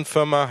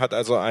Zigarettenfirma hat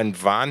also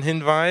einen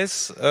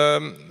Warnhinweis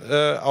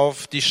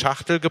auf die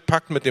Schachtel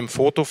gepackt mit dem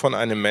Foto von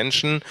einem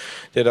Menschen,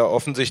 der da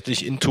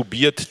offensichtlich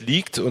intubiert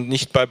liegt und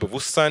nicht bei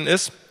Bewusstsein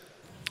ist.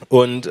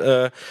 Und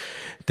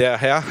der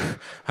Herr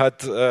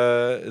hat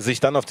sich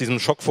dann auf diesem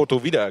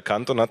Schockfoto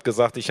wiedererkannt und hat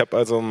gesagt, ich habe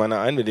also meine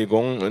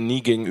Einwilligung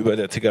nie gegenüber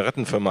der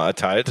Zigarettenfirma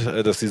erteilt,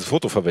 dass dieses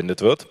Foto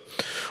verwendet wird.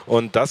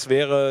 Und das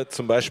wäre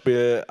zum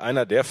Beispiel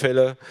einer der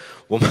Fälle,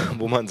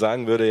 wo man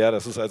sagen würde, ja,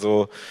 das ist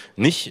also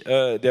nicht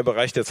der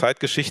Bereich der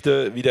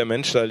Zeitgeschichte, wie der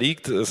Mensch da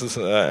liegt. Es ist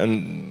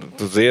ein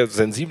sehr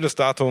sensibles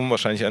Datum,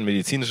 wahrscheinlich ein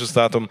medizinisches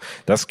Datum.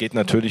 Das geht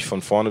natürlich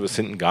von vorne bis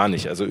hinten gar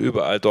nicht. Also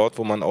überall dort,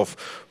 wo man auf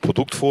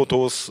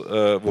Produktfotos,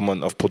 wo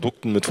man auf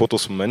Produkten mit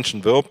Fotos von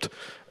Menschen wirbt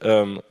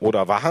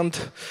oder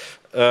warnt,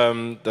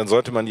 dann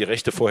sollte man die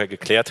Rechte vorher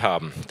geklärt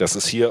haben. Das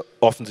ist hier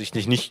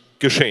offensichtlich nicht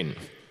geschehen.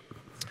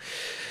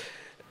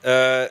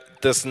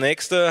 Das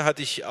nächste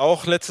hatte ich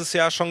auch letztes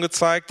Jahr schon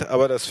gezeigt,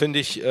 aber das finde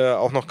ich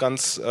auch noch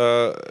ganz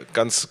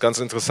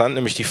interessant,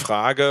 nämlich die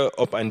Frage,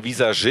 ob ein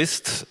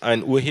Visagist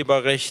ein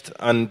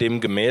Urheberrecht an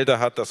dem Gemälde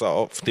hat, das er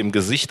auf dem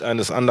Gesicht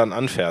eines anderen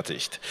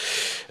anfertigt.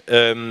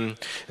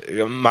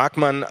 Mag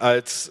man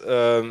als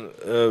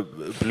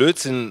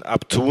Blödsinn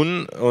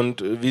abtun,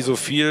 und wie so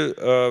viel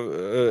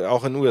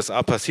auch in den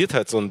USA passiert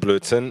halt so ein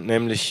Blödsinn,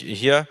 nämlich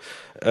hier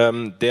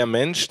der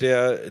Mensch,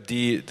 der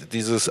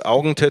dieses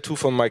Augentattoo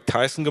von Mike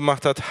Tyson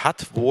gemacht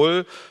hat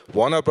wohl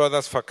Warner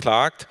Brothers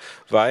verklagt,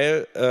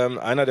 weil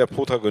einer der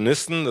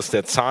Protagonisten, das ist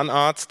der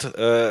Zahnarzt,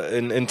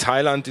 in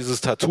Thailand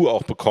dieses Tattoo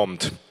auch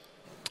bekommt.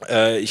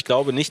 Ich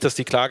glaube nicht, dass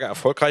die Klage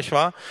erfolgreich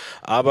war,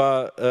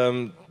 aber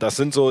das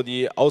sind so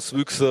die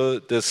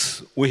Auswüchse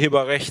des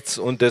Urheberrechts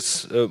und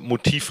des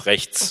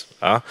Motivrechts.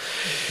 Ja.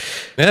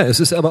 Ja,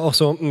 es ist aber auch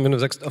so, wenn du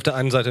sagst, auf der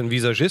einen Seite ein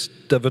Visagist,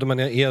 da würde man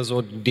ja eher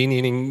so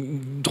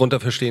denjenigen drunter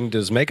verstehen,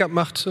 der das Make-up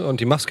macht und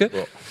die Maske.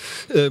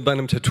 Ja. Bei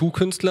einem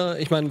Tattoo-Künstler,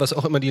 ich meine, was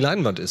auch immer die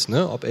Leinwand ist,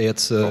 ne? Ob er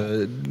jetzt,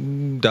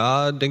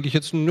 da denke ich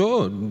jetzt,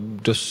 ja,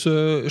 das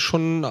ist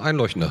schon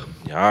einleuchtender.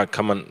 Ja,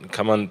 kann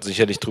man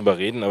sicherlich drüber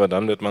reden, aber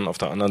dann wird man auf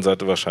der anderen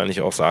Seite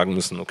wahrscheinlich auch sagen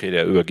müssen, okay,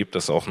 der übergibt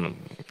das auch,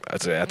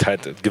 also er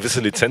erteilt,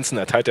 gewisse Lizenzen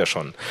erteilt er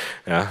schon,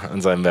 ja,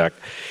 an seinem Werk.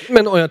 Geht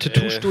man in euer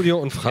Tattoo-Studio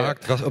und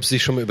fragt, ob sie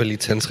sich schon mal über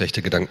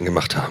Lizenzrechte Gedanken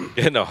gemacht haben.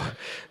 Genau.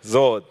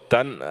 So,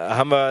 dann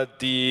haben wir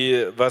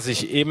was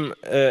ich eben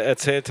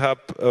erzählt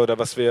habe, oder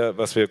was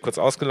wir kurz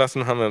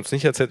ausgelassen haben, wir haben es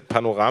nicht erzählt,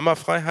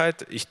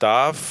 Panoramafreiheit. Ich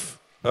darf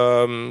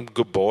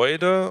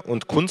Gebäude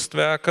und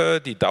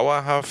Kunstwerke, die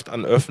dauerhaft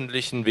an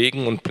öffentlichen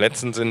Wegen und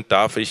Plätzen sind,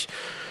 darf ich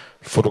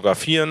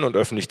fotografieren und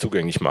öffentlich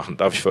zugänglich machen,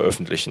 darf ich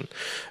veröffentlichen.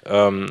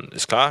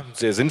 Ist klar,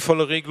 sehr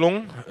sinnvolle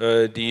Regelung,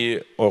 die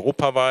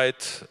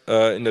europaweit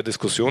in der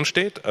Diskussion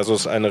steht. Also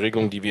es ist eine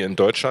Regelung, die wir in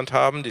Deutschland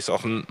haben, die es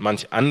auch in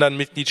manch anderen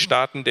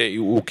Mitgliedstaaten der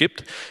EU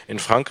gibt. In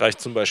Frankreich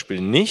zum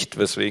Beispiel nicht,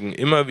 weswegen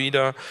immer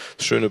wieder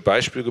das schöne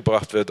Beispiel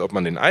gebracht wird, ob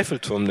man den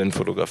Eiffelturm denn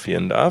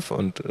fotografieren darf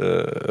und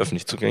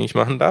öffentlich zugänglich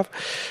machen darf.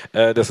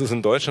 Das ist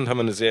in Deutschland, haben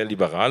wir eine sehr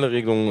liberale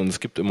Regelung, und es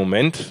gibt im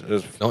Moment...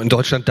 in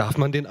Deutschland darf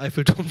man den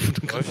Eiffelturm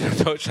fotografieren.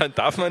 In Deutschland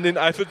darf man den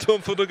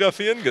Eiffelturm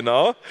fotografieren,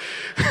 genau.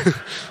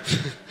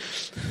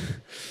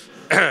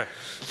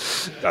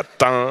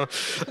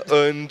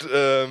 Und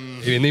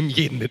wir nehmen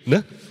jeden mit,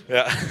 ne?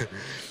 Ja.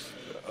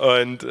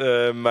 Und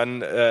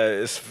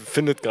es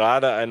findet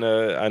gerade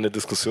eine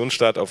Diskussion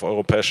statt auf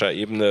europäischer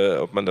Ebene,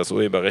 ob man das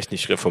Urheberrecht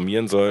nicht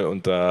reformieren soll.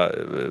 Und da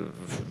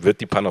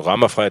wird die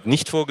Panoramafreiheit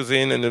nicht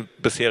vorgesehen in den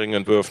bisherigen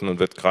Entwürfen und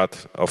wird gerade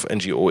auf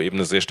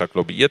NGO-Ebene sehr stark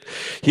lobbyiert.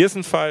 Hier ist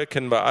ein Fall,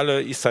 kennen wir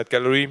alle, Eastside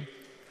Gallery.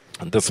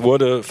 Das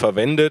wurde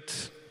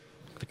verwendet,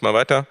 klick mal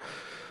weiter,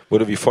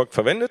 wurde wie folgt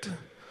verwendet.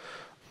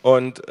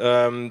 Und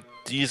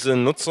diese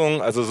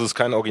Nutzung, also es ist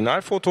kein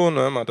Originalfoto,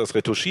 ne, man hat das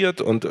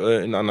retuschiert und in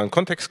einen anderen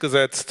Kontext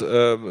gesetzt,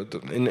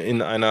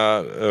 in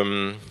einer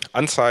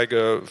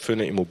Anzeige für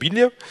eine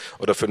Immobilie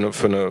oder für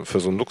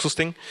so ein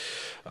Luxusding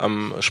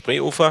am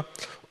Spreeufer.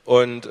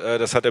 Und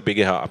das hat der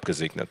BGH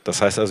abgesegnet.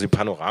 Das heißt also, die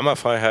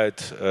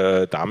Panoramafreiheit,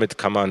 damit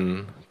kann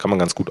man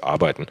ganz gut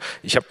arbeiten.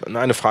 Ich habe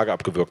eine Frage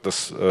abgewürgt,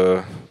 das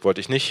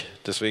wollte ich nicht,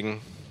 deswegen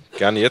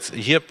gerne jetzt.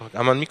 Hier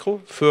haben wir ein Mikro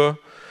für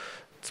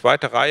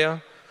zweite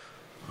Reihe.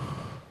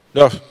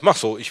 Ja, mach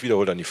so, ich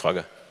wiederhole dann die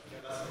Frage.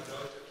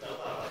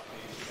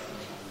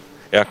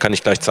 Ja, kann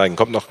ich gleich zeigen.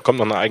 Kommt noch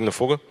eine eigene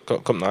Folie?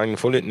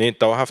 Nee,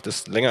 dauerhaft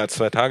ist länger als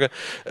 2 Tage.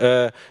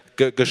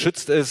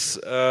 Geschützt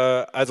ist,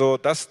 also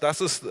das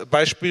ist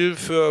Beispiel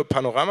für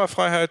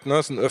Panoramafreiheit, ne?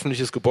 Das ist ein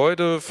öffentliches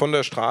Gebäude von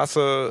der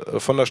Straße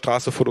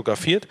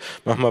fotografiert.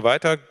 Machen wir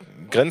weiter.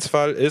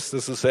 Grenzfall ist,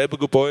 es ist dasselbe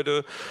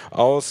Gebäude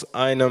aus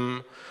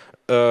einem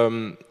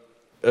von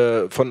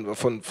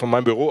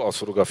meinem Büro aus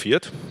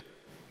fotografiert.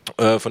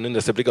 Von innen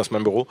ist der Blick aus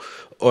meinem Büro.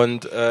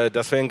 Und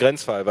das wäre ein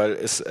Grenzfall, weil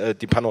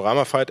die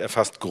Panoramafreiheit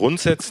erfasst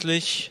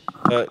grundsätzlich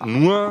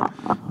nur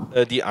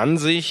die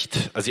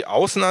Ansicht, also die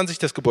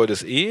Außenansicht des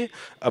Gebäudes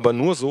aber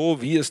nur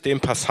so, wie es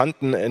dem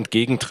Passanten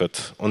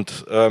entgegentritt.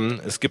 Und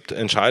es gibt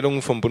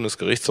Entscheidungen vom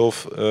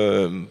Bundesgerichtshof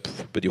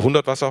über die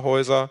 100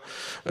 Wasserhäuser,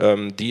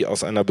 die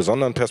aus einer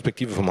besonderen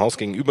Perspektive vom Haus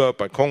gegenüber,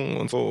 Balkon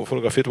und so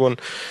fotografiert wurden.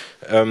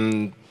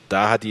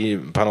 Da hat die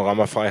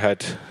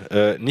Panoramafreiheit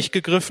nicht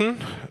gegriffen.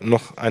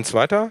 Noch eins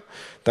weiter.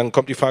 Dann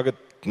kommt die Frage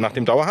nach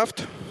dem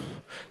dauerhaft.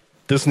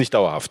 Das ist nicht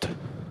dauerhaft.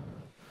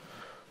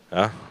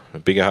 Ja,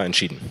 BGH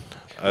entschieden.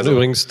 Also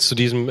übrigens zu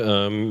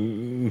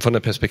diesem, von der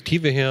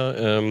Perspektive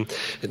her,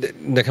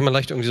 da kann man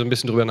leicht irgendwie so ein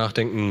bisschen drüber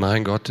nachdenken,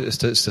 mein Gott,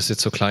 ist das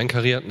jetzt so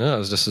kleinkariert, ne?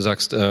 Also dass du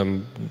sagst,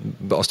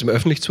 aus dem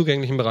öffentlich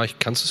zugänglichen Bereich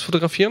kannst du es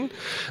fotografieren,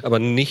 aber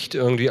nicht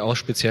irgendwie aus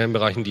speziellen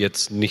Bereichen, die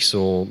jetzt nicht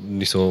so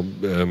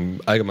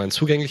allgemein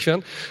zugänglich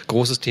wären.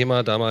 Großes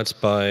Thema damals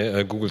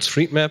bei Google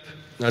Street Map,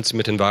 als sie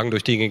mit den Wagen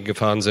durch die Gegend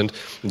gefahren sind.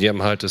 Die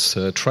haben halt das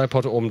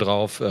Tripod oben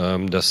drauf,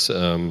 das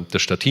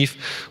Stativ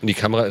und die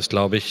Kamera ist,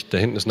 glaube ich, da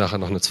hinten ist nachher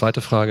noch eine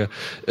zweite Frage,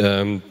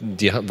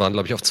 die waren,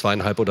 glaube ich, auf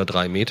 2,5 oder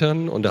 3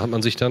 Metern und da hat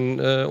man sich dann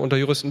unter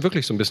Juristen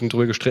wirklich so ein bisschen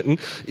drüber gestritten,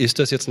 ist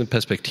das jetzt eine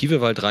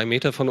Perspektive, weil 3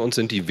 Meter von uns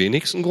sind die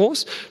wenigsten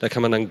groß? Da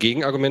kann man dann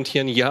gegen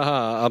argumentieren, ja,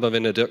 aber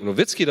wenn der Dirk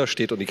Nowitzki da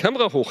steht und die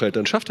Kamera hochhält,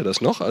 dann schafft er das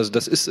noch. Also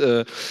das ist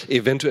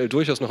eventuell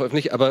durchaus noch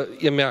öffentlich, aber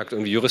ihr merkt,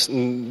 irgendwie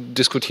Juristen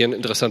diskutieren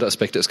interessante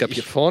Aspekte. Es gab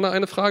hier vorne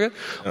eine Frage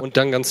und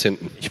dann ganz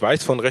hinten. Ich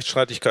weiß von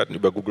Rechtsstreitigkeiten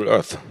über Google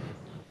Earth,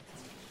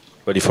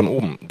 weil die von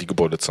oben die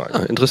Gebäude zeigen.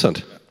 Ah,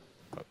 interessant.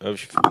 Hab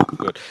ich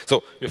gehört.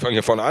 So, wir fangen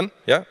hier vorne an.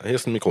 Ja, hier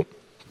ist ein Mikro.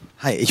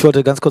 Hi, ich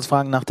wollte ganz kurz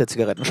fragen nach der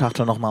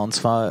Zigarettenschachtel nochmal, und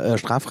zwar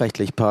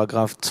strafrechtlich,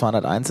 Paragraph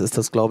 201 ist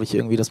das, glaube ich,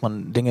 irgendwie, dass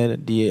man Dinge,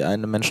 die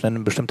einem Menschen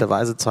in bestimmter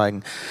Weise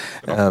zeigen,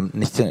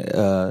 nicht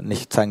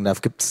zeigen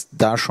darf. Gibt es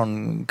da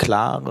schon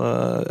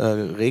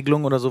klare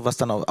Regelungen oder so, was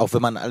dann auch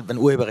wenn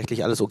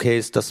urheberrechtlich alles okay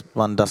ist, dass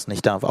man das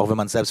nicht darf, auch wenn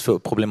man es selbst für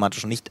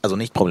problematisch nicht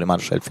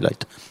problematisch hält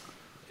vielleicht?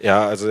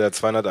 Ja, also der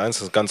 201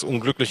 ist eine ganz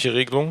unglückliche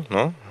Regelung,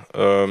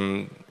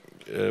 ne?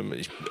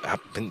 Ich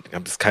habe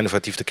jetzt keine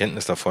vertiefte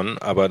Kenntnis davon,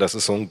 aber das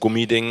ist so ein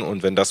Gummiding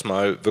und wenn das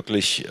mal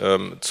wirklich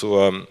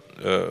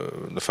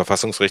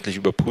verfassungsrechtlich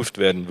überprüft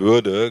werden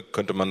würde,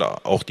 könnte man da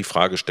auch die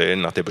Frage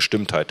stellen nach der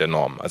Bestimmtheit der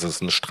Norm. Also es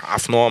ist eine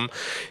Strafnorm,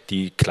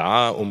 die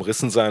klar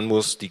umrissen sein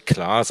muss, die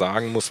klar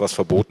sagen muss, was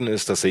verboten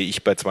ist. Das sehe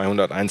ich bei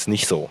 201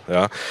 nicht so.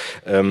 Ja?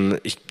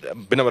 Ich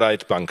bin aber da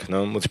jetzt blank, ne?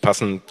 Muss ich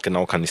passen,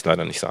 genau kann ich es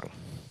leider nicht sagen.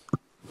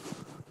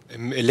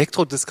 Im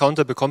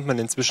Elektrodiscounter bekommt man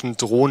inzwischen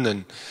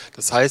Drohnen.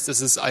 Das heißt,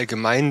 es ist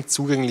allgemein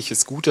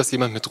zugängliches Gut, dass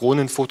jemand mit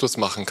Drohnen Fotos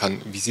machen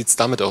kann. Wie sieht es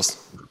damit aus?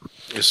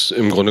 Ist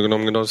im Grunde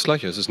genommen genau das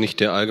Gleiche. Es ist nicht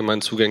der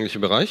allgemein zugängliche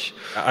Bereich.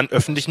 Ja, an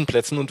öffentlichen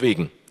Plätzen und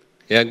Wegen.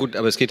 Ja gut,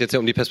 aber es geht jetzt ja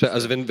um die Perspektive.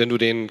 Also wenn du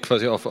den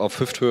quasi auf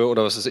Hüfthöhe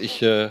oder was weiß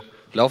ich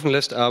laufen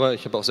lässt, aber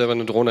ich habe auch selber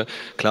eine Drohne,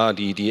 klar,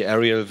 die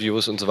Aerial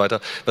Views und so weiter.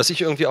 Was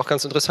ich irgendwie auch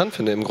ganz interessant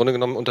finde, im Grunde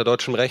genommen unter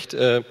deutschem Recht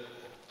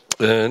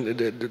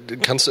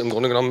kannst du im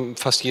Grunde genommen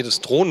fast jedes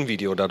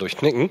Drohnenvideo dadurch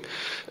knicken,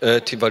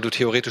 weil du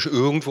theoretisch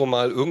irgendwo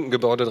mal irgendein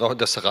Gebäude drauf,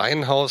 das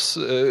Reihenhaus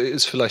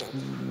ist vielleicht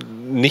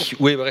nicht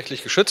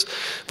urheberrechtlich geschützt.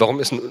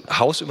 Warum ist ein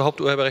Haus überhaupt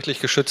urheberrechtlich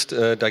geschützt?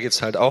 Da geht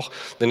es halt auch,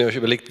 wenn ihr euch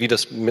überlegt, wie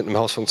das mit einem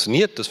Haus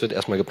funktioniert. Das wird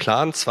erstmal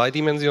geplant,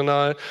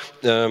 zweidimensional.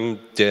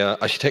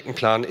 Der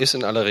Architektenplan ist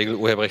in aller Regel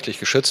urheberrechtlich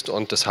geschützt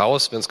und das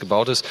Haus, wenn es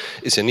gebaut ist,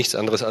 ist ja nichts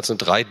anderes als eine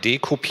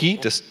 3D-Kopie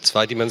des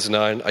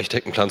zweidimensionalen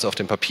Architektenplans auf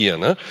dem Papier.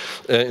 Ne?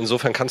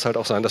 Insofern kann es halt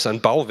auch sein, dass ein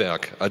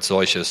Bauwerk als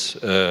solches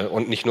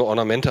und nicht nur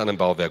Ornamente an einem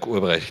Bauwerk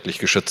urheberrechtlich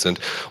geschützt sind.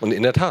 Und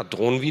in der Tat,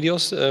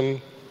 Drohnenvideos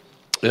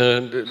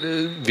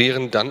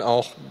wären dann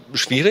auch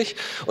schwierig.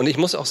 Und ich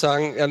muss auch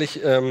sagen,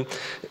 ehrlich,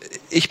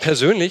 ich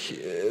persönlich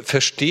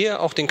verstehe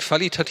auch den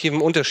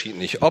qualitativen Unterschied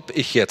nicht, ob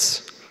ich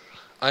jetzt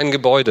ein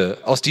Gebäude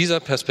aus dieser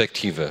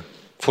Perspektive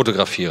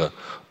fotografiere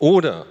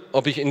oder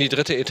ob ich in die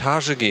 3.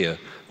 Etage gehe,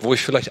 wo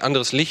ich vielleicht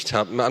anderes Licht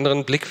habe, einen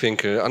anderen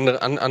Blickwinkel,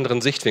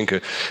 anderen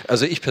Sichtwinkel.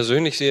 Also ich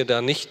persönlich sehe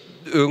da nicht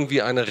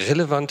irgendwie eine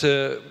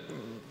relevante,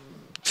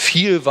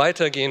 viel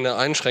weitergehende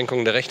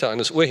Einschränkung der Rechte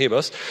eines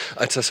Urhebers,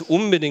 als dass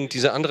unbedingt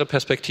diese andere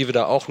Perspektive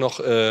da auch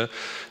noch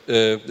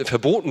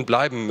verboten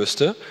bleiben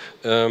müsste.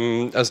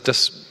 Also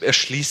das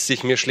erschließt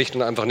sich mir schlicht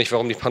und einfach nicht,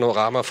 warum die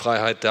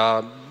Panoramafreiheit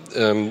da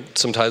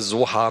zum Teil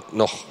so hart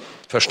noch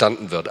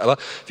verstanden wird. Aber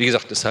wie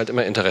gesagt, ist halt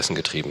immer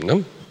interessengetrieben.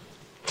 Ne?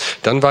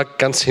 Dann war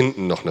ganz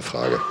hinten noch eine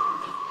Frage.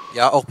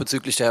 Ja, auch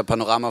bezüglich der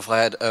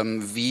Panoramafreiheit.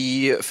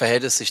 Wie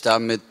verhält es sich da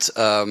mit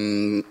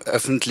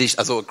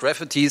also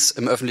Graffitis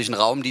im öffentlichen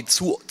Raum, die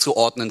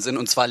zuzuordnen sind,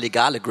 und zwar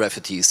legale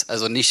Graffitis,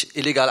 also nicht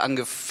illegal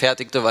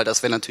angefertigte, weil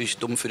das wäre natürlich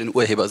dumm für den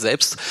Urheber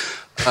selbst,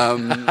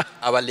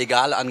 aber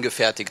legal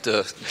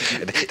angefertigte.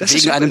 Das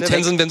ist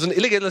schön, wenn so ein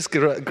illegales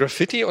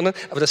Graffiti, aber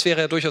das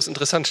wäre ja durchaus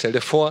interessant. Stell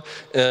dir vor,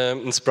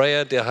 ein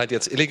Sprayer, der halt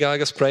jetzt illegal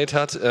gesprayt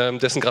hat,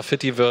 dessen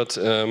Graffiti wird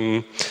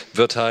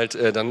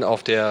halt dann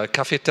auf der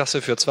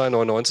Kaffeetasse für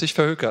 2,99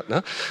 verhökert,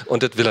 ne?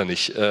 Und das will er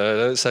nicht.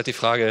 Das ist halt die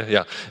Frage,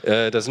 ja,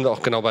 da sind wir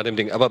auch genau bei dem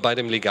Ding. Aber bei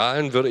dem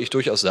Legalen würde ich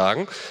durchaus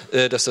sagen,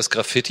 dass das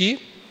Graffiti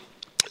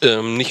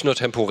nicht nur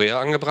temporär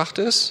angebracht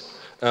ist,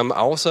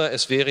 außer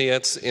es wäre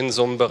jetzt in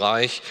so einem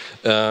Bereich,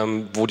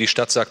 wo die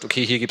Stadt sagt,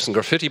 okay, hier gibt es einen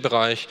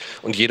Graffiti-Bereich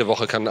und jede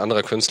Woche kann ein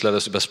anderer Künstler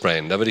das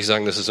übersprayen. Da würde ich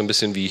sagen, das ist so ein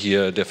bisschen wie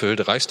hier der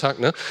verhüllte Reichstag.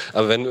 Ne?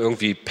 Aber wenn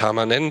irgendwie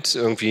permanent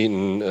irgendwie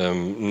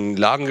ein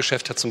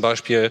Ladengeschäft hat zum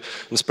Beispiel,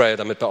 ein Sprayer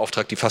damit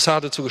beauftragt, die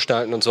Fassade zu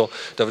gestalten und so,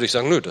 da würde ich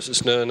sagen, nö, das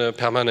ist eine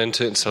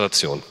permanente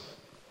Installation.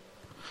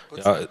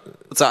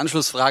 Kurze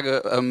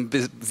Anschlussfrage,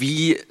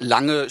 wie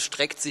lange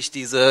streckt sich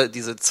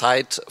diese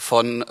Zeit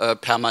von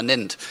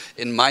permanent?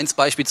 In Mainz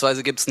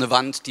beispielsweise gibt es eine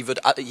Wand, die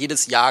wird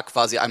jedes Jahr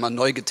quasi einmal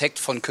neu getaggt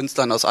von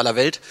Künstlern aus aller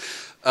Welt.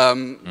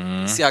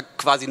 Ist ja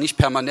quasi nicht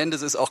permanent,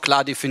 es ist auch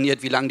klar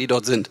definiert, wie lange die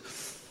dort sind.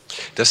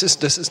 Das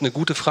ist eine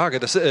gute Frage.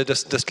 Das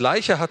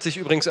Gleiche hat sich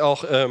übrigens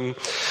auch,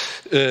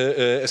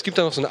 es gibt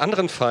da noch so einen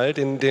anderen Fall,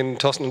 den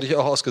Thorsten und ich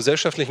auch aus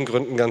gesellschaftlichen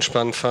Gründen ganz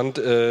spannend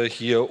fand,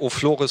 hier O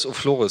Flores,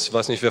 ich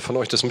weiß nicht, wer von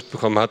euch das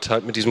mitbekommen hat,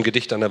 halt mit diesem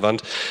Gedicht an der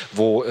Wand,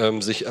 wo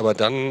sich aber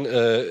dann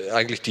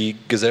eigentlich die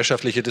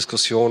gesellschaftliche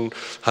Diskussion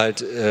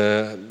halt,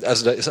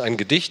 also da ist ein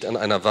Gedicht an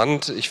einer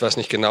Wand, ich weiß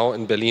nicht genau,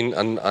 in Berlin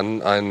an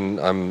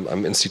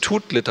einem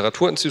Institut,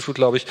 Literaturinstitut,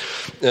 glaube ich,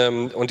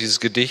 und dieses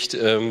Gedicht,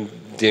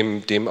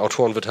 dem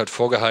Autoren wird halt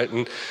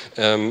vorgehalten,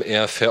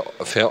 er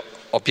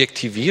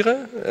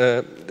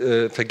verobjektiviere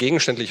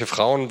vergegenständliche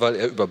Frauen, weil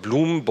er über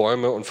Blumen,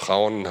 Bäume und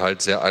Frauen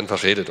halt sehr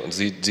einfach redet und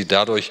sie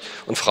dadurch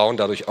und Frauen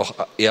dadurch auch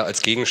eher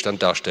als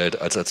Gegenstand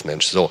darstellt als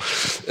Mensch. So.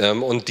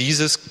 Und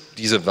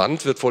diese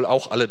Wand wird wohl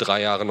auch alle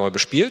 3 Jahre neu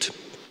bespielt.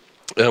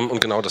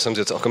 Und genau das haben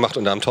sie jetzt auch gemacht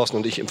und da haben Thorsten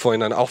und ich im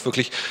Vorhinein auch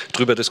wirklich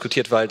drüber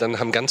diskutiert, weil dann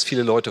haben ganz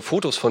viele Leute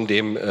Fotos von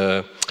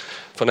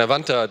von der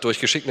Wand da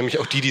durchgeschickt, nämlich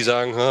auch die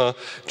sagen,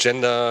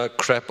 Gender,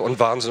 Crap und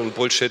Wahnsinn und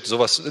Bullshit,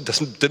 sowas,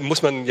 das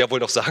muss man ja wohl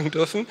noch sagen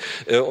dürfen.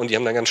 Und die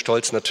haben dann ganz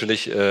stolz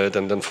natürlich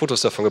dann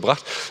Fotos davon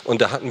gebracht.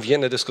 Und da hatten wir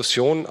in der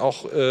Diskussion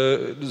auch,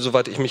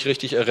 soweit ich mich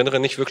richtig erinnere,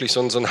 nicht wirklich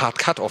so ein Hard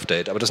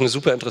Cut-Off-Date. Aber das ist eine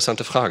super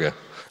interessante Frage.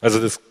 Also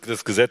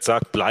das Gesetz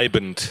sagt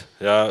bleibend,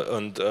 ja,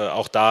 und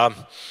auch da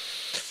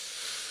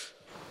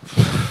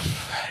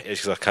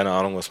ehrlich gesagt keine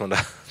Ahnung, was man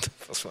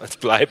als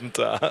bleibend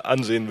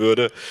ansehen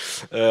würde.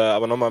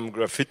 Aber nochmal im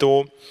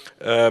Graffito.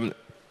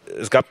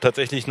 Es gab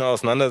tatsächlich eine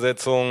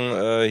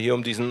Auseinandersetzung hier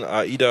um diesen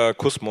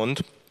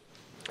AIDA-Kussmund,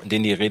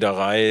 den die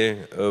Reederei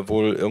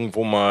wohl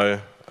irgendwo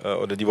mal,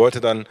 oder die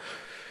wollte dann,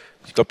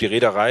 ich glaube die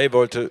Reederei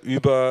wollte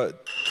über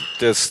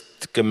das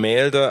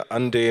Gemälde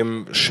an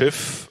dem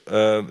Schiff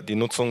die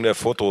Nutzung der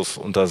Fotos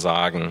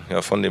untersagen,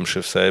 ja, von dem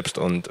Schiff selbst,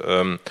 und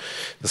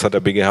das hat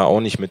der BGH auch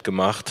nicht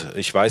mitgemacht.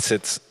 Ich weiß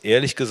jetzt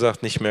ehrlich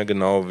gesagt nicht mehr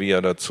genau, wie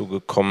er dazu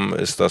gekommen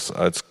ist, das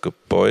als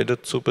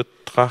Gebäude zu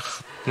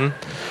betrachten.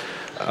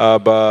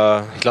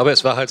 Aber ich glaube,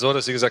 es war halt so,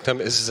 dass sie gesagt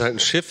haben, es ist halt ein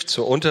Schiff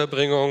zur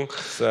Unterbringung und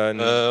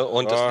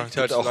das liegt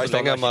halt auch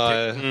länger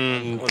mal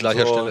an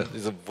gleicher Stelle.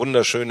 Diese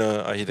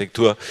wunderschöne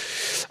Architektur.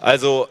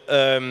 Also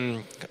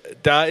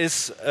da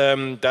ist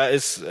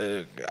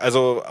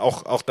also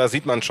auch da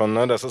sieht man schon,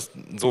 ne, das ist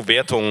so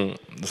Wertung,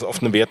 das ist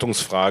oft eine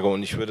Wertungsfrage,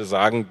 und ich würde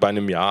sagen, bei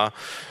ein Jahr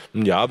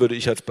würde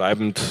ich als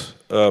bleibend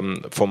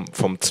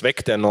vom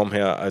Zweck der Norm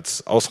her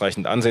als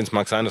ausreichend ansehen. Es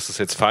mag sein, dass das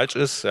jetzt falsch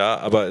ist, ja,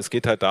 aber es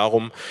geht halt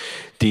darum,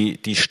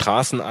 die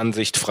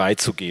Straßenansicht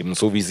freizugeben,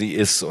 so wie sie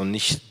ist, und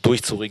nicht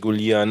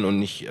durchzuregulieren und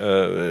nicht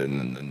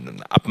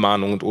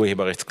Abmahnungen und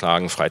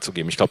Urheberrechtsklagen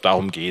freizugeben. Ich glaube,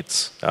 darum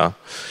geht's. Ja.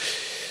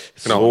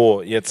 Genau.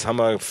 So, jetzt haben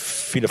wir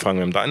viele Fragen.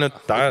 Wir haben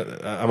da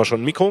haben wir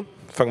schon ein Mikro.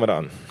 Fangen wir da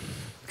an.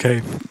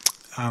 Okay.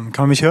 Kann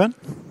man mich hören?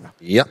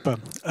 Ja.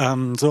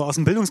 So aus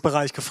dem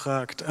Bildungsbereich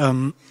gefragt.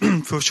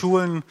 Für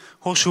Schulen,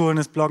 Hochschulen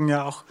ist Bloggen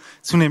ja auch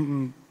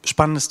zunehmend ein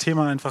spannendes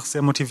Thema, einfach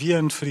sehr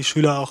motivierend für die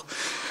Schüler auch.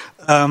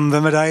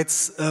 Wenn wir da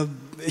jetzt,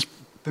 ich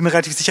bin mir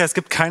relativ sicher, es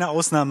gibt keine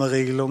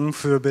Ausnahmeregelungen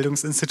für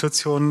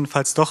Bildungsinstitutionen.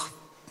 Falls doch,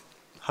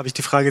 habe ich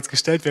die Frage jetzt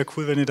gestellt. Wäre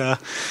cool, wenn ihr da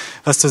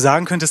was zu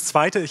sagen könnt.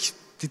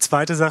 Die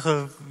zweite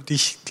Sache, die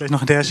ich gleich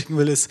noch hinterher schicken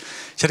will, ist,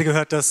 ich hatte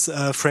gehört, dass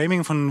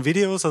Framing von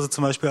Videos, also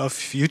zum Beispiel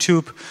auf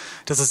YouTube,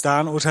 dass es da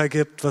ein Urteil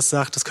gibt, was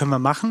sagt, das können wir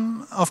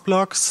machen auf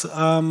Blogs,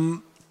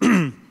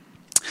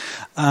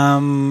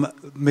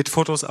 mit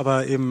Fotos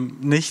aber eben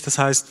nicht. Das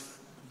heißt,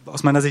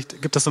 aus meiner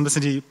Sicht gibt es so ein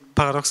bisschen die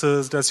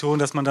paradoxe Situation,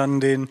 dass man dann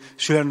den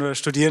Schülern oder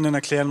Studierenden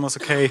erklären muss,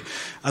 okay,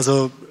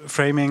 also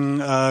Framing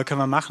können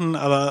wir machen,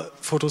 aber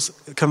Fotos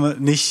können wir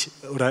nicht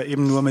oder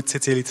eben nur mit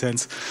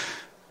CC-Lizenz.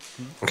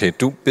 Okay,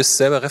 du bist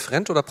selber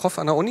Referent oder Prof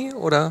an der Uni,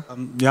 oder?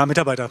 Ja,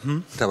 Mitarbeiter.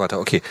 Mitarbeiter,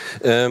 okay.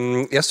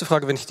 Erste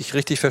Frage, wenn ich dich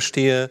richtig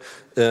verstehe,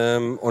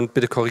 und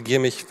bitte korrigiere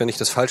mich, wenn ich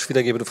das falsch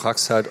wiedergebe, du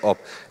fragst halt, ob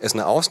es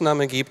eine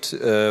Ausnahme gibt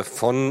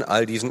von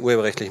all diesen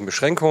urheberrechtlichen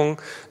Beschränkungen,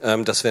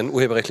 dass wenn ein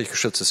urheberrechtlich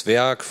geschütztes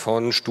Werk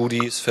von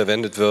Studis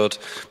verwendet wird,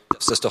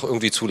 dass das doch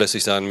irgendwie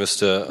zulässig sein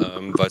müsste,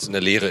 weil es in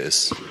der Lehre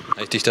ist.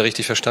 Habe ich dich da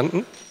richtig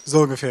verstanden? So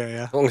ungefähr,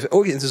 ja.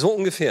 So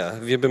ungefähr.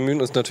 Wir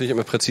bemühen uns natürlich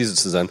immer präzise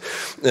zu sein.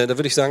 Da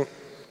würde ich sagen,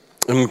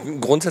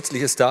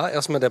 grundsätzlich ist da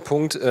erstmal der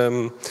Punkt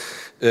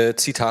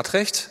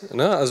Zitatrecht.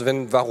 Ne? Also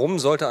warum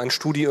sollte ein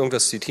Studi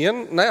irgendwas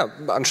zitieren? Naja,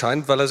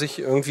 anscheinend, weil er sich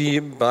irgendwie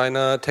bei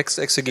einer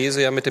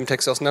Textexegese ja mit dem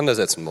Text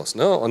auseinandersetzen muss.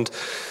 Ne? Und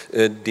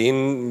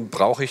den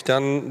brauche ich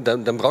dann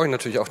brauche ich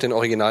natürlich auch den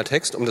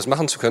Originaltext, um das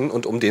machen zu können,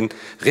 und um den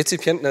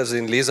Rezipienten, also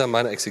den Leser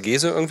meiner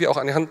Exegese irgendwie auch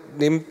an die Hand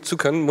nehmen zu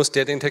können, muss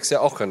der den Text ja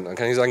auch können. Dann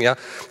kann ich sagen, ja,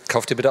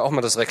 kauf dir bitte auch mal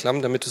das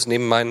Reklam, damit du es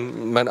neben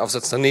meinen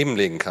Aufsatz daneben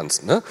legen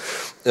kannst. Ne?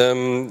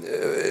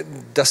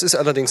 Das ist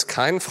allerdings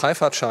kein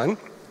Freifahrtschein,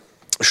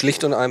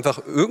 schlicht und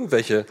einfach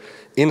irgendwelche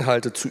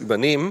Inhalte zu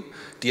übernehmen,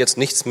 die jetzt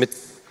nichts mit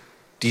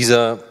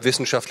dieser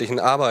wissenschaftlichen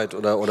Arbeit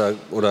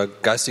oder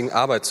geistigen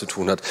Arbeit zu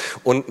tun hat.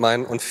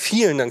 Und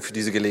vielen Dank für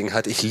diese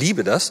Gelegenheit. Ich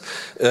liebe das.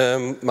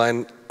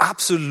 Mein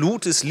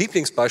absolutes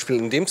Lieblingsbeispiel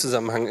in dem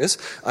Zusammenhang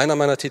ist, einer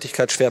meiner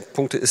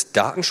Tätigkeitsschwerpunkte ist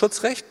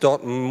Datenschutzrecht.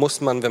 Dort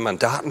muss man, wenn man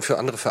Daten für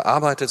andere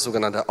verarbeitet,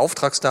 sogenannte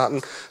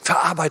Auftragsdaten,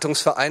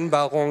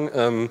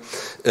 Verarbeitungsvereinbarungen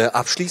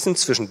abschließen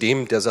zwischen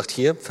dem, der sagt,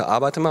 hier,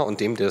 verarbeite mal,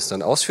 und dem, der es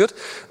dann ausführt.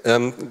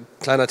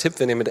 Kleiner Tipp,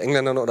 wenn ihr mit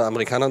Engländern oder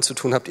Amerikanern zu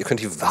tun habt, ihr könnt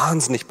die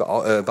wahnsinnig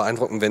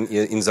beeindrucken, wenn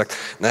ihr ihnen sagt,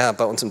 naja,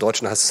 bei uns im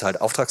Deutschen heißt es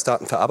halt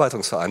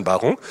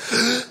Auftragsdatenverarbeitungsvereinbarung.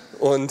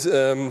 Und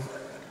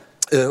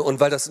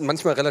weil das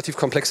manchmal relativ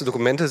komplexe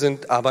Dokumente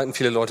sind, arbeiten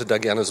viele Leute da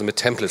gerne so mit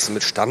Templates,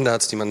 mit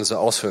Standards, die man so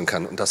ausfüllen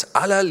kann. Und das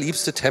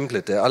allerliebste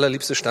Template, der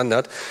allerliebste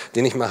Standard,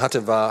 den ich mal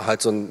hatte, war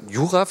halt so ein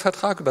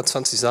Jura-Vertrag über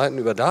 20 Seiten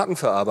über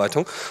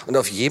Datenverarbeitung. Und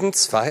auf jedem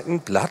zweiten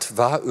Blatt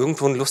war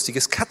irgendwo ein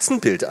lustiges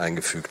Katzenbild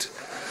eingefügt.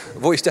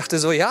 Wo ich dachte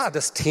so, ja,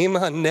 das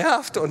Thema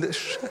nervt,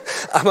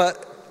 aber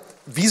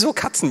wieso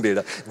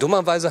Katzenbilder?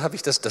 Dummerweise habe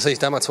ich das habe ich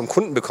damals vom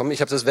Kunden bekommen,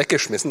 ich habe das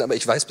weggeschmissen, aber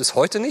ich weiß bis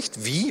heute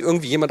nicht, wie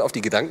irgendwie jemand auf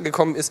die Gedanken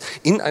gekommen ist,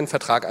 in einen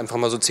Vertrag einfach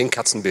mal so 10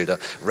 Katzenbilder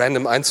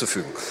random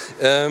einzufügen.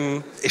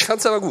 Ich fand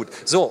es aber gut.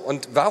 So,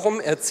 und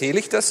warum erzähle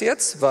ich das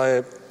jetzt?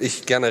 Weil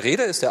ich gerne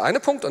rede, ist der eine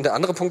Punkt, und der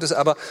andere Punkt ist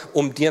aber,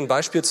 um dir ein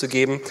Beispiel zu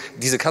geben,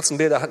 diese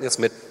Katzenbilder hatten jetzt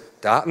mit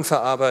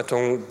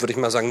Datenverarbeitung, würde ich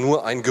mal sagen,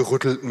 nur ein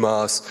gerüttelten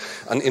Maß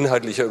an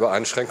inhaltlicher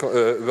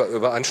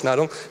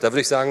Übereinschneidung. Da würde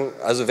ich sagen,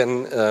 also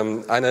wenn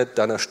eine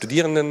deiner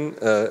Studierenden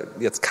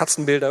jetzt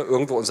Katzenbilder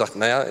irgendwo und sagt,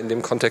 naja, in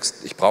dem Kontext,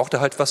 ich brauchte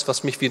halt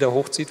was mich wieder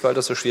hochzieht, weil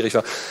das so schwierig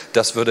war,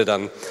 das würde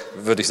dann,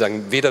 würde ich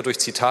sagen, weder durch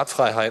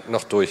Zitatfreiheit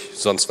noch durch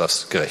sonst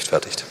was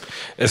gerechtfertigt.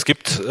 Es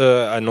gibt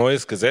ein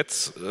neues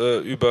Gesetz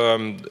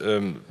über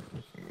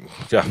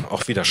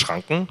auch wieder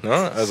Schranken,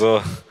 ne?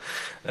 Also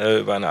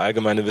über eine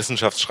allgemeine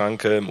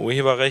Wissenschaftsschranke im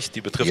Urheberrecht,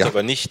 die betrifft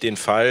aber nicht den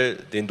Fall,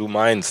 den du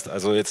meinst,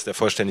 also jetzt der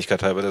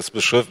Vollständigkeit halber, das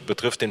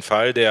betrifft den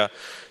Fall der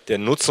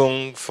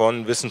Nutzung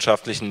von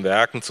wissenschaftlichen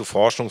Werken zu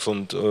Forschungs-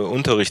 und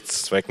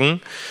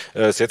Unterrichtszwecken.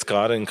 Ist jetzt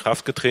gerade in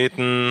Kraft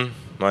getreten,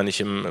 meine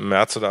ich im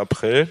März oder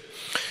April.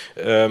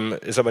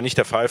 Ist aber nicht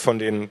der Fall von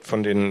den,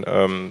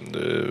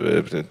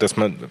 dass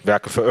man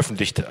Werke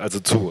veröffentlicht,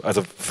 also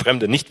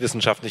fremde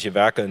nicht-wissenschaftliche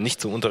Werke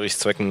nicht zu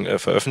Unterrichtszwecken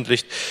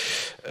veröffentlicht.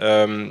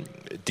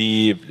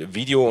 Die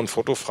Video- und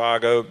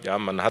Fotofrage, ja,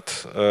 man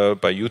hat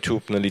bei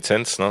YouTube eine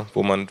Lizenz, ne,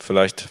 wo man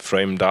vielleicht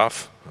framen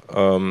darf.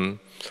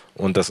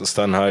 Und das ist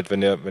dann halt,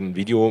 wenn ein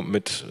Video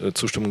mit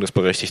Zustimmung des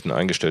Berechtigten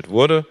eingestellt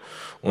wurde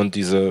und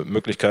diese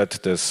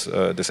Möglichkeit des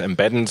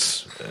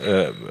Embeddens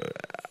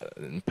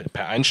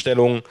per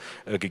Einstellung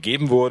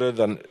gegeben wurde,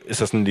 dann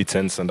ist das eine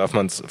Lizenz, dann darf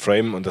man es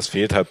framen, und das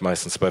fehlt halt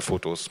meistens bei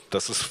Fotos.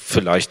 Das ist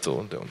vielleicht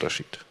so der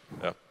Unterschied.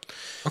 Ja.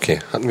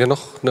 Okay, hatten wir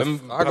noch eine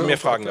Frage? Wir haben mehr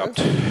Fragen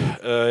gehabt.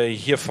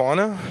 Hier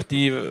vorne,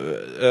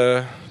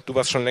 du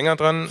warst schon länger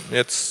dran,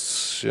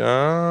 jetzt,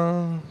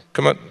 ja,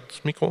 können wir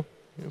das Mikro?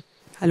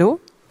 Hallo?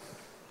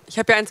 Ich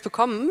habe ja eins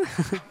bekommen.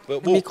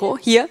 Mikro,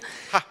 hier.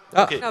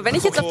 Okay. Genau, wenn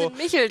ich jetzt auf den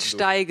Michel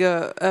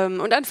steige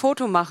und ein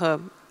Foto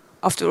mache,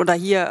 oder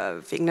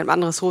hier wegen einem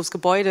anderen hohes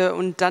Gebäude,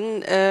 und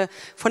dann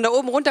von da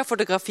oben runter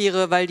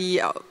fotografiere, weil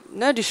die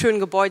schönen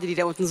Gebäude, die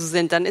da unten so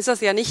sind, dann ist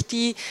das ja nicht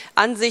die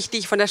Ansicht, die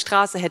ich von der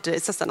Straße hätte.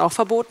 Ist das dann auch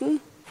verboten?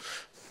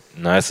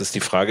 Na, es ist die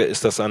Frage,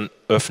 ist das an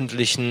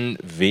öffentlichen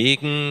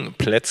Wegen,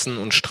 Plätzen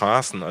und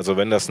Straßen? Also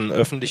wenn das ein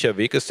öffentlicher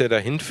Weg ist, der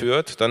dahin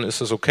führt, dann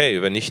ist es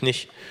okay, wenn nicht.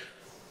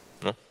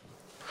 Ne?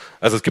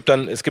 Also es gibt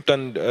dann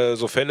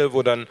so Fälle,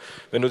 wo dann,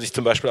 wenn du dich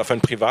zum Beispiel auf ein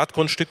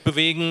Privatgrundstück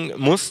bewegen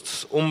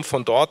musst, um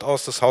von dort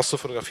aus das Haus zu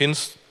fotografieren,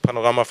 ist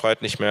Panoramafreiheit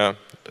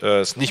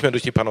ist nicht mehr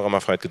durch die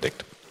Panoramafreiheit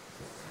gedeckt.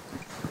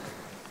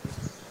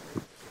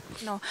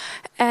 Genau.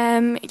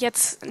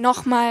 Jetzt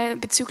nochmal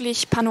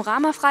bezüglich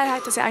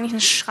Panoramafreiheit, das ja eigentlich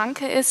eine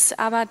Schranke ist,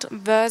 aber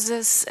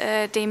versus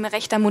dem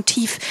Recht am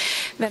Motiv,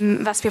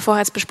 was wir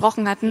vorher jetzt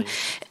besprochen hatten.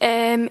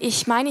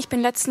 Ich meine, ich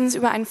bin letztens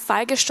über einen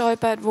Fall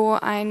gestolpert, wo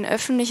ein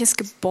öffentliches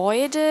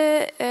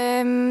Gebäude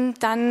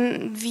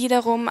dann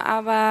wiederum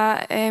aber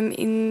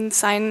in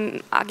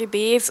seinen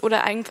AGBs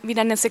oder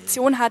wieder eine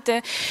Sektion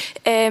hatte,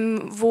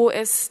 wo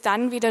es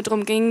dann wieder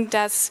darum ging,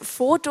 dass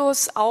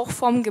Fotos auch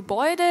vom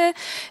Gebäude,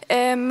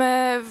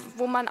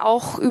 wo man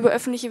auch über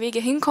öffentliche Wege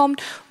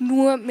hinkommt,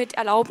 nur mit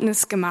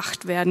Erlaubnis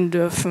gemacht werden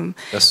dürfen.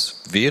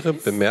 Das wäre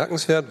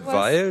bemerkenswert,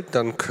 weil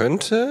dann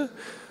könnte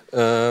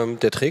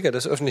der Träger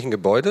des öffentlichen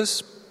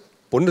Gebäudes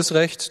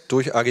Bundesrecht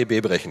durch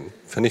AGB brechen.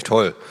 Finde ich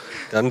toll.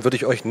 Dann würde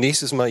ich euch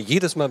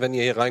jedes Mal, wenn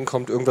ihr hier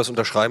reinkommt, irgendwas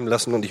unterschreiben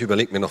lassen, und ich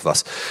überlege mir noch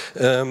was.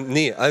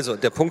 Also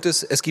der Punkt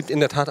ist, es gibt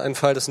in der Tat einen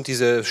Fall, das sind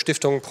diese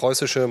Stiftungen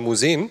Preußische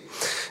Museen.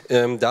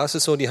 Da ist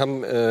es so, die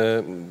haben,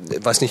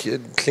 weiß nicht,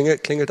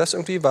 klingelt das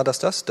irgendwie? War das?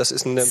 Das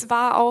ist es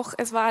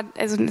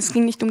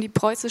ging nicht um die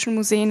preußischen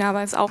Museen,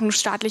 aber es ist auch eine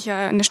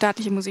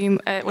staatliche Museum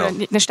oder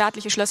eine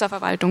staatliche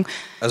Schlösserverwaltung.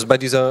 Also bei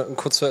dieser,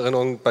 kurz zur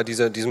Erinnerung, bei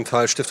diesem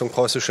Fall Stiftung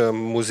Preußische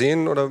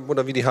Museen oder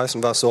wie die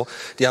heißen, war es so,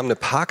 die haben eine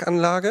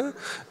Parkanlage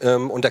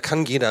und da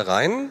kann jeder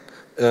rein,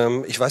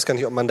 Ich weiß gar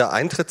nicht, ob man da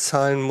Eintritt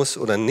zahlen muss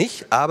oder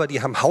nicht, aber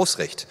die haben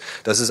Hausrecht.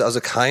 Das ist also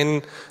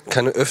keine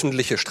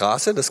öffentliche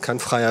Straße, das ist kein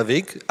freier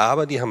Weg,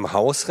 aber die haben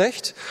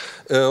Hausrecht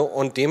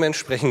und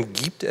dementsprechend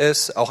gibt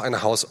es auch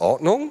eine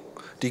Hausordnung,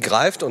 die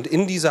greift, und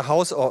in dieser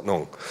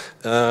Hausordnung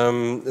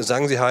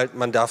sagen sie halt,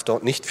 man darf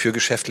dort nicht für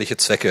geschäftliche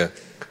Zwecke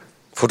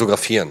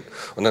fotografieren.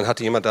 Und dann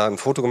hatte jemand da ein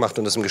Foto gemacht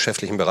und das im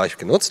geschäftlichen Bereich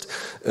genutzt.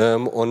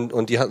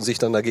 Und die hatten sich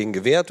dann dagegen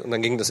gewehrt und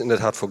dann ging das in der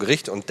Tat vor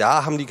Gericht. Und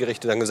da haben die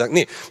Gerichte dann gesagt,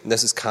 nee,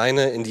 das ist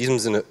keine in diesem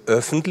Sinne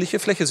öffentliche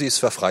Fläche. Sie ist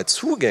zwar frei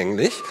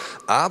zugänglich,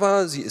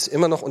 aber sie ist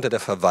immer noch unter der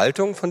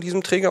Verwaltung von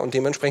diesem Träger und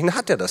dementsprechend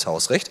hat er das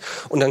Hausrecht.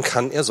 Und dann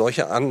kann er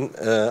solche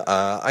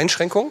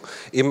Einschränkungen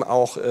eben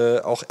auch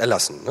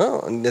erlassen. Ne?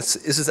 Und jetzt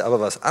ist es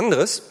aber was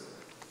anderes,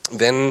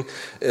 wenn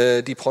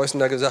die Preußen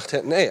da gesagt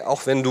hätten, ey,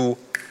 auch wenn du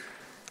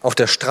auf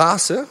der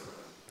Straße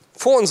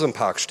vor unserem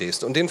Park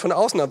stehst und den von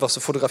außen einfach so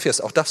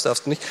fotografierst, auch das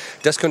darfst du nicht,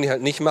 das können die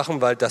halt nicht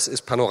machen, weil das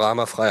ist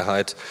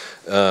Panoramafreiheit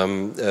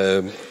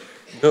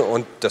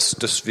und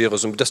das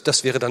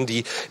wäre dann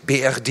die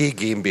BRD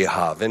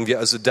GmbH, wenn wir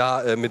also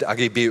da mit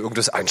AGB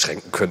irgendwas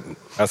einschränken könnten.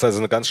 Das ist also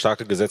eine ganz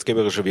starke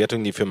gesetzgeberische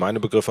Wertung, die für meine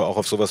Begriffe auch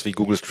auf sowas wie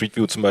Google Street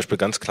View zum Beispiel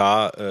ganz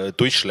klar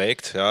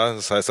durchschlägt. Ja?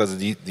 Das heißt also,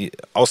 die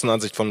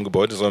Außenansicht von einem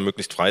Gebäude soll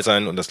möglichst frei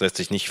sein und das lässt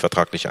sich nicht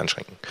vertraglich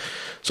einschränken.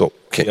 So,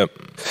 okay. Ja.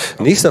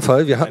 Nächster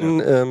Fall, wir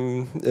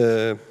hatten,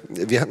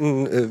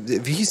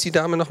 wie hieß die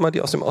Dame nochmal,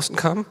 die aus dem Osten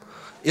kam?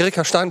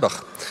 Erika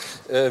Steinbach.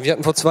 Wir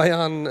hatten vor 2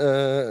 Jahren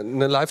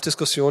eine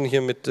Live-Diskussion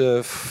hier mit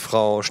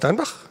Frau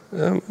Steinbach,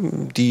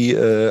 die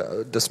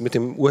das mit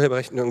dem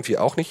Urheberrecht irgendwie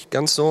auch nicht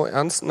ganz so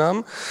ernst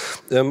nahm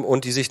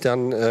und die sich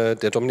dann, der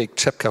Dominik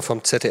Czepka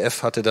vom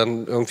ZDF hatte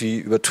dann irgendwie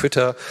über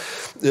Twitter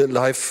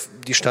live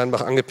die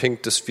Steinbach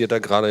angepinkt, dass wir da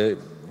gerade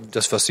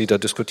das, was sie da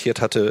diskutiert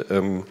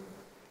hatte,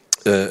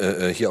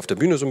 hier auf der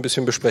Bühne so ein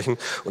bisschen besprechen.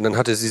 Und dann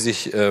hatte sie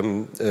sich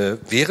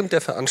während der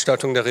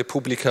Veranstaltung der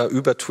Republika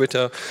über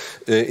Twitter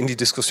in die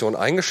Diskussion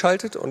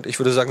eingeschaltet und ich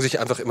würde sagen,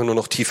 sich einfach immer nur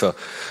noch tiefer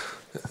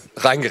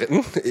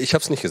reingeritten. Ich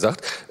habe es nicht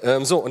gesagt.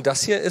 So, und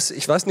das hier ist,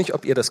 ich weiß nicht,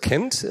 ob ihr das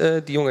kennt,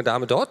 die junge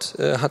Dame dort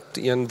hat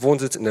ihren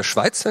Wohnsitz in der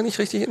Schweiz, wenn ich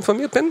richtig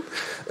informiert bin.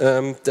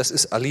 Das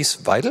ist Alice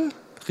Weidel,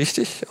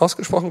 richtig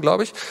ausgesprochen,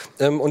 glaube ich.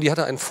 Und die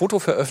hatte ein Foto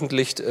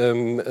veröffentlicht,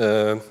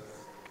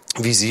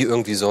 wie sie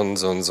irgendwie so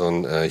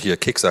ein hier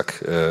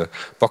Kicksack,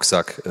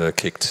 Boxsack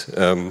kickt.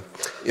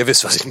 Ihr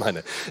wisst, was ich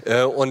meine.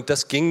 Und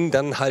das ging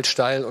dann halt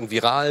steil und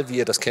viral, wie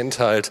ihr das kennt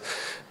halt,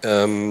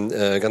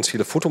 ganz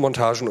viele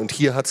Fotomontagen. Und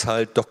hier hat's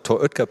halt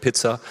Dr. Oetker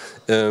Pizza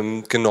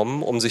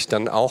genommen, um sich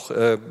dann auch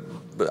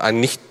ein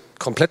nicht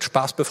komplett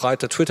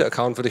spaßbefreiter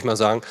Twitter-Account, würde ich mal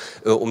sagen,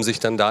 um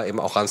sich dann da eben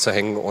auch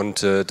ranzuhängen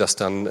und das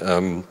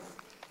dann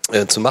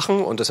zu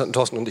machen, und das hatten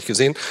Thorsten und ich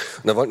gesehen.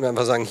 Und da wollten wir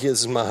einfach sagen, hier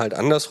ist es mal halt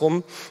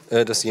andersrum,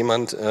 dass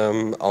jemand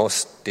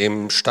aus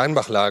dem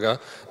Steinbach-Lager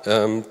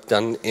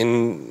dann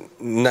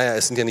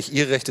es sind ja nicht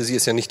ihre Rechte, sie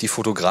ist ja nicht die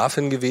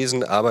Fotografin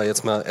gewesen, aber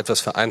jetzt mal etwas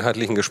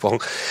vereinheitlichen gesprochen,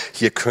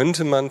 hier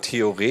könnte man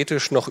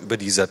theoretisch noch über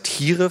die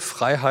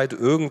Satirefreiheit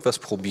irgendwas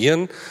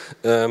probieren,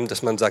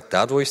 dass man sagt,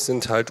 dadurch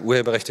sind halt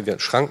Urheberrechte wie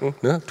Schranken,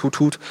 ne,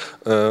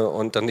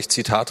 und dann nicht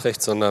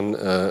Zitatrecht,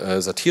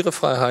 sondern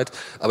Satirefreiheit.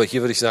 Aber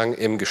hier würde ich sagen,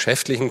 im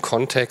geschäftlichen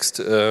Kontext,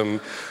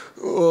 da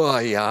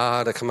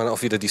kann man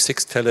auch wieder die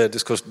Sixtelle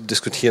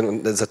diskutieren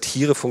und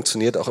Satire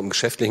funktioniert auch im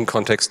geschäftlichen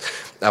Kontext,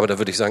 aber da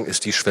würde ich sagen,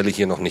 ist die Schwelle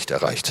hier noch nicht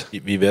erreicht.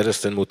 Wie wäre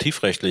das denn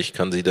motivrechtlich?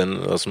 Kann sie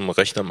denn aus dem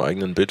Recht am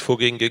eigenen Bild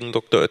vorgehen gegen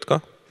Dr.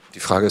 Oetker?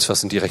 Die Frage ist,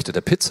 was sind die Rechte der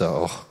Pizza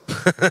auch?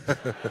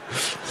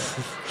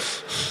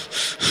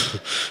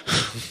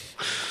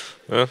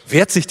 Ja.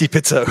 Wehrt sich die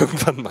Pizza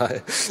irgendwann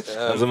mal?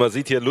 Also man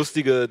sieht hier,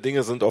 lustige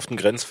Dinge sind oft ein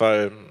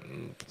Grenzfall.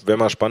 Wäre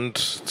mal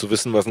spannend zu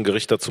wissen, was ein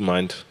Gericht dazu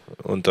meint,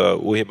 unter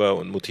urheber-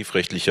 und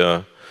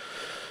motivrechtlicher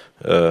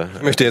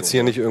ich möchte jetzt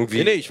hier nicht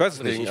irgendwie... Nee, ich weiß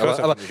es nicht.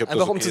 Aber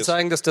einfach um zu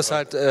zeigen, dass das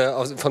halt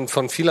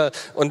von vieler...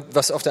 Und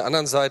was auf der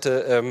anderen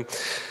Seite,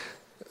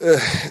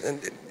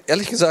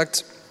 ehrlich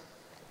gesagt...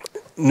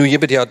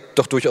 Nujibet ja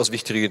doch durchaus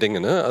wichtige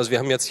Dinge. Ne? Also wir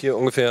haben jetzt hier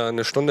ungefähr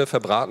eine Stunde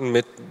verbraten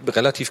mit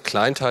relativ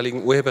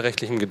kleinteiligen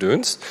urheberrechtlichem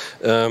Gedöns.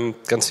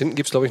 Ganz hinten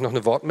gibt's glaube ich, noch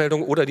eine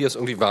Wortmeldung oder die ist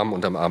irgendwie warm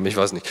unterm Arm, ich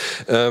weiß nicht.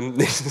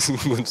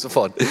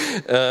 Sofort.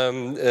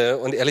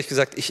 Und ehrlich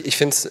gesagt, ich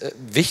finde es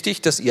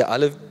wichtig, dass ihr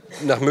alle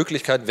nach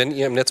Möglichkeit, wenn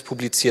ihr im Netz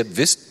publiziert,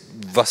 wisst,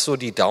 was so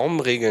die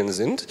Daumenregeln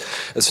sind.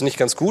 Das finde ich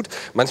ganz gut.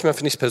 Manchmal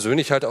finde ich es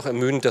persönlich halt auch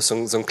ermüdend, dass so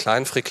ein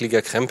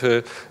kleinfrickliger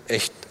Krempel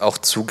echt auch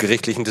zu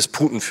gerichtlichen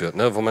Disputen führt,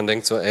 ne? Wo man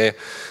denkt so,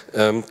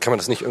 kann man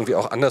das nicht irgendwie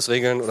auch anders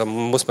regeln oder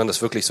muss man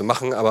das wirklich so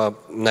machen? Aber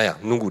naja,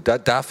 nun gut,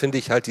 da finde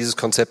ich halt dieses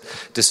Konzept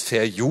des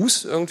Fair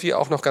Use irgendwie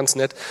auch noch ganz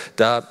nett.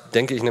 Da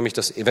denke ich nämlich,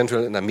 dass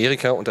eventuell in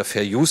Amerika unter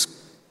Fair Use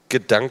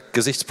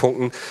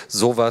Gesichtspunkten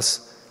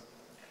sowas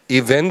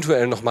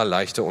eventuell noch mal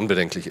leichter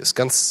unbedenklich ist.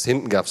 Ganz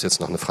hinten gab es jetzt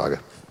noch eine Frage.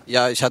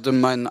 Ja, ich hatte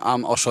meinen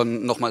Arm auch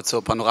schon nochmal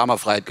zur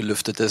Panoramafreiheit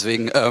gelüftet,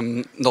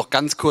 deswegen noch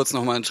ganz kurz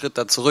nochmal einen Schritt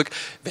da zurück.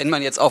 Wenn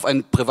man jetzt auf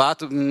einem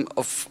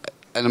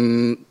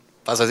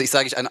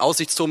einen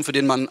Aussichtsturm, für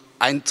den man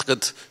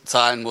Eintritt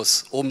zahlen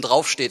muss, oben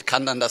drauf steht,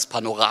 kann dann das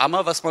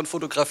Panorama, was man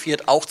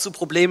fotografiert, auch zu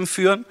Problemen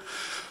führen?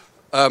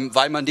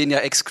 weil man den ja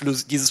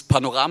dieses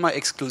Panorama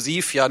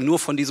exklusiv ja nur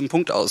von diesem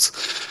Punkt aus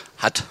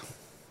hat.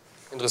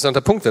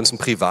 Interessanter Punkt. Wenn es ein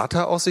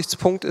privater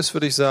Aussichtspunkt ist,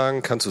 würde ich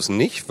sagen, kannst du es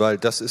nicht, weil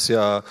das ist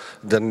ja,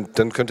 dann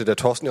könnte der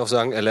Thorsten ja auch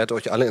sagen, er lädt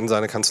euch alle in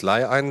seine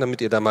Kanzlei ein,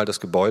 damit ihr da mal das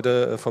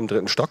Gebäude vom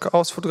 3. Stock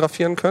aus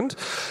fotografieren könnt.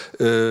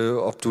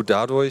 Ob du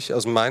dadurch,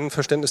 also mein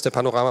Verständnis der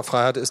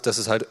Panoramafreiheit ist, dass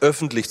es halt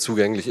öffentlich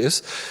zugänglich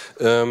ist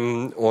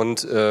man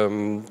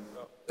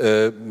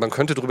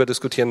könnte darüber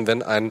diskutieren,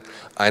 wenn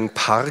ein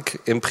Park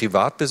im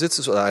Privatbesitz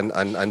ist oder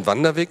ein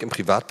Wanderweg im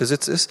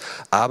Privatbesitz ist,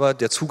 aber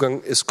der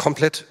Zugang ist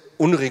komplett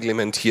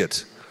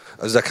unreglementiert.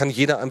 Also da kann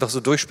jeder einfach so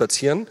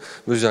durchspazieren.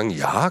 Würde ich sagen,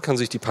 ja, kann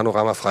sich die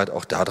Panoramafreiheit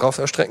auch darauf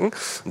erstrecken.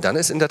 Und dann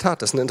ist in der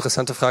Tat, das ist eine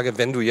interessante Frage,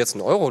 wenn du jetzt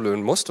einen Euro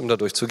löhnen musst, um da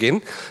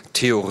durchzugehen,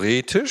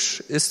 theoretisch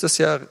ist das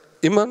ja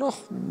immer noch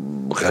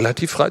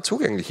relativ frei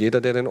zugänglich.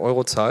 Jeder, der den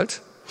Euro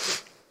zahlt.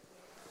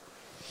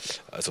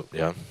 Also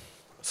ja,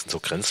 das sind so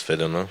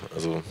Grenzfälle, ne?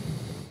 Also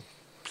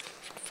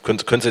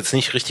können Sie jetzt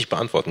nicht richtig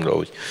beantworten,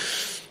 glaube ich.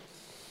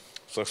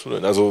 Was sagst du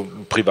denn? Also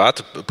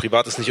privat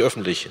ist nicht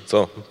öffentlich.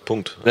 So,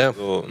 Punkt. Ja.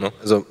 So, ne?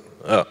 Also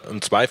ja,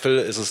 im Zweifel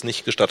ist es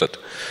nicht gestattet,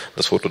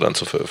 das Foto dann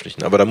zu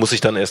veröffentlichen. Aber da muss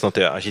sich dann erst noch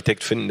der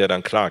Architekt finden, der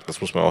dann klagt.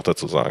 Das muss man auch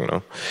dazu sagen.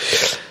 Ne?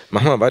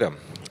 Machen wir weiter.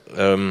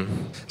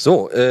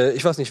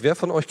 Ich weiß nicht, wer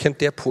von euch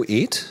kennt Der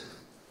Poet?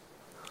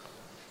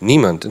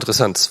 Niemand,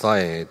 interessant,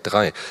 2,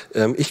 3.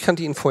 Ich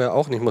kannte ihn vorher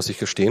auch nicht, muss ich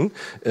gestehen.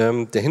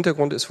 Der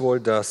Hintergrund ist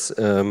wohl, dass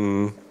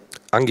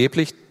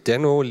angeblich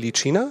Denno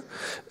Licina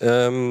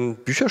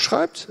Bücher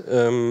schreibt,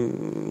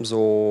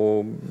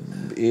 so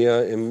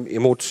eher im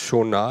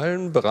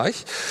emotionalen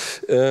Bereich,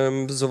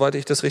 soweit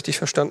ich das richtig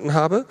verstanden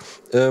habe.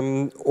 Da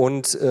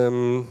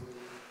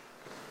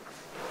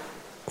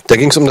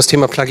ging es um das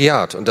Thema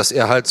Plagiat und dass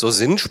er halt so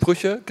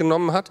Sinnsprüche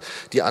genommen hat,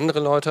 die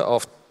andere Leute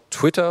auf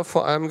Twitter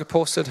vor allem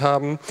gepostet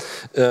haben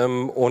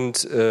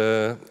und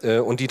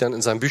die dann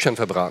in seinen Büchern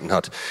verbraten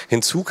hat.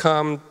 Hinzu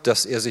kam,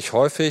 dass er sich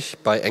häufig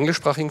bei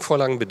englischsprachigen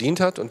Vorlagen bedient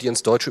hat und die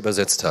ins Deutsche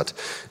übersetzt hat.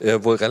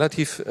 Wohl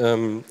relativ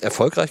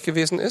erfolgreich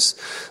gewesen ist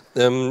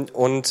dann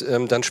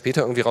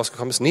später irgendwie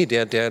rausgekommen ist, nee,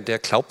 der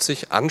klaubt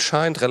sich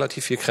anscheinend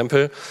relativ viel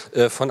Krempel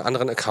von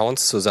anderen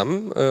Accounts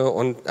zusammen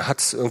und hat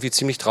es irgendwie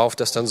ziemlich drauf,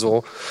 das dann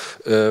so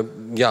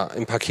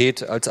im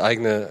Paket als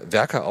eigene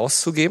Werke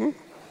auszugeben.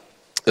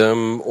 Da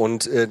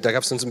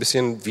gab es dann so ein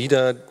bisschen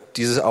wieder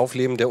dieses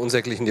Aufleben der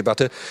unsäglichen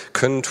Debatte,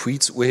 können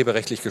Tweets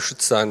urheberrechtlich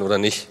geschützt sein oder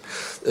nicht.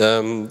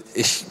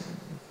 Ich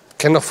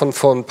kenne noch von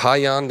vor ein paar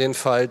Jahren den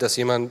Fall, dass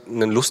jemand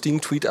einen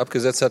lustigen Tweet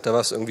abgesetzt hat, da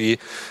war es irgendwie,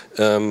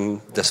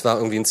 das war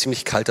irgendwie ein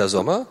ziemlich kalter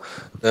Sommer,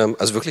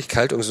 also wirklich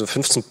kalt, irgendwie so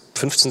 15,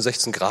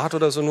 16 Grad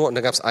oder so nur und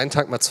da gab es einen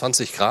Tag mal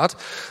 20 Grad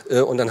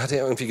und dann hat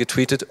er irgendwie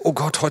getweetet, oh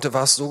Gott, heute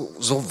war es so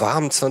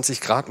warm, 20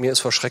 Grad, mir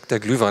ist vor Schreck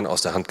der Glühwein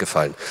aus der Hand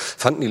gefallen.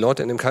 Fanden die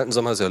Leute in dem kalten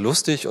Sommer sehr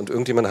lustig und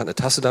irgendjemand hat eine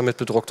Tasse damit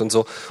bedruckt und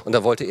so und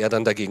da wollte er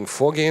dann dagegen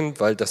vorgehen,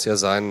 weil das ja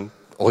sein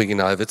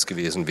Originalwitz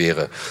gewesen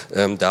wäre.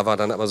 Da war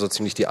dann aber so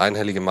ziemlich die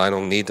einhellige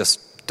Meinung, nee, das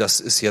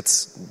ist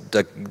jetzt,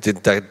 da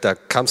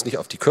kam es nicht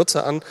auf die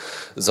Kürze an,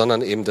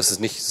 sondern eben, dass es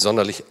nicht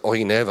sonderlich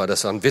originell war.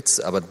 Das war ein Witz,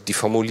 aber die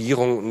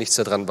Formulierung, nichts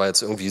daran war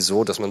jetzt irgendwie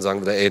so, dass man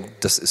sagen würde, ey,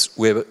 das ist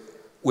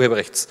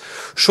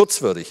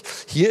urheberrechtsschutzwürdig.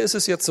 Hier ist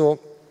es jetzt so,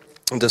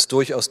 dass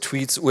durchaus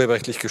Tweets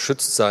urheberrechtlich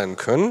geschützt sein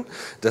können.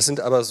 Das sind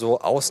aber so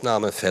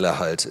Ausnahmefälle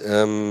halt.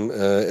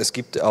 Es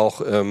gibt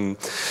auch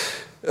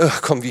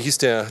wie hieß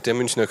der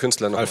Münchner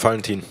Künstler noch?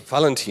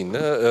 Valentin,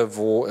 ne?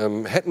 Wo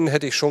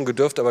hätte ich schon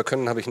gedürft, aber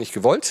können habe ich nicht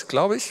gewollt,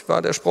 glaube ich,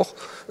 war der Spruch.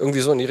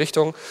 Irgendwie so in die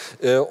Richtung.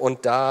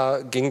 Und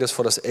da ging das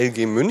vor das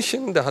LG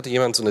München. Da hatte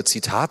jemand so eine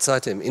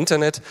Zitatseite im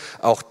Internet.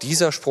 Auch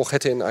dieser Spruch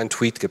hätte in einen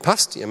Tweet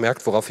gepasst. Ihr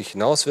merkt, worauf ich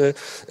hinaus will.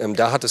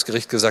 Da hat das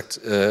Gericht gesagt,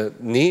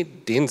 nee,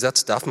 den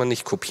Satz darf man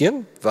nicht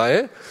kopieren,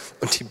 weil,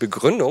 und die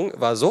Begründung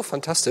war so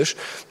fantastisch,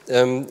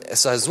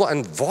 es sei so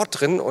ein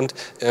Wort drin und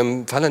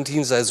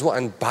Valentin sei so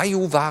ein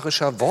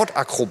bajuwarischer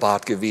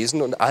Wortakrobat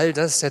gewesen und all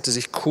das hätte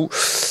sich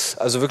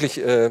also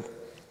wirklich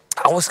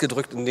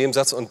ausgedrückt in dem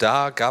Satz und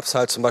da gab es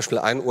halt zum Beispiel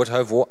ein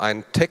Urteil, wo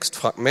ein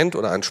Textfragment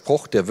oder ein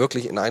Spruch, der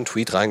wirklich in einen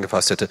Tweet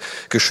reingepasst hätte,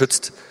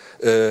 geschützt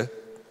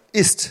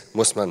ist,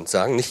 muss man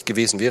sagen, nicht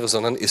gewesen wäre,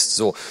 sondern ist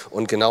so.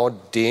 Und genau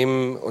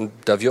dem, und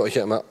da wir euch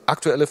ja immer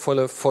aktuelle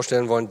Fälle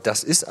vorstellen wollen,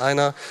 das ist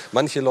einer.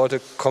 Manche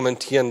Leute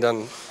kommentieren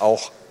dann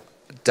auch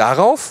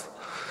darauf,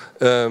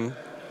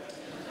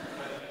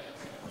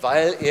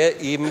 weil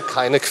er eben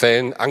keine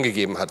Quellen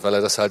angegeben hat, weil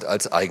er das halt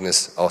als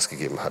eigenes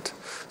ausgegeben hat.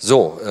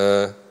 So,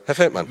 Herr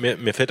Feldmann.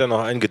 Mir fällt da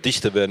noch ein,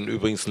 Gedichte werden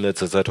übrigens in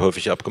letzter Zeit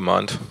häufig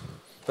abgemahnt.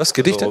 Was,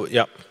 Gedichte? Also,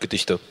 ja,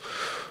 Gedichte.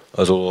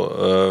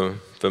 Also,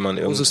 wenn man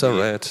irgendwie...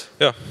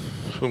 Ja,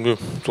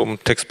 so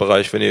im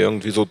Textbereich, wenn ihr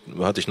irgendwie so,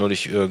 hatte ich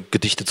neulich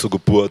Gedichte zur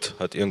Geburt,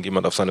 hat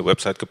irgendjemand auf seine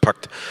Website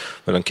gepackt,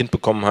 weil er ein Kind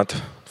bekommen hat,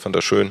 fand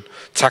er schön,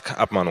 zack,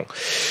 Abmahnung.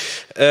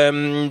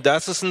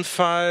 Das ist ein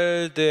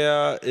Fall,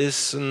 der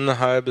ist ein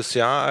halbes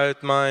Jahr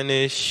alt,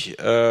 meine ich.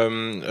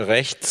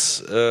 Rechts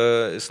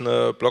ist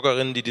eine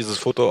Bloggerin, die dieses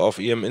Foto auf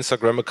ihrem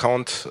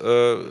Instagram-Account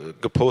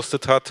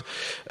gepostet hat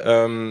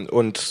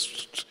und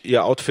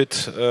ihr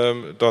Outfit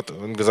dort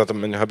gesagt hat,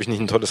 habe ich nicht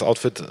ein tolles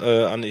Outfit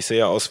an, ich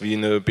sehe aus wie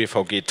eine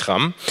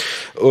BVG-Tram.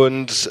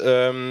 Und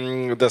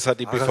das hat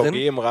die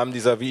BVG im Rahmen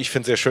dieser, wie ich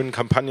finde, sehr schönen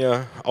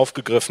Kampagne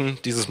aufgegriffen,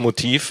 dieses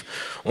Motiv,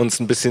 und es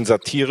ein bisschen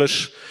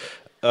satirisch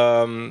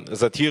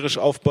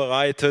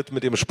aufbereitet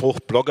mit dem Spruch,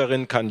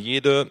 Bloggerin kann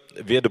jede,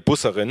 werde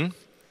Busserin.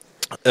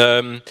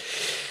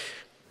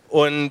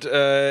 Und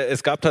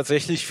es gab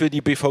tatsächlich für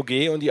die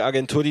BVG und die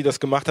Agentur, die das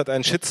gemacht hat,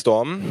 einen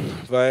Shitstorm,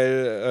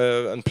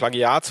 weil ein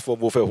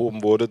Plagiatsvorwurf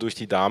erhoben wurde durch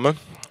die Dame.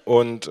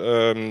 Und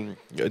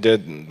der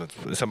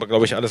ist aber,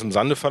 glaube ich, alles im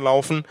Sande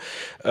verlaufen.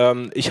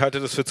 Ich halte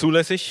das für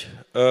zulässig,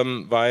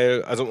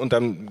 weil, also unter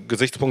dem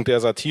Gesichtspunkt der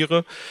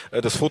Satire,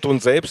 das Foto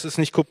selbst ist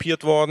nicht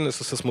kopiert worden,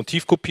 es ist das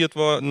Motiv kopiert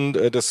worden.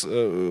 Das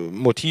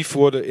Motiv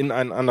wurde in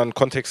einen anderen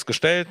Kontext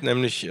gestellt,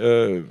 nämlich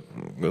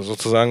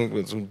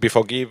sozusagen, so ein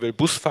BVG will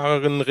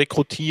Busfahrerinnen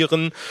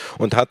rekrutieren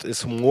und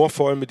ist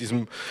humorvoll mit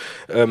diesem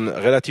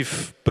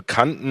relativ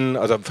bekannten,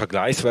 also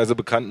vergleichsweise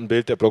bekannten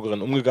Bild der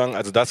Bloggerin umgegangen.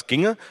 Also das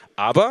ginge,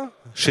 aber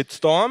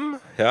Shitstorm,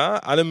 ja,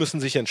 alle müssen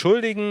sich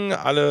entschuldigen,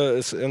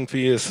 ist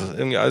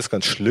irgendwie alles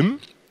ganz schlimm.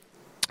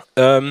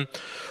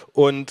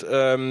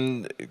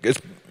 Ist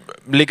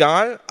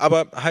legal,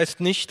 aber heißt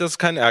nicht, dass es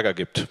keinen Ärger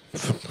gibt.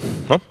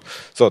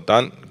 So,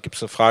 dann gibt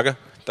es eine Frage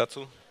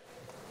dazu.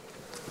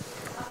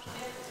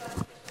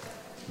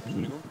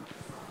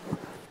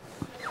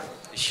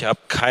 Ich habe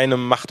keine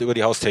Macht über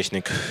die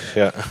Haustechnik.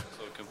 Ja.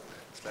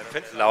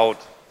 Es ist laut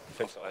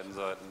auf beiden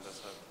Seiten.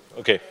 Deshalb.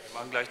 Okay. Wir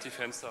machen gleich die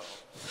Fenster auf.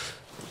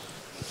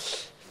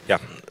 Ja,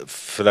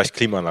 vielleicht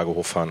Klimaanlage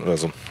hochfahren oder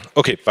so.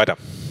 Okay, weiter.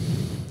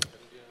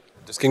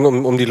 Das ging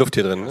um die Luft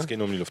hier drin, ne? Das ging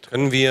um die Luft.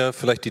 Können wir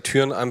vielleicht die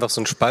Türen einfach so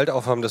einen Spalt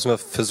aufhaben, dass wir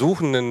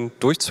versuchen, einen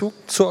Durchzug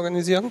zu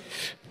organisieren?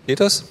 Geht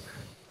das?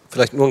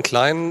 Vielleicht nur einen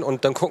kleinen,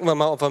 und dann gucken wir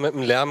mal, ob wir mit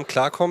dem Lärm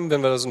klarkommen,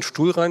 wenn wir da so einen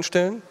Stuhl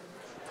reinstellen.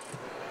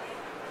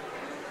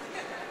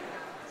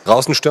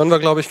 Draußen stören wir,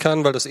 glaube ich,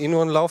 keinen, weil das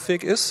nur ein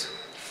Laufweg ist.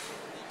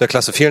 Ja,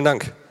 klasse, vielen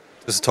Dank.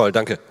 Das ist toll,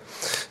 danke.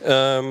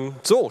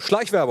 So,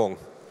 Schleichwerbung.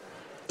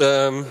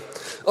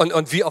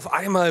 Und wie auf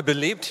einmal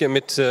belebt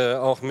hier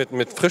auch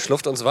mit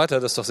Frischluft und so weiter,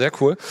 das ist doch sehr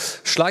cool.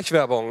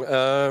 Schleichwerbung.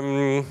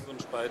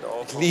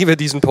 Ich liebe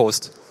diesen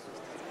Post.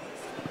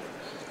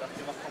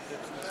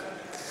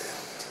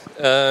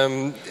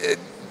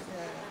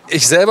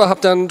 Ich selber habe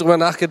dann drüber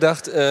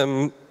nachgedacht,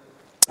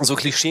 so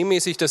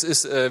klischeemäßig das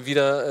ist,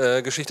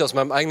 wieder Geschichte aus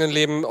meinem eigenen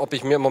Leben, ob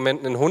ich mir im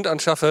Moment einen Hund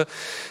anschaffe,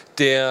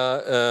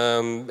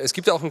 es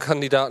gibt auch einen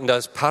Kandidaten, da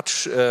ist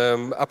Patsch,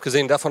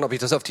 abgesehen davon, ob ich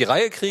das auf die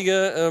Reihe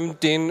kriege,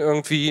 den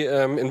irgendwie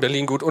in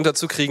Berlin gut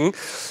unterzukriegen,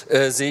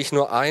 sehe ich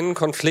nur einen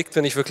Konflikt,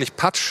 wenn ich wirklich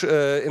Patsch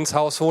ins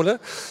Haus hole,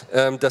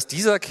 dass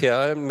dieser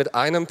Kerl mit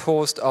einem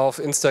Post auf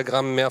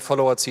Instagram mehr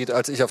Follower zieht,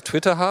 als ich auf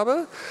Twitter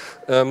habe.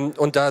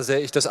 Und da sehe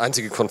ich das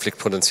einzige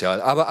Konfliktpotenzial.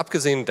 Aber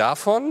abgesehen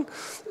davon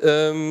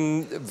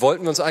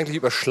wollten wir uns eigentlich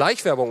über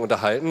Schleichwerbung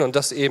unterhalten und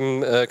das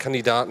eben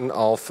Kandidaten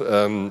auf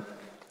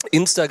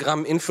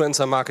Instagram,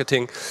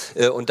 Influencer-Marketing.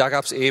 Und da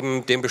gab es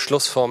eben den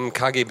Beschluss vom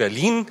KG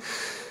Berlin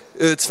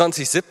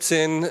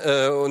 2017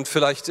 und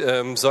vielleicht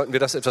sollten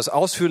wir das etwas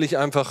ausführlich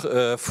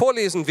einfach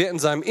vorlesen. Wer in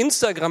seinem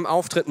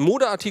Instagram-Auftritt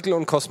Modeartikel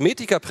und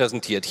Kosmetika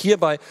präsentiert,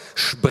 hierbei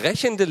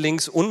sprechende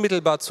Links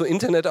unmittelbar zu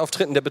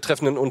Internetauftritten der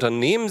betreffenden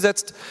Unternehmen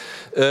setzt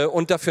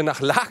und dafür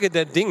nach Lage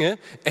der Dinge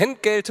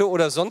Entgelte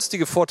oder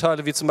sonstige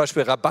Vorteile wie zum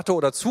Beispiel Rabatte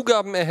oder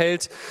Zugaben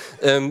erhält,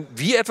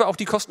 wie etwa auch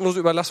die kostenlose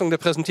Überlassung der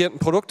präsentierten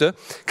Produkte,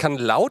 kann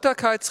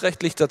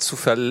lauterkeitsrechtlich dazu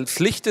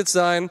verpflichtet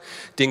sein,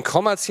 den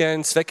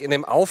kommerziellen Zweck in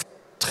dem Auftritt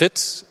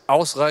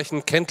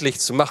ausreichend kenntlich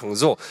zu machen.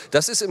 So,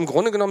 das ist im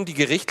Grunde genommen die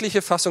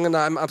gerichtliche Fassung in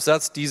einem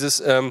Absatz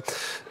dieses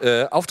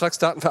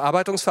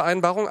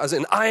Auftragsdatenverarbeitungsvereinbarung. Also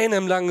in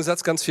einem langen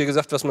Satz ganz viel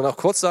gesagt, was man auch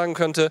kurz sagen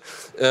könnte.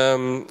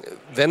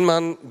 Wenn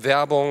man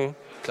Werbung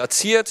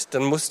platziert,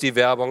 dann muss die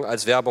Werbung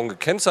als Werbung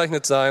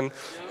gekennzeichnet sein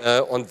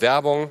und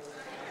Werbung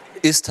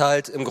ist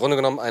halt im Grunde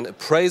genommen ein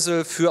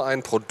Appraisal für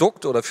ein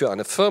Produkt oder für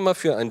eine Firma,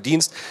 für einen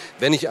Dienst,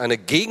 wenn ich eine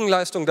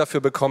Gegenleistung dafür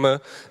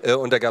bekomme.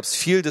 Und da gab es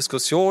viel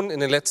Diskussion in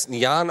den letzten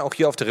Jahren, auch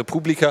hier auf der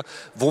Republika.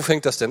 Wo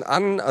fängt das denn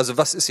an? Also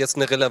was ist jetzt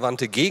eine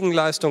relevante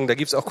Gegenleistung? Da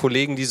gibt es auch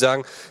Kollegen, die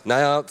sagen,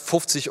 naja,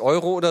 50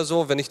 € oder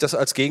so, wenn ich das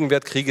als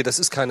Gegenwert kriege, das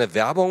ist keine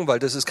Werbung, weil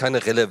das ist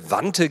keine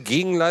relevante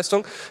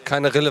Gegenleistung,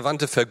 keine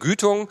relevante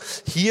Vergütung.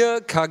 Hier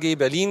KG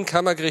Berlin,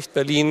 Kammergericht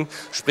Berlin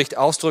spricht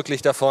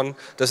ausdrücklich davon,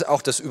 dass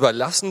auch das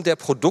Überlassen der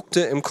Produkte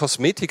im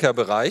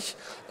Kosmetikabereich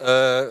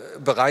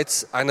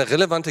bereits eine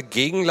relevante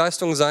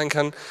Gegenleistung sein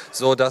kann,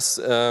 so dass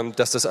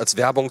das als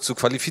Werbung zu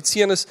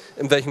qualifizieren ist,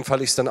 in welchem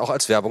Fall ich es dann auch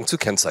als Werbung zu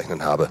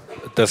kennzeichnen habe.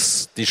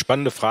 Die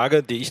spannende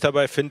Frage, die ich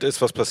dabei finde,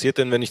 ist, was passiert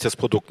denn, wenn ich das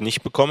Produkt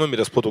nicht bekomme, mir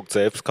das Produkt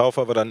selbst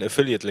kaufe, aber dann einen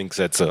Affiliate-Link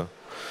setze?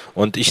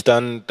 Und ich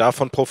dann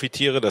davon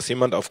profitiere, dass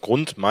jemand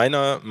aufgrund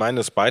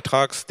meines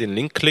Beitrags den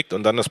Link klickt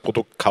und dann das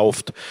Produkt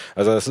kauft.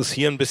 Also das ist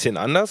hier ein bisschen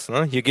anders.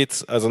 Ne? Hier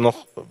geht's also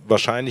noch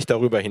wahrscheinlich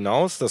darüber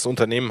hinaus. Das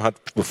Unternehmen hat,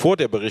 bevor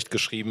der Bericht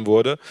geschrieben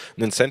wurde,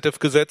 ein Incentive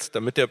gesetzt,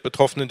 damit der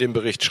Betroffene den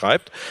Bericht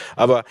schreibt.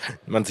 Aber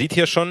man sieht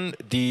hier schon,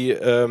 die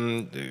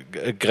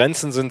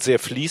Grenzen sind sehr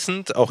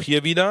fließend, auch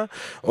hier wieder.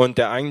 Und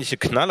der eigentliche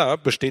Knaller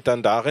besteht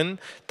dann darin,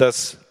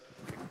 dass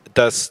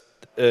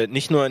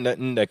nicht nur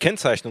in der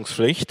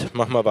Kennzeichnungspflicht,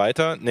 machen wir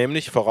weiter,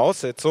 nämlich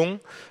Voraussetzungen,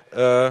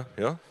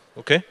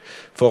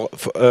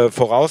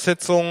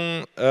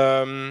 Voraussetzungen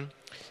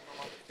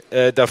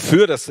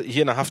dafür, dass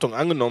hier eine Haftung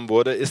angenommen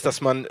wurde, ist, dass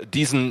man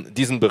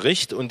diesen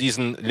Bericht und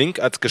diesen Link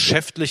als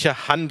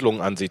geschäftliche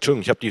Handlung ansieht.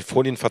 Entschuldigung, ich habe die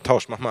Folien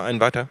vertauscht. Mach mal einen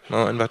weiter.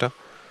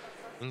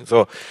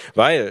 So,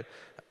 weil,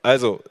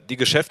 also die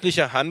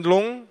geschäftliche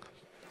Handlung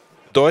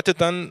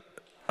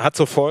hat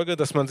zur Folge,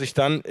 dass man sich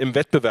dann im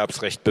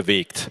Wettbewerbsrecht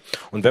bewegt.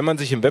 Und wenn man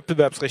sich im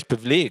Wettbewerbsrecht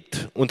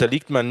bewegt,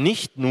 unterliegt man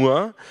nicht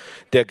nur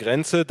der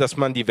Grenze, dass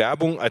man die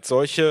Werbung als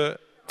solche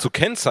zu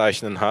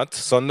kennzeichnen hat,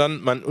 sondern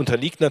man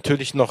unterliegt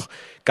natürlich noch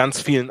ganz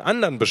vielen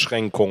anderen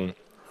Beschränkungen.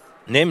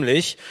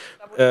 Nämlich,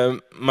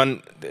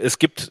 es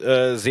gibt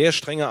sehr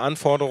strenge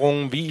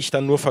Anforderungen, wie ich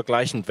dann nur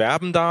vergleichend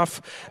werben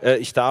darf.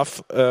 Ich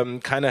darf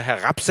keine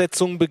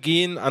Herabsetzung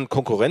begehen an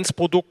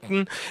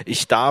Konkurrenzprodukten.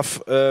 Ich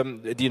darf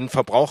den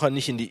Verbraucher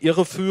nicht in die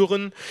Irre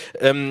führen.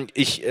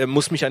 Ich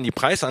muss mich an die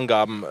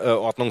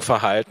Preisangabenordnung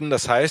verhalten.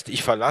 Das heißt,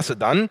 ich verlasse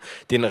dann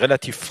den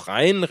relativ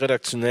freien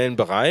redaktionellen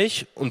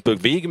Bereich und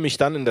bewege mich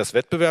dann in das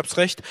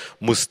Wettbewerbsrecht,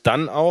 muss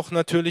dann auch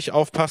natürlich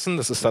aufpassen,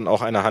 das ist dann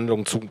auch eine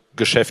Handlung zu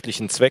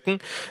geschäftlichen Zwecken,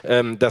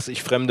 dass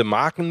ich fremde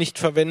Marken nicht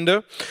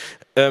verwende.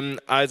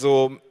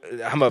 Also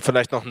haben wir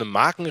vielleicht noch eine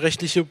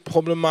markenrechtliche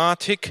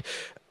Problematik.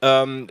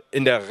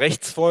 In der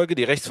Rechtsfolge,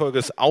 die Rechtsfolge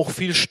ist auch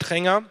viel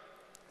strenger.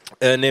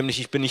 Nämlich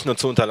ich bin nicht nur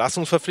zur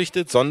Unterlassung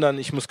verpflichtet, sondern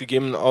ich muss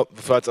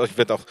gegebenenfalls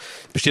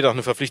besteht auch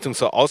eine Verpflichtung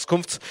zur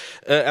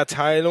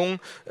Auskunftserteilung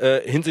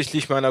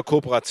hinsichtlich meiner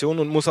Kooperation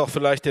und muss auch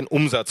vielleicht den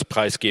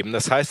Umsatzpreis geben.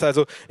 Das heißt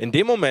also, in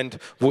dem Moment,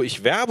 wo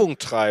ich Werbung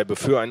treibe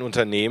für ein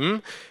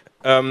Unternehmen,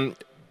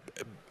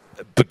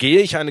 begehe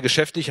ich eine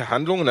geschäftliche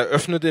Handlung und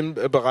eröffne den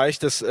Bereich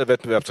des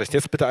Wettbewerbsrechts.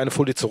 Jetzt bitte eine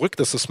Folie zurück,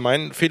 das ist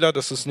mein Fehler,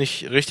 dass es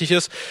nicht richtig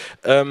ist.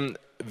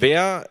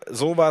 Wer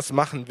sowas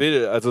machen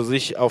will, also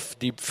sich auf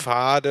die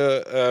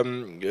Pfade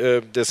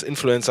des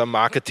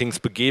Influencer-Marketings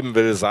begeben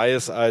will, sei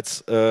es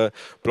als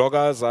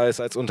Blogger, sei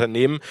es als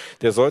Unternehmen,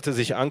 der sollte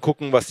sich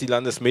angucken, was die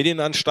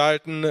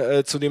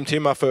Landesmedienanstalten zu dem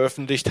Thema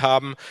veröffentlicht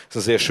haben.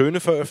 Das ist eine sehr schöne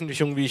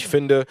Veröffentlichung, wie ich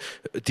finde,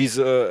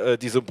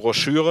 diese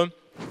Broschüre,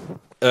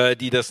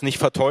 die das nicht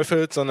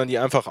verteufelt, sondern die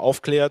einfach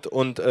aufklärt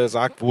und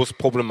sagt, wo es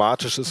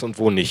problematisch ist und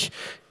wo nicht.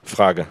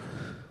 Frage.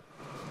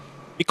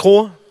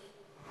 Mikro?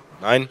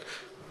 Nein.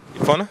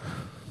 Hier vorne?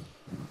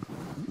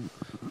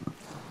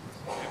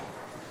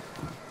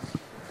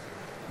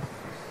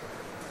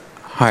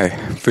 Hi,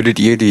 würdet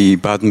ihr die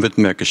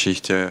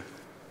Baden-Württemberg-Geschichte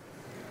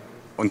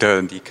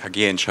unter die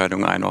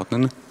KG-Entscheidung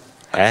einordnen?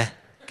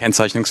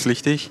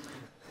 Kennzeichnungspflichtig,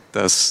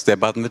 dass der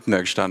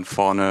Baden-Württemberg-Stand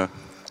vorne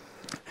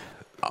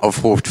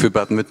aufruft, für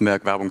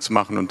Baden-Württemberg Werbung zu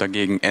machen und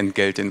dagegen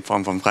Entgelt in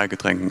Form von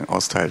Freigetränken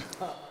austeilt.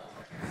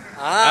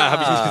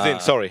 Habe ich nicht gesehen,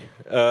 sorry.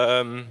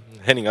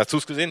 Henning, hast du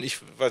es gesehen? Ich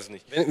weiß es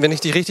nicht. Wenn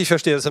ich dich richtig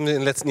verstehe, das haben wir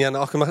in den letzten Jahren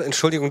auch gemacht.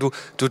 Entschuldigung,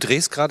 du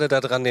drehst gerade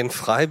daran, den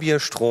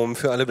Freibierstrom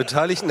für alle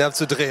Beteiligten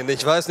abzudrehen.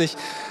 Ich weiß nicht.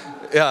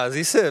 Ja,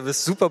 siehst du,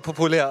 bist super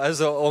populär.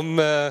 Also um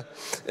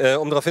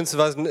darauf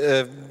hinzuweisen,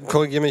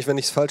 korrigiere mich, wenn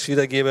ich es falsch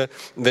wiedergebe,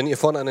 wenn ihr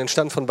vorne an den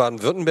Stand von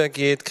Baden-Württemberg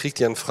geht, kriegt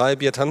ihr ein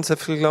Freibier,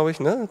 Tannenzäpfel, glaube ich,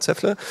 ne?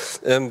 Zäpfle.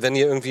 Wenn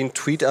ihr irgendwie einen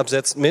Tweet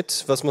absetzt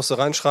mit, was musst du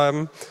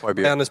reinschreiben?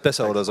 Freibier. Bern ist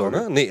besser oder so,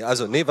 ne? Nee,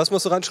 was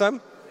musst du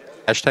reinschreiben?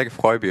 Hashtag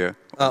Freibier.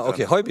 Ah,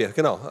 okay, Heubier,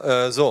 genau.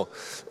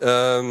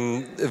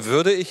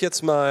 Würde ich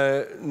jetzt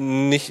mal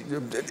nicht...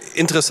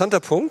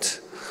 Interessanter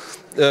Punkt.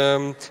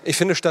 Ich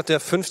finde, statt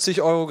der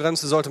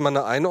 50-Euro-Grenze sollte man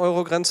eine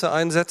 1-Euro-Grenze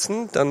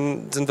einsetzen.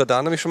 Dann sind wir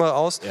da nämlich schon mal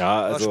raus.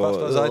 Ja,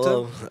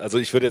 also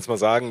ich würde jetzt mal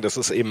sagen, das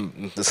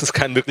ist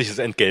kein wirkliches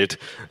Entgelt.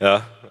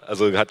 Ja,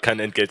 also hat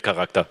keinen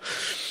Entgeltcharakter.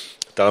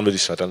 Daran würde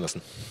ich scheitern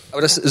lassen.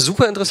 Aber das ist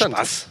super interessant.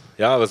 Spaß.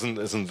 Ja, aber es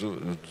sind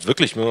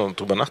wirklich, wenn wir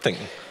drüber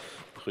nachdenken.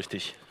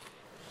 Richtig.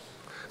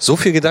 So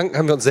viel Gedanken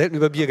haben wir uns selten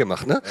über Bier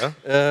gemacht, ne?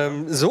 Ja.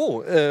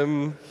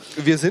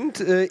 Wir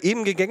sind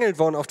eben gegängelt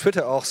worden auf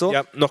Twitter auch so.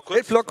 Ja, noch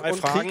kurz Feldblock und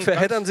Fragen. Krieg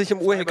verheddern sich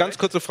im Urheber. Ganz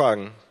kurze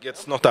Fragen.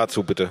 Jetzt noch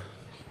dazu, bitte.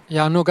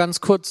 Ja, nur ganz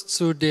kurz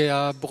zu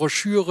der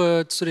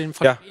Broschüre zu den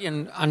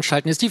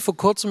Medienanstalten. Ist die vor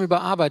kurzem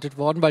überarbeitet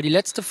worden? Weil die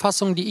letzte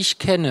Fassung, die ich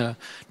kenne,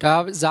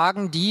 da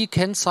sagen die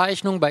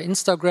Kennzeichnung bei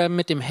Instagram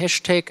mit dem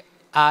Hashtag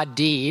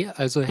AD,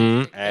 also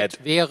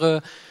Hashtag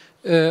wäre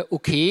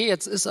okay,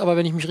 jetzt ist aber,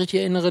 wenn ich mich richtig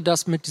erinnere,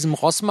 das mit diesem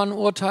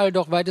Rossmann-Urteil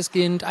doch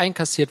weitestgehend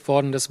einkassiert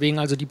worden. Deswegen,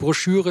 also die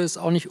Broschüre ist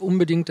auch nicht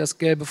unbedingt das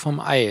Gelbe vom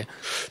Ei.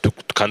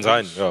 Kann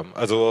sein, ja.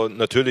 Also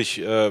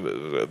natürlich,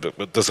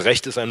 das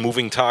Recht ist ein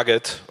moving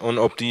target und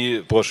ob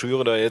die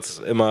Broschüre da jetzt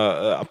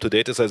immer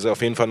up-to-date ist, also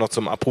auf jeden Fall noch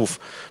zum Abruf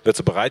wird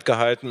sie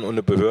bereitgehalten und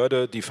eine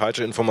Behörde, die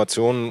falsche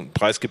Informationen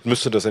preisgibt,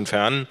 müsste das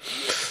entfernen.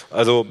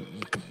 Also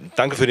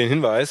danke für den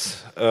Hinweis.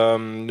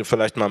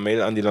 Vielleicht mal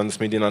Mail an die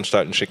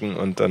Landesmedienanstalten schicken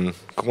und dann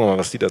gucken wir mal,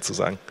 was die dazu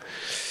sagen.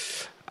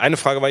 Eine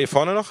Frage war hier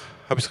vorne noch.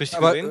 Habe ich es richtig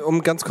gesehen?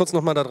 Um ganz kurz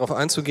nochmal darauf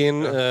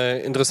einzugehen,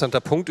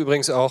 interessanter Punkt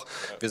übrigens auch.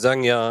 Wir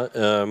sagen ja,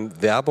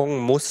 Werbung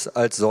muss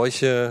als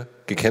solche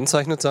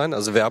gekennzeichnet sein.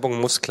 Also Werbung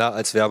muss klar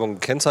als Werbung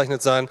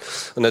gekennzeichnet sein.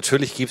 Und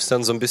natürlich gibt es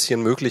dann so ein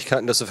bisschen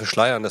Möglichkeiten, das zu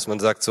verschleiern, dass man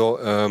sagt so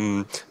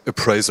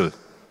Appraisal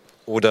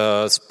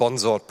oder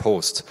Sponsored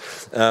Post,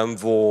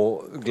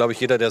 wo, glaube ich,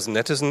 jeder, der so ein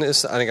Netizen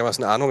ist,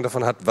 einigermaßen Ahnung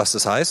davon hat, was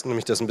das heißt,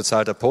 nämlich, dass ein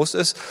bezahlter Post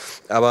ist.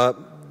 Aber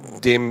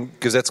dem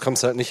Gesetz kommt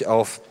es halt nicht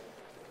auf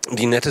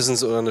die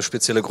Netizens oder eine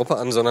spezielle Gruppe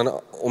an, sondern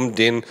um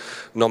den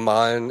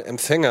normalen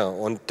Empfänger.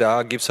 Und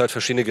da gibt's halt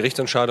verschiedene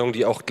Gerichtsentscheidungen,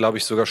 die auch, glaube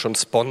ich, sogar schon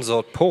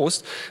Sponsored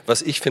Post,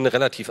 was ich finde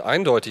relativ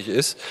eindeutig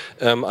ist,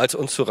 als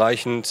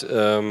unzureichend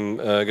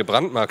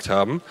gebrandmarkt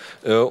haben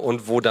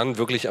und wo dann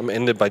wirklich am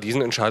Ende bei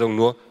diesen Entscheidungen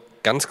nur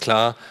ganz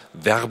klar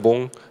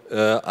Werbung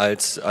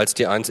als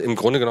die im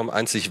Grunde genommen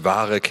einzig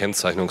wahre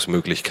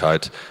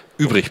Kennzeichnungsmöglichkeit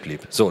übrig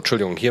blieb. So,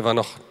 Entschuldigung, hier war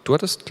noch, du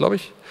hattest, glaube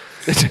ich?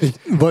 Ich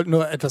wollte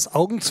nur etwas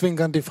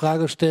augenzwinkernd die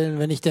Frage stellen,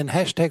 wenn ich den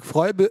Hashtag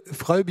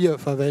Freibier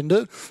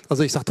verwende,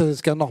 also ich sage das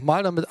jetzt gerne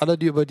nochmal, damit alle,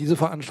 die über diese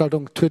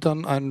Veranstaltung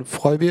twittern, ein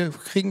Freibier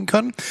kriegen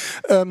können,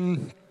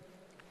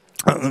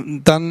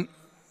 dann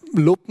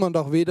lobt man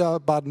doch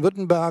weder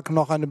Baden-Württemberg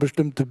noch eine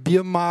bestimmte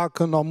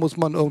Biermarke, noch muss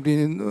man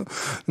irgendwie einen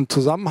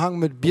Zusammenhang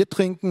mit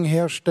Biertrinken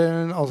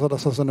herstellen, außer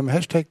dass das in einem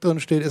Hashtag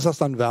drin steht. Ist das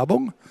dann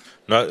Werbung?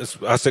 Na,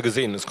 hast ja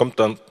gesehen, es kommt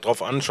dann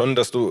drauf an schon,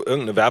 dass du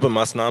irgendeine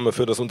Werbemaßnahme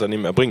für das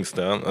Unternehmen erbringst.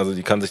 Ja? Also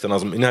die kann sich dann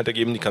aus dem Inhalt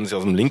ergeben, die kann sich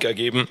aus dem Link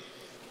ergeben.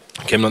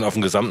 Käme dann auf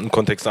den gesamten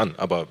Kontext an,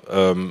 aber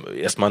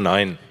erstmal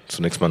nein,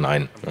 zunächst mal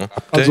nein. Ja.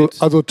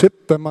 Also Tipp,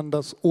 wenn man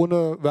das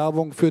ohne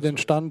Werbung für den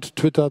Stand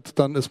twittert,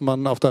 dann ist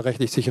man auf der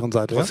rechtlich sicheren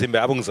Seite. Trotzdem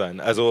Werbung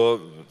sein. Also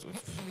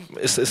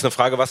ist eine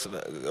Frage,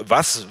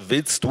 was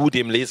willst du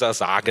dem Leser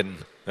sagen?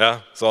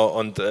 Ja, so,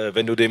 und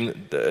wenn du dem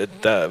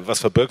da was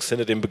verbirgst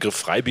hinter dem Begriff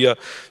Freibier,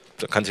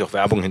 da kann sich auch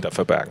Werbung hinter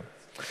verbergen.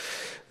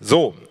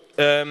 So,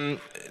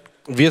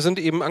 wir sind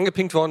eben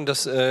angepinkt worden,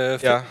 dass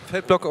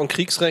Feldblock und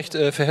Kriegsrecht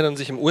verheddern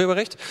sich im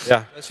Urheberrecht.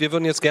 Ja. Das heißt, wir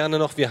würden jetzt gerne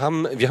noch, wir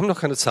haben noch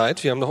keine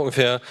Zeit, wir haben noch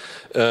ungefähr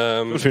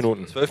 12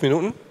 Minuten. 12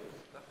 Minuten.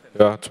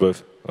 Ja,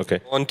 12,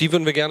 okay. Und die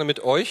würden wir gerne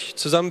mit euch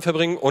zusammen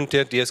verbringen und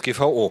der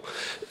DSGVO.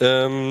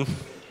 Das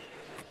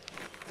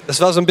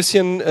war so ein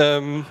bisschen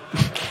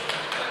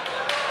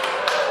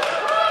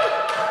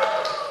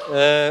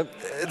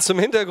zum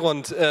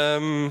Hintergrund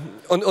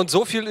und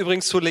so viel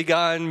übrigens zu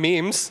legalen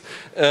Memes.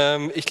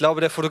 Ich glaube,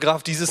 der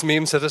Fotograf dieses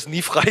Memes hat das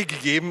nie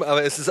freigegeben,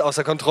 aber es ist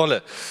außer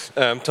Kontrolle.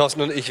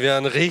 Thorsten und ich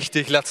werden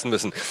richtig latzen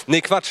müssen.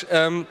 Nee, Quatsch.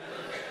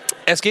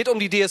 Es geht um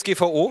die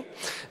DSGVO.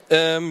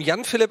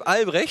 Jan-Philipp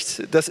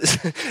Albrecht, das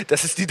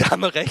ist die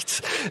Dame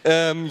rechts.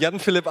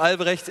 Jan-Philipp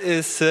Albrecht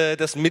ist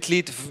das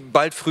Mitglied,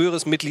 bald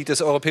früheres Mitglied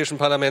des Europäischen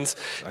Parlaments.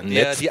 Ein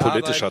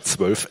netzpolitischer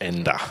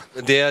Zwölfender.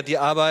 Der die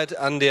Arbeit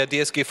an der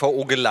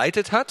DSGVO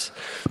geleitet hat,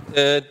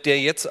 der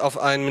jetzt auf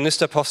einen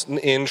Ministerposten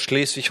in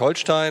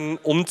Schleswig-Holstein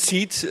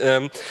umzieht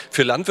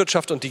für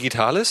Landwirtschaft und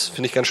Digitales.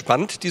 Finde ich ganz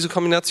spannend, diese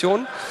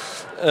Kombination.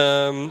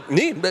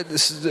 Nee,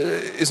 es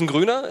ist ein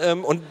Grüner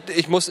und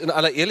ich muss in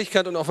aller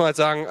Ehrlichkeit und Offenheit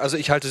sagen, also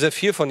ich halte sehr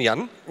viel von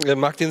Jan,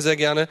 mag den sehr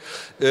gerne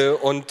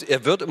und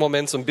er wird im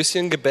Moment so ein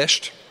bisschen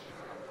gebasht,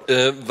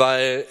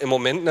 weil im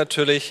Moment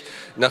natürlich,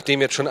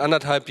 nachdem jetzt schon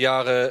 1,5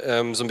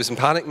 Jahre so ein bisschen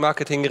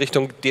Panikmarketing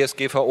Richtung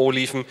DSGVO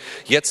liefen,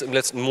 jetzt im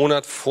letzten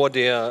Monat bevor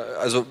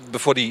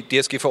die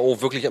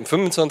DSGVO wirklich am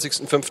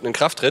 25.05. in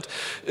Kraft tritt,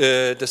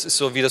 das ist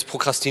so wie das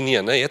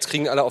Prokrastinieren. Ne? Jetzt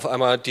kriegen alle auf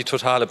einmal die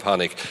totale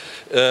Panik.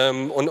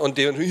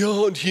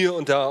 Und hier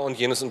und da und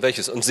jenes und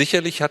welches. Und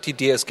sicherlich hat die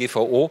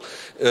DSGVO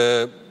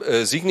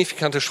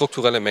signifikante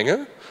strukturelle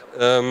Mängel.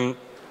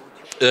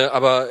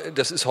 Aber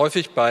das ist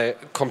häufig bei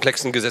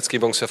komplexen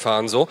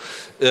Gesetzgebungsverfahren so,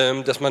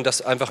 dass man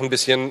das einfach ein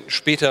bisschen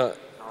später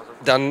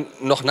dann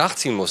noch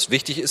nachziehen muss.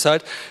 Wichtig ist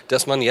halt,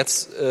 dass man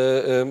jetzt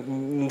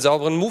einen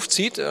sauberen Move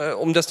zieht,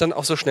 um das dann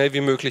auch so schnell wie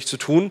möglich zu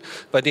tun,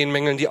 bei den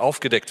Mängeln, die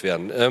aufgedeckt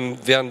werden.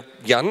 Während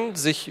Jan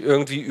sich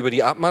irgendwie über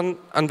die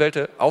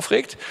Abmahnanwälte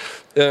aufregt,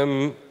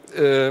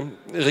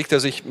 regt er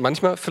sich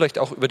manchmal vielleicht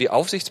auch über die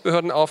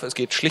Aufsichtsbehörden auf. Es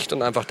geht schlicht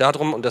und einfach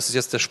darum, und das ist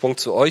jetzt der Sprung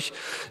zu euch,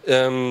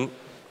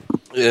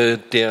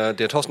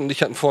 Der Thorsten und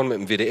ich hatten vorhin mit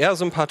dem WDR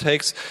so ein paar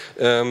Takes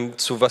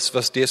zu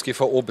was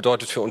DSGVO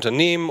bedeutet für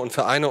Unternehmen und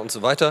Vereine und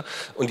so weiter.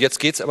 Und jetzt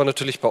geht es aber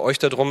natürlich bei euch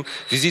darum,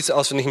 wie sieht es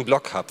aus, wenn ich einen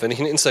Blog habe, wenn ich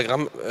einen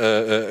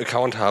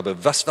Instagram-Account habe,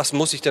 was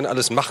muss ich denn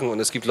alles machen? Und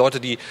es gibt Leute,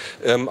 die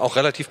auch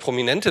relativ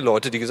prominente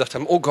Leute, die gesagt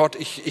haben, oh Gott,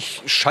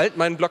 ich schalte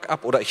meinen Blog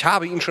ab oder ich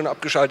habe ihn schon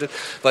abgeschaltet,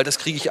 weil das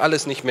kriege ich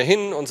alles nicht mehr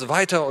hin und so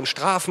weiter und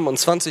Strafen und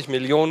 20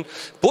 Millionen.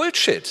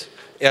 Bullshit!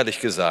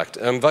 Ehrlich gesagt.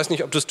 Weiß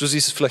nicht, ob du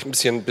siehst es vielleicht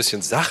ein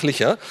bisschen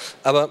sachlicher,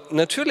 aber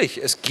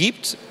natürlich, es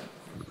gibt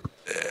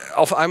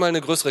auf einmal eine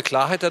größere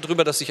Klarheit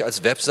darüber, dass ich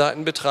als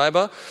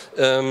Webseitenbetreiber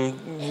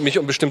mich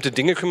um bestimmte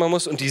Dinge kümmern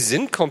muss und die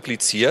sind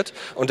kompliziert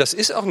und das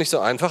ist auch nicht so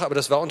einfach, aber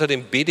das war unter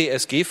dem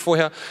BDSG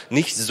vorher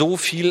nicht so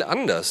viel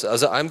anders.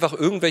 Also einfach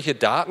irgendwelche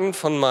Daten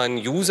von meinen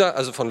User,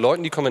 also von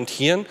Leuten, die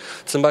kommentieren,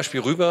 zum Beispiel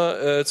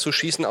rüber zu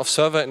schießen auf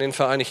Server in den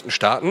Vereinigten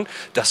Staaten,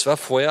 das war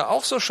vorher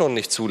auch so schon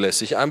nicht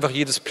zulässig. Einfach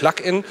jedes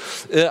Plugin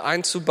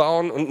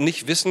einzubauen und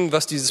nicht wissen,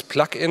 was dieses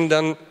Plugin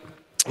dann,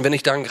 wenn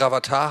ich da ein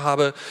Gravatar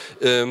habe,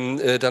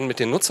 dann mit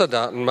den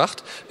Nutzerdaten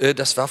macht,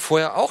 das war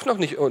vorher auch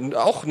nicht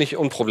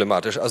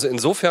unproblematisch. Also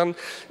insofern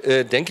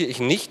denke ich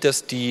nicht,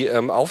 dass die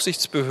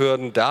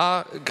Aufsichtsbehörden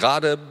da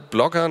gerade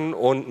Bloggern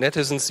und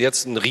Netizens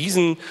jetzt einen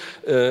riesen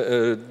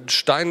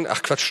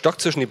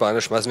Stock zwischen die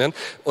Beine schmeißen werden.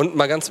 Und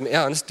mal ganz im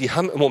Ernst, die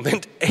haben im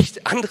Moment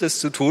echt anderes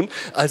zu tun,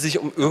 als sich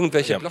um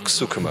irgendwelche Blogs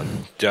zu kümmern.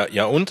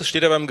 Ja, und es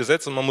steht ja beim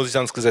Gesetz und man muss sich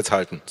ans Gesetz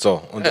halten.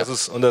 So, und das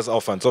ist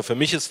Aufwand. So, für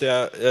mich ist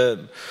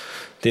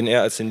den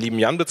er als den lieben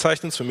Jan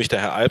bezeichnet, für mich der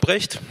Herr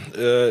Albrecht.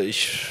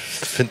 Ich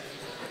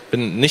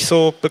bin nicht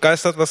so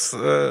begeistert, was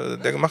der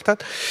gemacht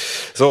hat.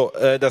 So,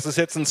 das ist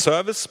jetzt ein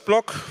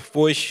Service-Blog,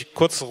 wo ich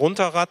kurz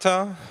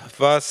runterratter,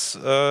 was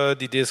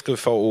die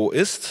DSGVO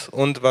ist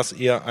und was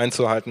ihr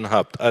einzuhalten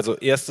habt. Also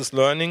erstes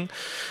Learning,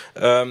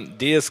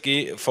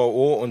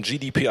 DSGVO und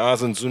GDPR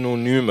sind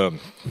Synonyme.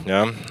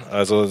 Ja,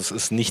 also es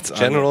ist nichts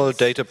anderes. General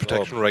Data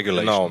Protection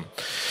Regulation. Genau.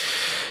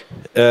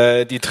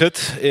 Die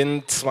tritt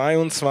in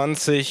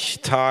 22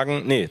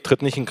 Tagen,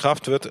 tritt nicht in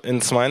Kraft, wird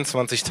in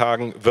 22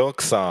 Tagen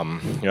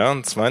wirksam. Ja,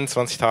 in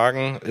 22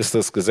 Tagen ist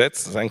das Gesetz,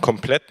 das ist ein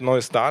komplett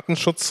neues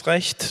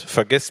Datenschutzrecht.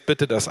 Vergesst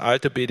bitte das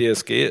alte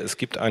BDSG, es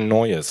gibt ein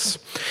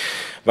neues.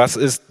 Was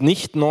ist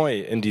nicht neu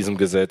in diesem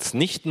Gesetz?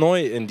 Nicht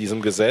neu in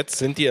diesem Gesetz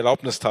sind die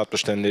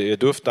Erlaubnistatbestände. Ihr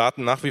dürft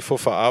Daten nach wie vor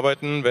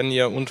verarbeiten, wenn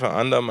ihr unter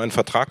anderem einen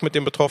Vertrag mit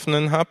dem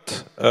Betroffenen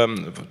habt,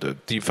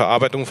 die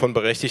Verarbeitung von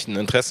berechtigten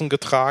Interessen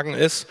getragen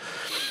ist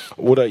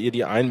oder ihr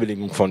die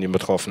Einwilligung von dem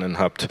Betroffenen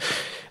habt.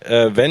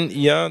 Wenn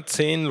ihr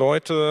 10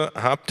 Leute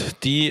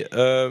habt, die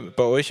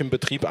bei euch im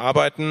Betrieb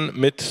arbeiten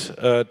mit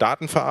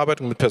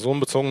Datenverarbeitung, mit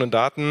personenbezogenen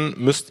Daten,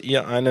 müsst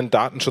ihr einen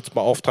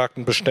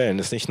Datenschutzbeauftragten bestellen.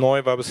 Ist nicht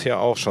neu, war bisher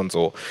auch schon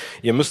so.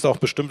 Ihr müsst auch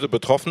bestimmte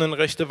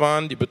Betroffenenrechte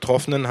wahren. Die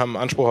Betroffenen haben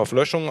Anspruch auf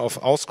Löschung,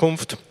 auf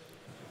Auskunft,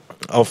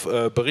 auf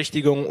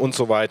Berichtigung und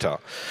so weiter.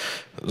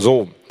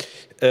 So.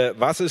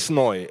 Was ist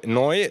neu?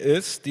 Neu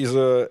ist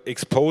diese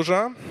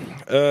Exposure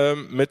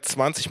mit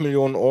 20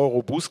 Millionen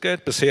Euro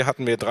Bußgeld. Bisher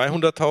hatten wir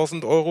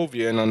 300.000 Euro.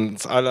 Wir erinnern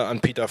uns alle an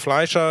Peter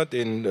Fleischer,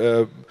 den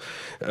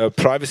Chief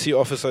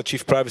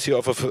Privacy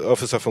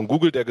Officer von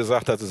Google, der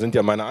gesagt hat, es sind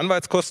ja meine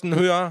Anwaltskosten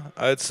höher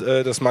als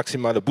das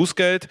maximale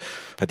Bußgeld.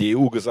 Hat die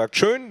EU gesagt,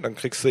 schön, dann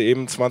kriegst du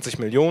eben 20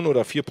 Millionen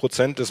oder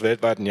 4% des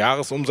weltweiten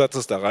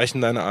Jahresumsatzes. Da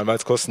reichen deine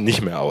Anwaltskosten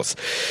nicht mehr aus.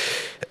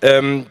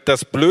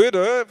 Das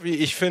Blöde, wie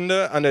ich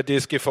finde, an der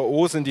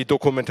DSGVO sind die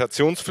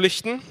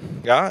Dokumentationspflichten.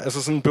 Ja, es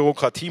ist ein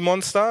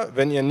Bürokratiemonster.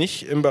 Wenn ihr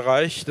nicht im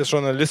Bereich des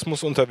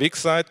Journalismus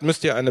unterwegs seid,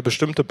 müsst ihr eine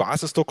bestimmte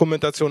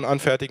Basisdokumentation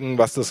anfertigen.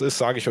 Was das ist,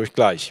 sage ich euch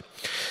gleich.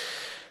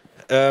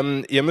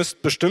 Ihr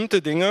müsst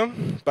bestimmte Dinge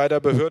bei der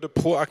Behörde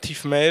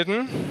proaktiv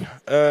melden.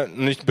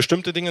 Nicht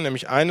bestimmte Dinge,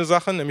 nämlich eine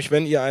Sache, nämlich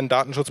wenn ihr einen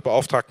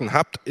Datenschutzbeauftragten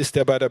habt, ist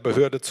er bei der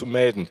Behörde zu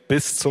melden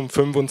bis zum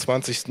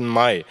 25.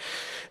 Mai.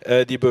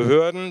 Die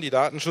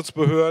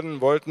Datenschutzbehörden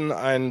wollten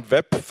ein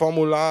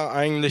Webformular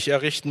eigentlich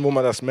errichten, wo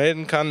man das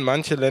melden kann.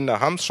 Manche Länder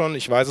haben es schon.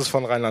 Ich weiß es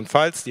von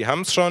Rheinland-Pfalz, die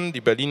haben es schon.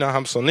 Die Berliner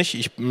haben es noch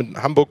nicht. Mit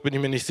Hamburg bin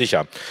ich mir nicht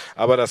sicher.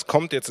 Aber das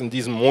kommt jetzt in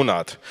diesem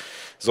Monat.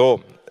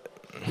 So.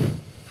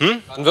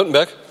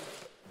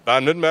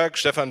 Baden-Württemberg,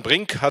 Stefan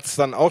Brink hat es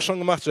dann auch schon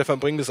gemacht. Stefan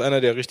Brink ist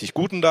einer der richtig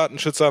guten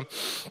Datenschützer.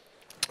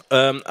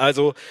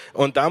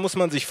 Und da muss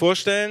man sich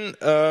vorstellen,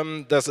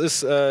 das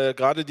ist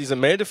gerade diese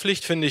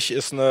Meldepflicht, finde ich,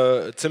 ist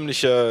eine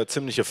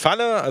ziemliche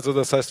Falle. Also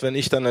das heißt, wenn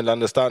ich dann eine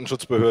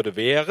Landesdatenschutzbehörde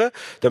wäre,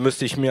 dann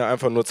müsste ich mir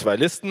einfach nur 2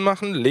 Listen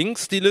machen.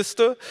 Links die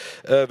Liste,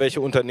 welche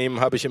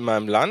Unternehmen habe ich in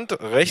meinem Land,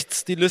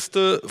 rechts die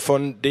Liste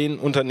von den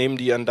Unternehmen,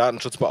 die ihren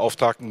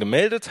Datenschutzbeauftragten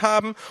gemeldet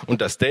haben.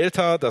 Und das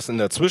Delta, das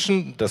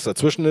dazwischen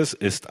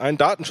ist ein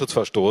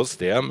Datenschutzverstoß,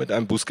 der mit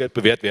einem Bußgeld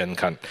bewährt werden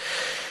kann.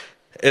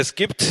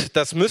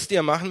 Das müsst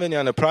ihr machen, wenn ihr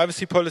eine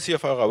Privacy Policy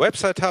auf eurer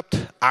Website habt,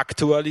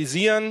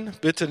 aktualisieren,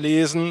 bitte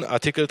lesen,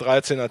 Artikel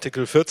 13,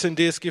 Artikel 14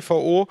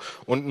 DSGVO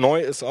und neu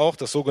ist auch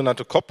das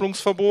sogenannte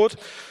Kopplungsverbot.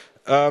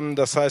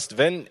 Das heißt,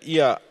 jetzt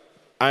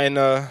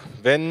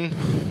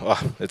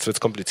wird's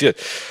kompliziert.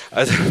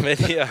 Also wenn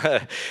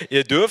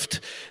ihr dürft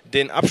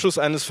den Abschluss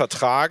eines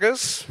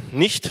Vertrages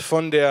nicht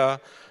von der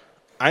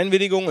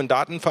Einwilligungen in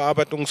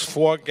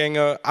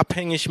Datenverarbeitungsvorgänge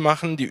abhängig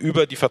machen, die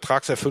über die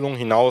Vertragserfüllung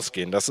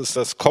hinausgehen. Das ist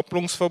das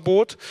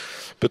Kopplungsverbot,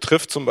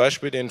 betrifft zum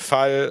Beispiel den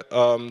Fall,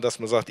 dass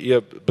man sagt,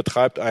 ihr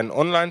betreibt einen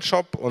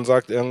Online-Shop und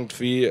sagt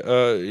irgendwie,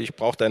 ich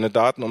brauche deine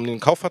Daten, um den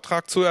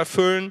Kaufvertrag zu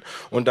erfüllen,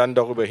 und dann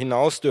darüber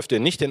hinaus dürft ihr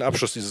nicht den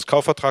Abschluss dieses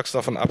Kaufvertrags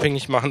davon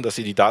abhängig machen, dass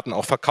ihr die Daten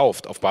auch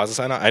verkauft, auf Basis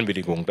einer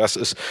Einwilligung. Das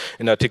ist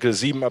in Artikel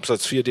 7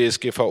 Absatz 4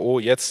 DSGVO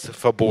jetzt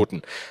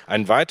verboten.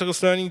 Ein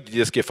weiteres Learning, die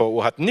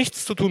DSGVO hat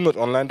nichts zu tun mit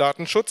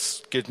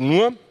Online-Datenschutz, gilt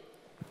nur,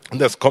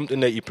 das kommt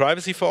in der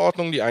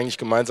E-Privacy-Verordnung, die eigentlich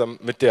gemeinsam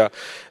mit der,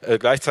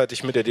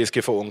 gleichzeitig mit der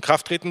DSGVO in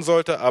Kraft treten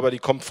sollte, aber die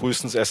kommt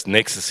frühestens erst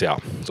nächstes Jahr.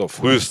 So,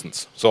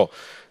 frühestens. So,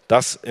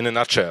 das in a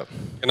nutshell.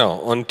 Genau,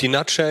 und die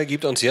Nutshell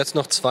gibt uns jetzt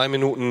noch 2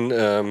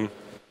 Minuten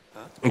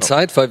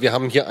Zeit, weil wir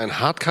haben hier ein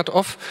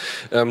Hard-Cut-Off.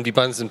 Die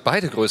beiden sind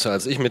beide größer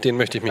als ich, mit denen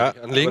möchte ich mich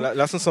nicht anlegen. Aber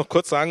lass uns noch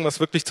kurz sagen,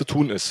 was wirklich zu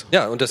tun ist.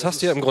 Ja, und das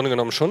hast du ja im Grunde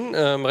genommen schon.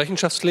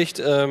 Rechenschaftspflicht,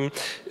 der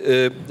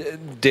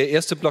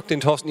erste Block,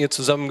 den Thorsten hier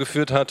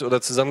zusammengeführt hat oder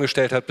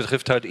zusammengestellt hat,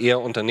 betrifft halt eher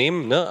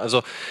Unternehmen, ne?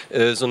 Also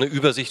so eine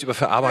Übersicht über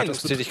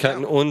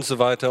Verarbeitungstätigkeiten und so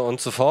weiter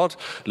und so fort,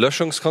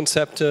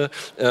 Löschungskonzepte,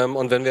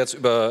 und wenn wir jetzt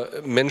über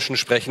Menschen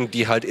sprechen,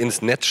 die halt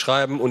ins Netz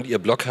schreiben und ihr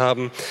Blog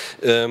haben,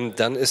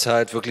 dann ist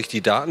halt wirklich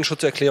die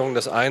Datenschutzerklärung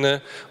das eine.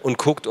 Und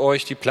guckt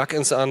euch die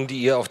Plugins an,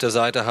 die ihr auf der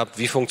Seite habt.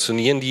 Wie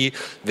funktionieren die,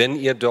 wenn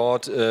ihr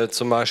dort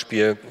zum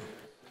Beispiel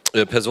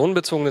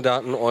personenbezogene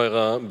Daten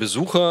eurer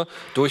Besucher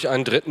durch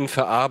einen Dritten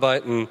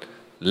verarbeiten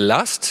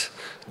lasst,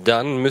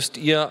 dann müsst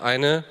ihr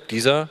eine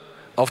dieser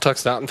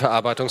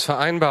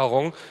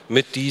Auftragsdatenverarbeitungsvereinbarung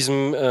mit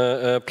diesem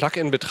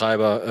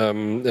Plugin-Betreiber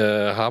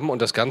haben.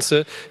 Und das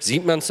Ganze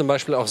sieht man zum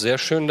Beispiel auch sehr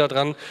schön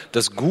daran,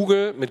 dass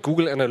Google mit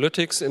Google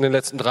Analytics in den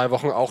letzten 3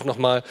 Wochen auch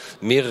nochmal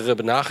mehrere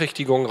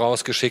Benachrichtigungen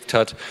rausgeschickt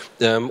hat,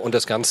 und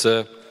das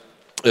Ganze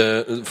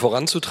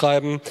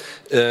voranzutreiben.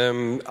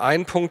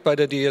 Ein Punkt bei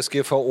der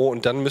DSGVO,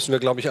 und dann müssen wir,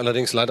 glaube ich,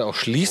 allerdings leider auch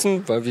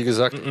schließen, weil, wie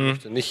gesagt, ich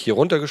möchte nicht hier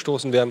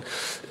runtergestoßen werden,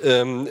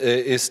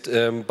 ist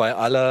bei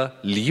aller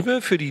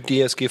Liebe für die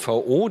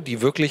DSGVO,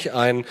 die wirklich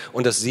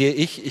und das sehe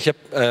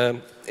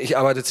ich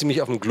arbeite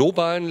ziemlich auf einem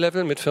globalen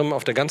Level mit Firmen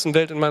auf der ganzen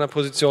Welt in meiner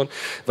Position.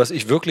 Was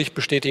ich wirklich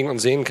bestätigen und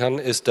sehen kann,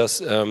 ist,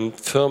 dass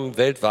Firmen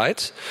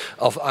weltweit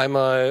auf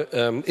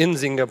einmal in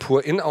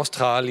Singapur, in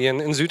Australien,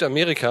 in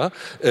Südamerika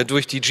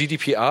durch die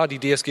GDPR, die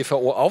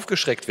DSGVO,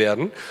 aufgeschreckt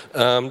werden.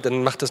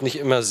 Dann macht das nicht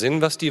immer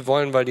Sinn, was die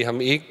wollen, weil die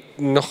haben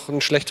noch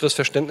ein schlechteres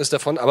Verständnis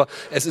davon. Aber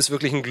es ist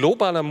wirklich ein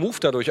globaler Move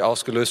dadurch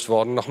ausgelöst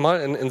worden, nochmal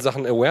in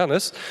Sachen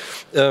Awareness.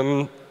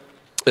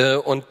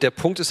 Und der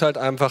Punkt ist halt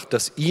einfach,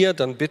 dass ihr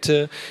dann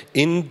bitte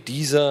in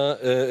dieser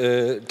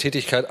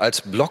Tätigkeit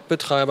als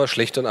Blogbetreiber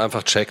schlicht und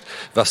einfach checkt,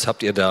 was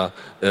habt ihr da.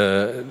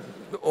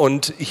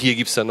 Und hier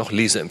gibt es dann noch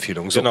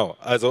Leseempfehlungen. So. Genau,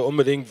 also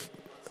unbedingt.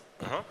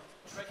 Aha.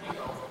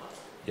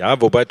 Ja,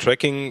 wobei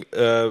Tracking,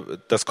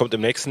 das kommt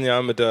im nächsten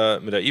Jahr mit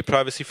der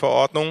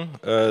E-Privacy-Verordnung.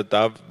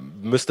 Da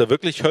müsst ihr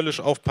wirklich höllisch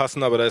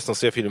aufpassen, aber da ist noch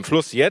sehr viel im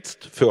Fluss.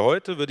 Jetzt, für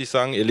heute, würde ich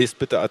sagen, ihr lest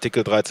bitte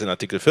Artikel 13,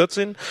 Artikel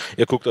 14.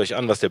 Ihr guckt euch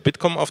an, was der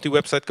Bitkom auf die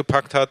Website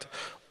gepackt hat,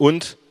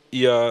 und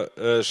ihr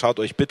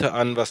schaut euch bitte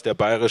an, was der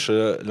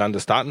bayerische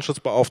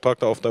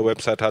Landesdatenschutzbeauftragte auf der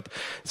Website hat.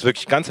 Das ist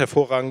wirklich ganz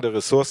hervorragende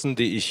Ressourcen,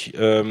 die ich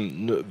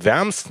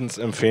wärmstens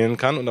empfehlen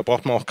kann. Und da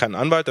braucht man auch keinen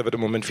Anwalt, da wird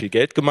im Moment viel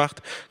Geld gemacht,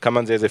 kann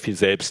man sehr, sehr viel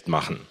selbst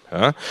machen.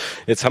 Ja?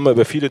 Jetzt haben wir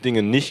über viele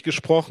Dinge nicht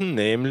gesprochen,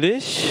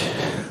 nämlich...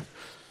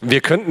 Wir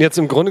könnten jetzt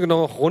im Grunde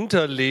genommen auch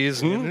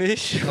runterlesen,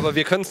 aber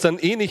wir können es dann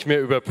nicht mehr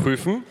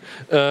überprüfen,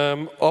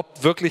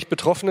 ob wirklich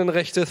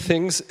Betroffenenrechte,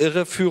 Things,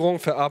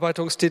 Irreführung,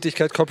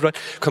 Verarbeitungstätigkeit, Copyright.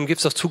 Komm,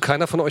 gib's doch zu,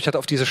 keiner von euch hat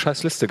auf diese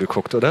scheiß Liste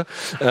geguckt, oder?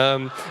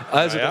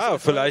 Also ja,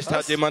 vielleicht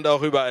hat jemand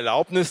auch über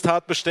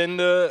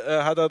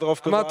Erlaubnistatbestände hat er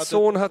drauf gewartet.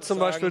 Amazon hat zum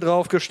Beispiel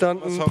drauf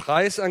gestanden,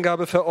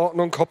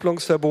 Preisangabeverordnung,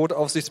 Kopplungsverbot,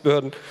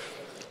 Aufsichtsbehörden,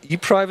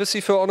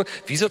 E-Privacy-Verordnung.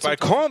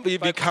 Balkon, wie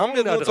kamen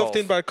wir jetzt auf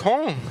den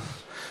Balkon?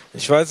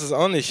 Ich weiß es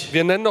auch nicht.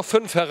 Wir nennen noch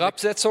 5: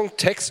 Herabsetzung,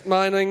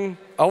 Textmining,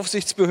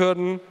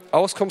 Aufsichtsbehörden,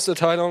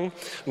 Auskunftserteilung.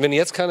 Und wenn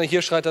jetzt keiner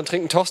hier schreit, dann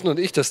trinken Thorsten und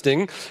ich das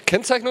Ding.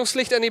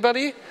 Kennzeichnungspflicht,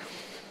 anybody?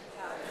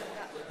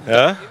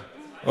 Ja?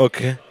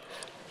 Okay.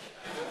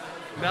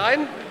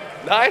 Nein?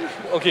 Nein?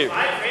 Okay.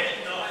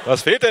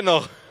 Was fehlt denn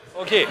noch?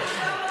 Okay.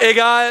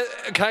 Egal,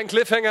 kein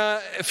Cliffhanger.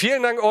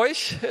 Vielen Dank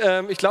euch.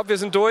 Ich glaube, wir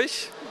sind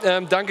durch.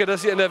 Danke,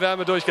 dass ihr in der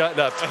Wärme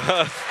durchgehalten habt.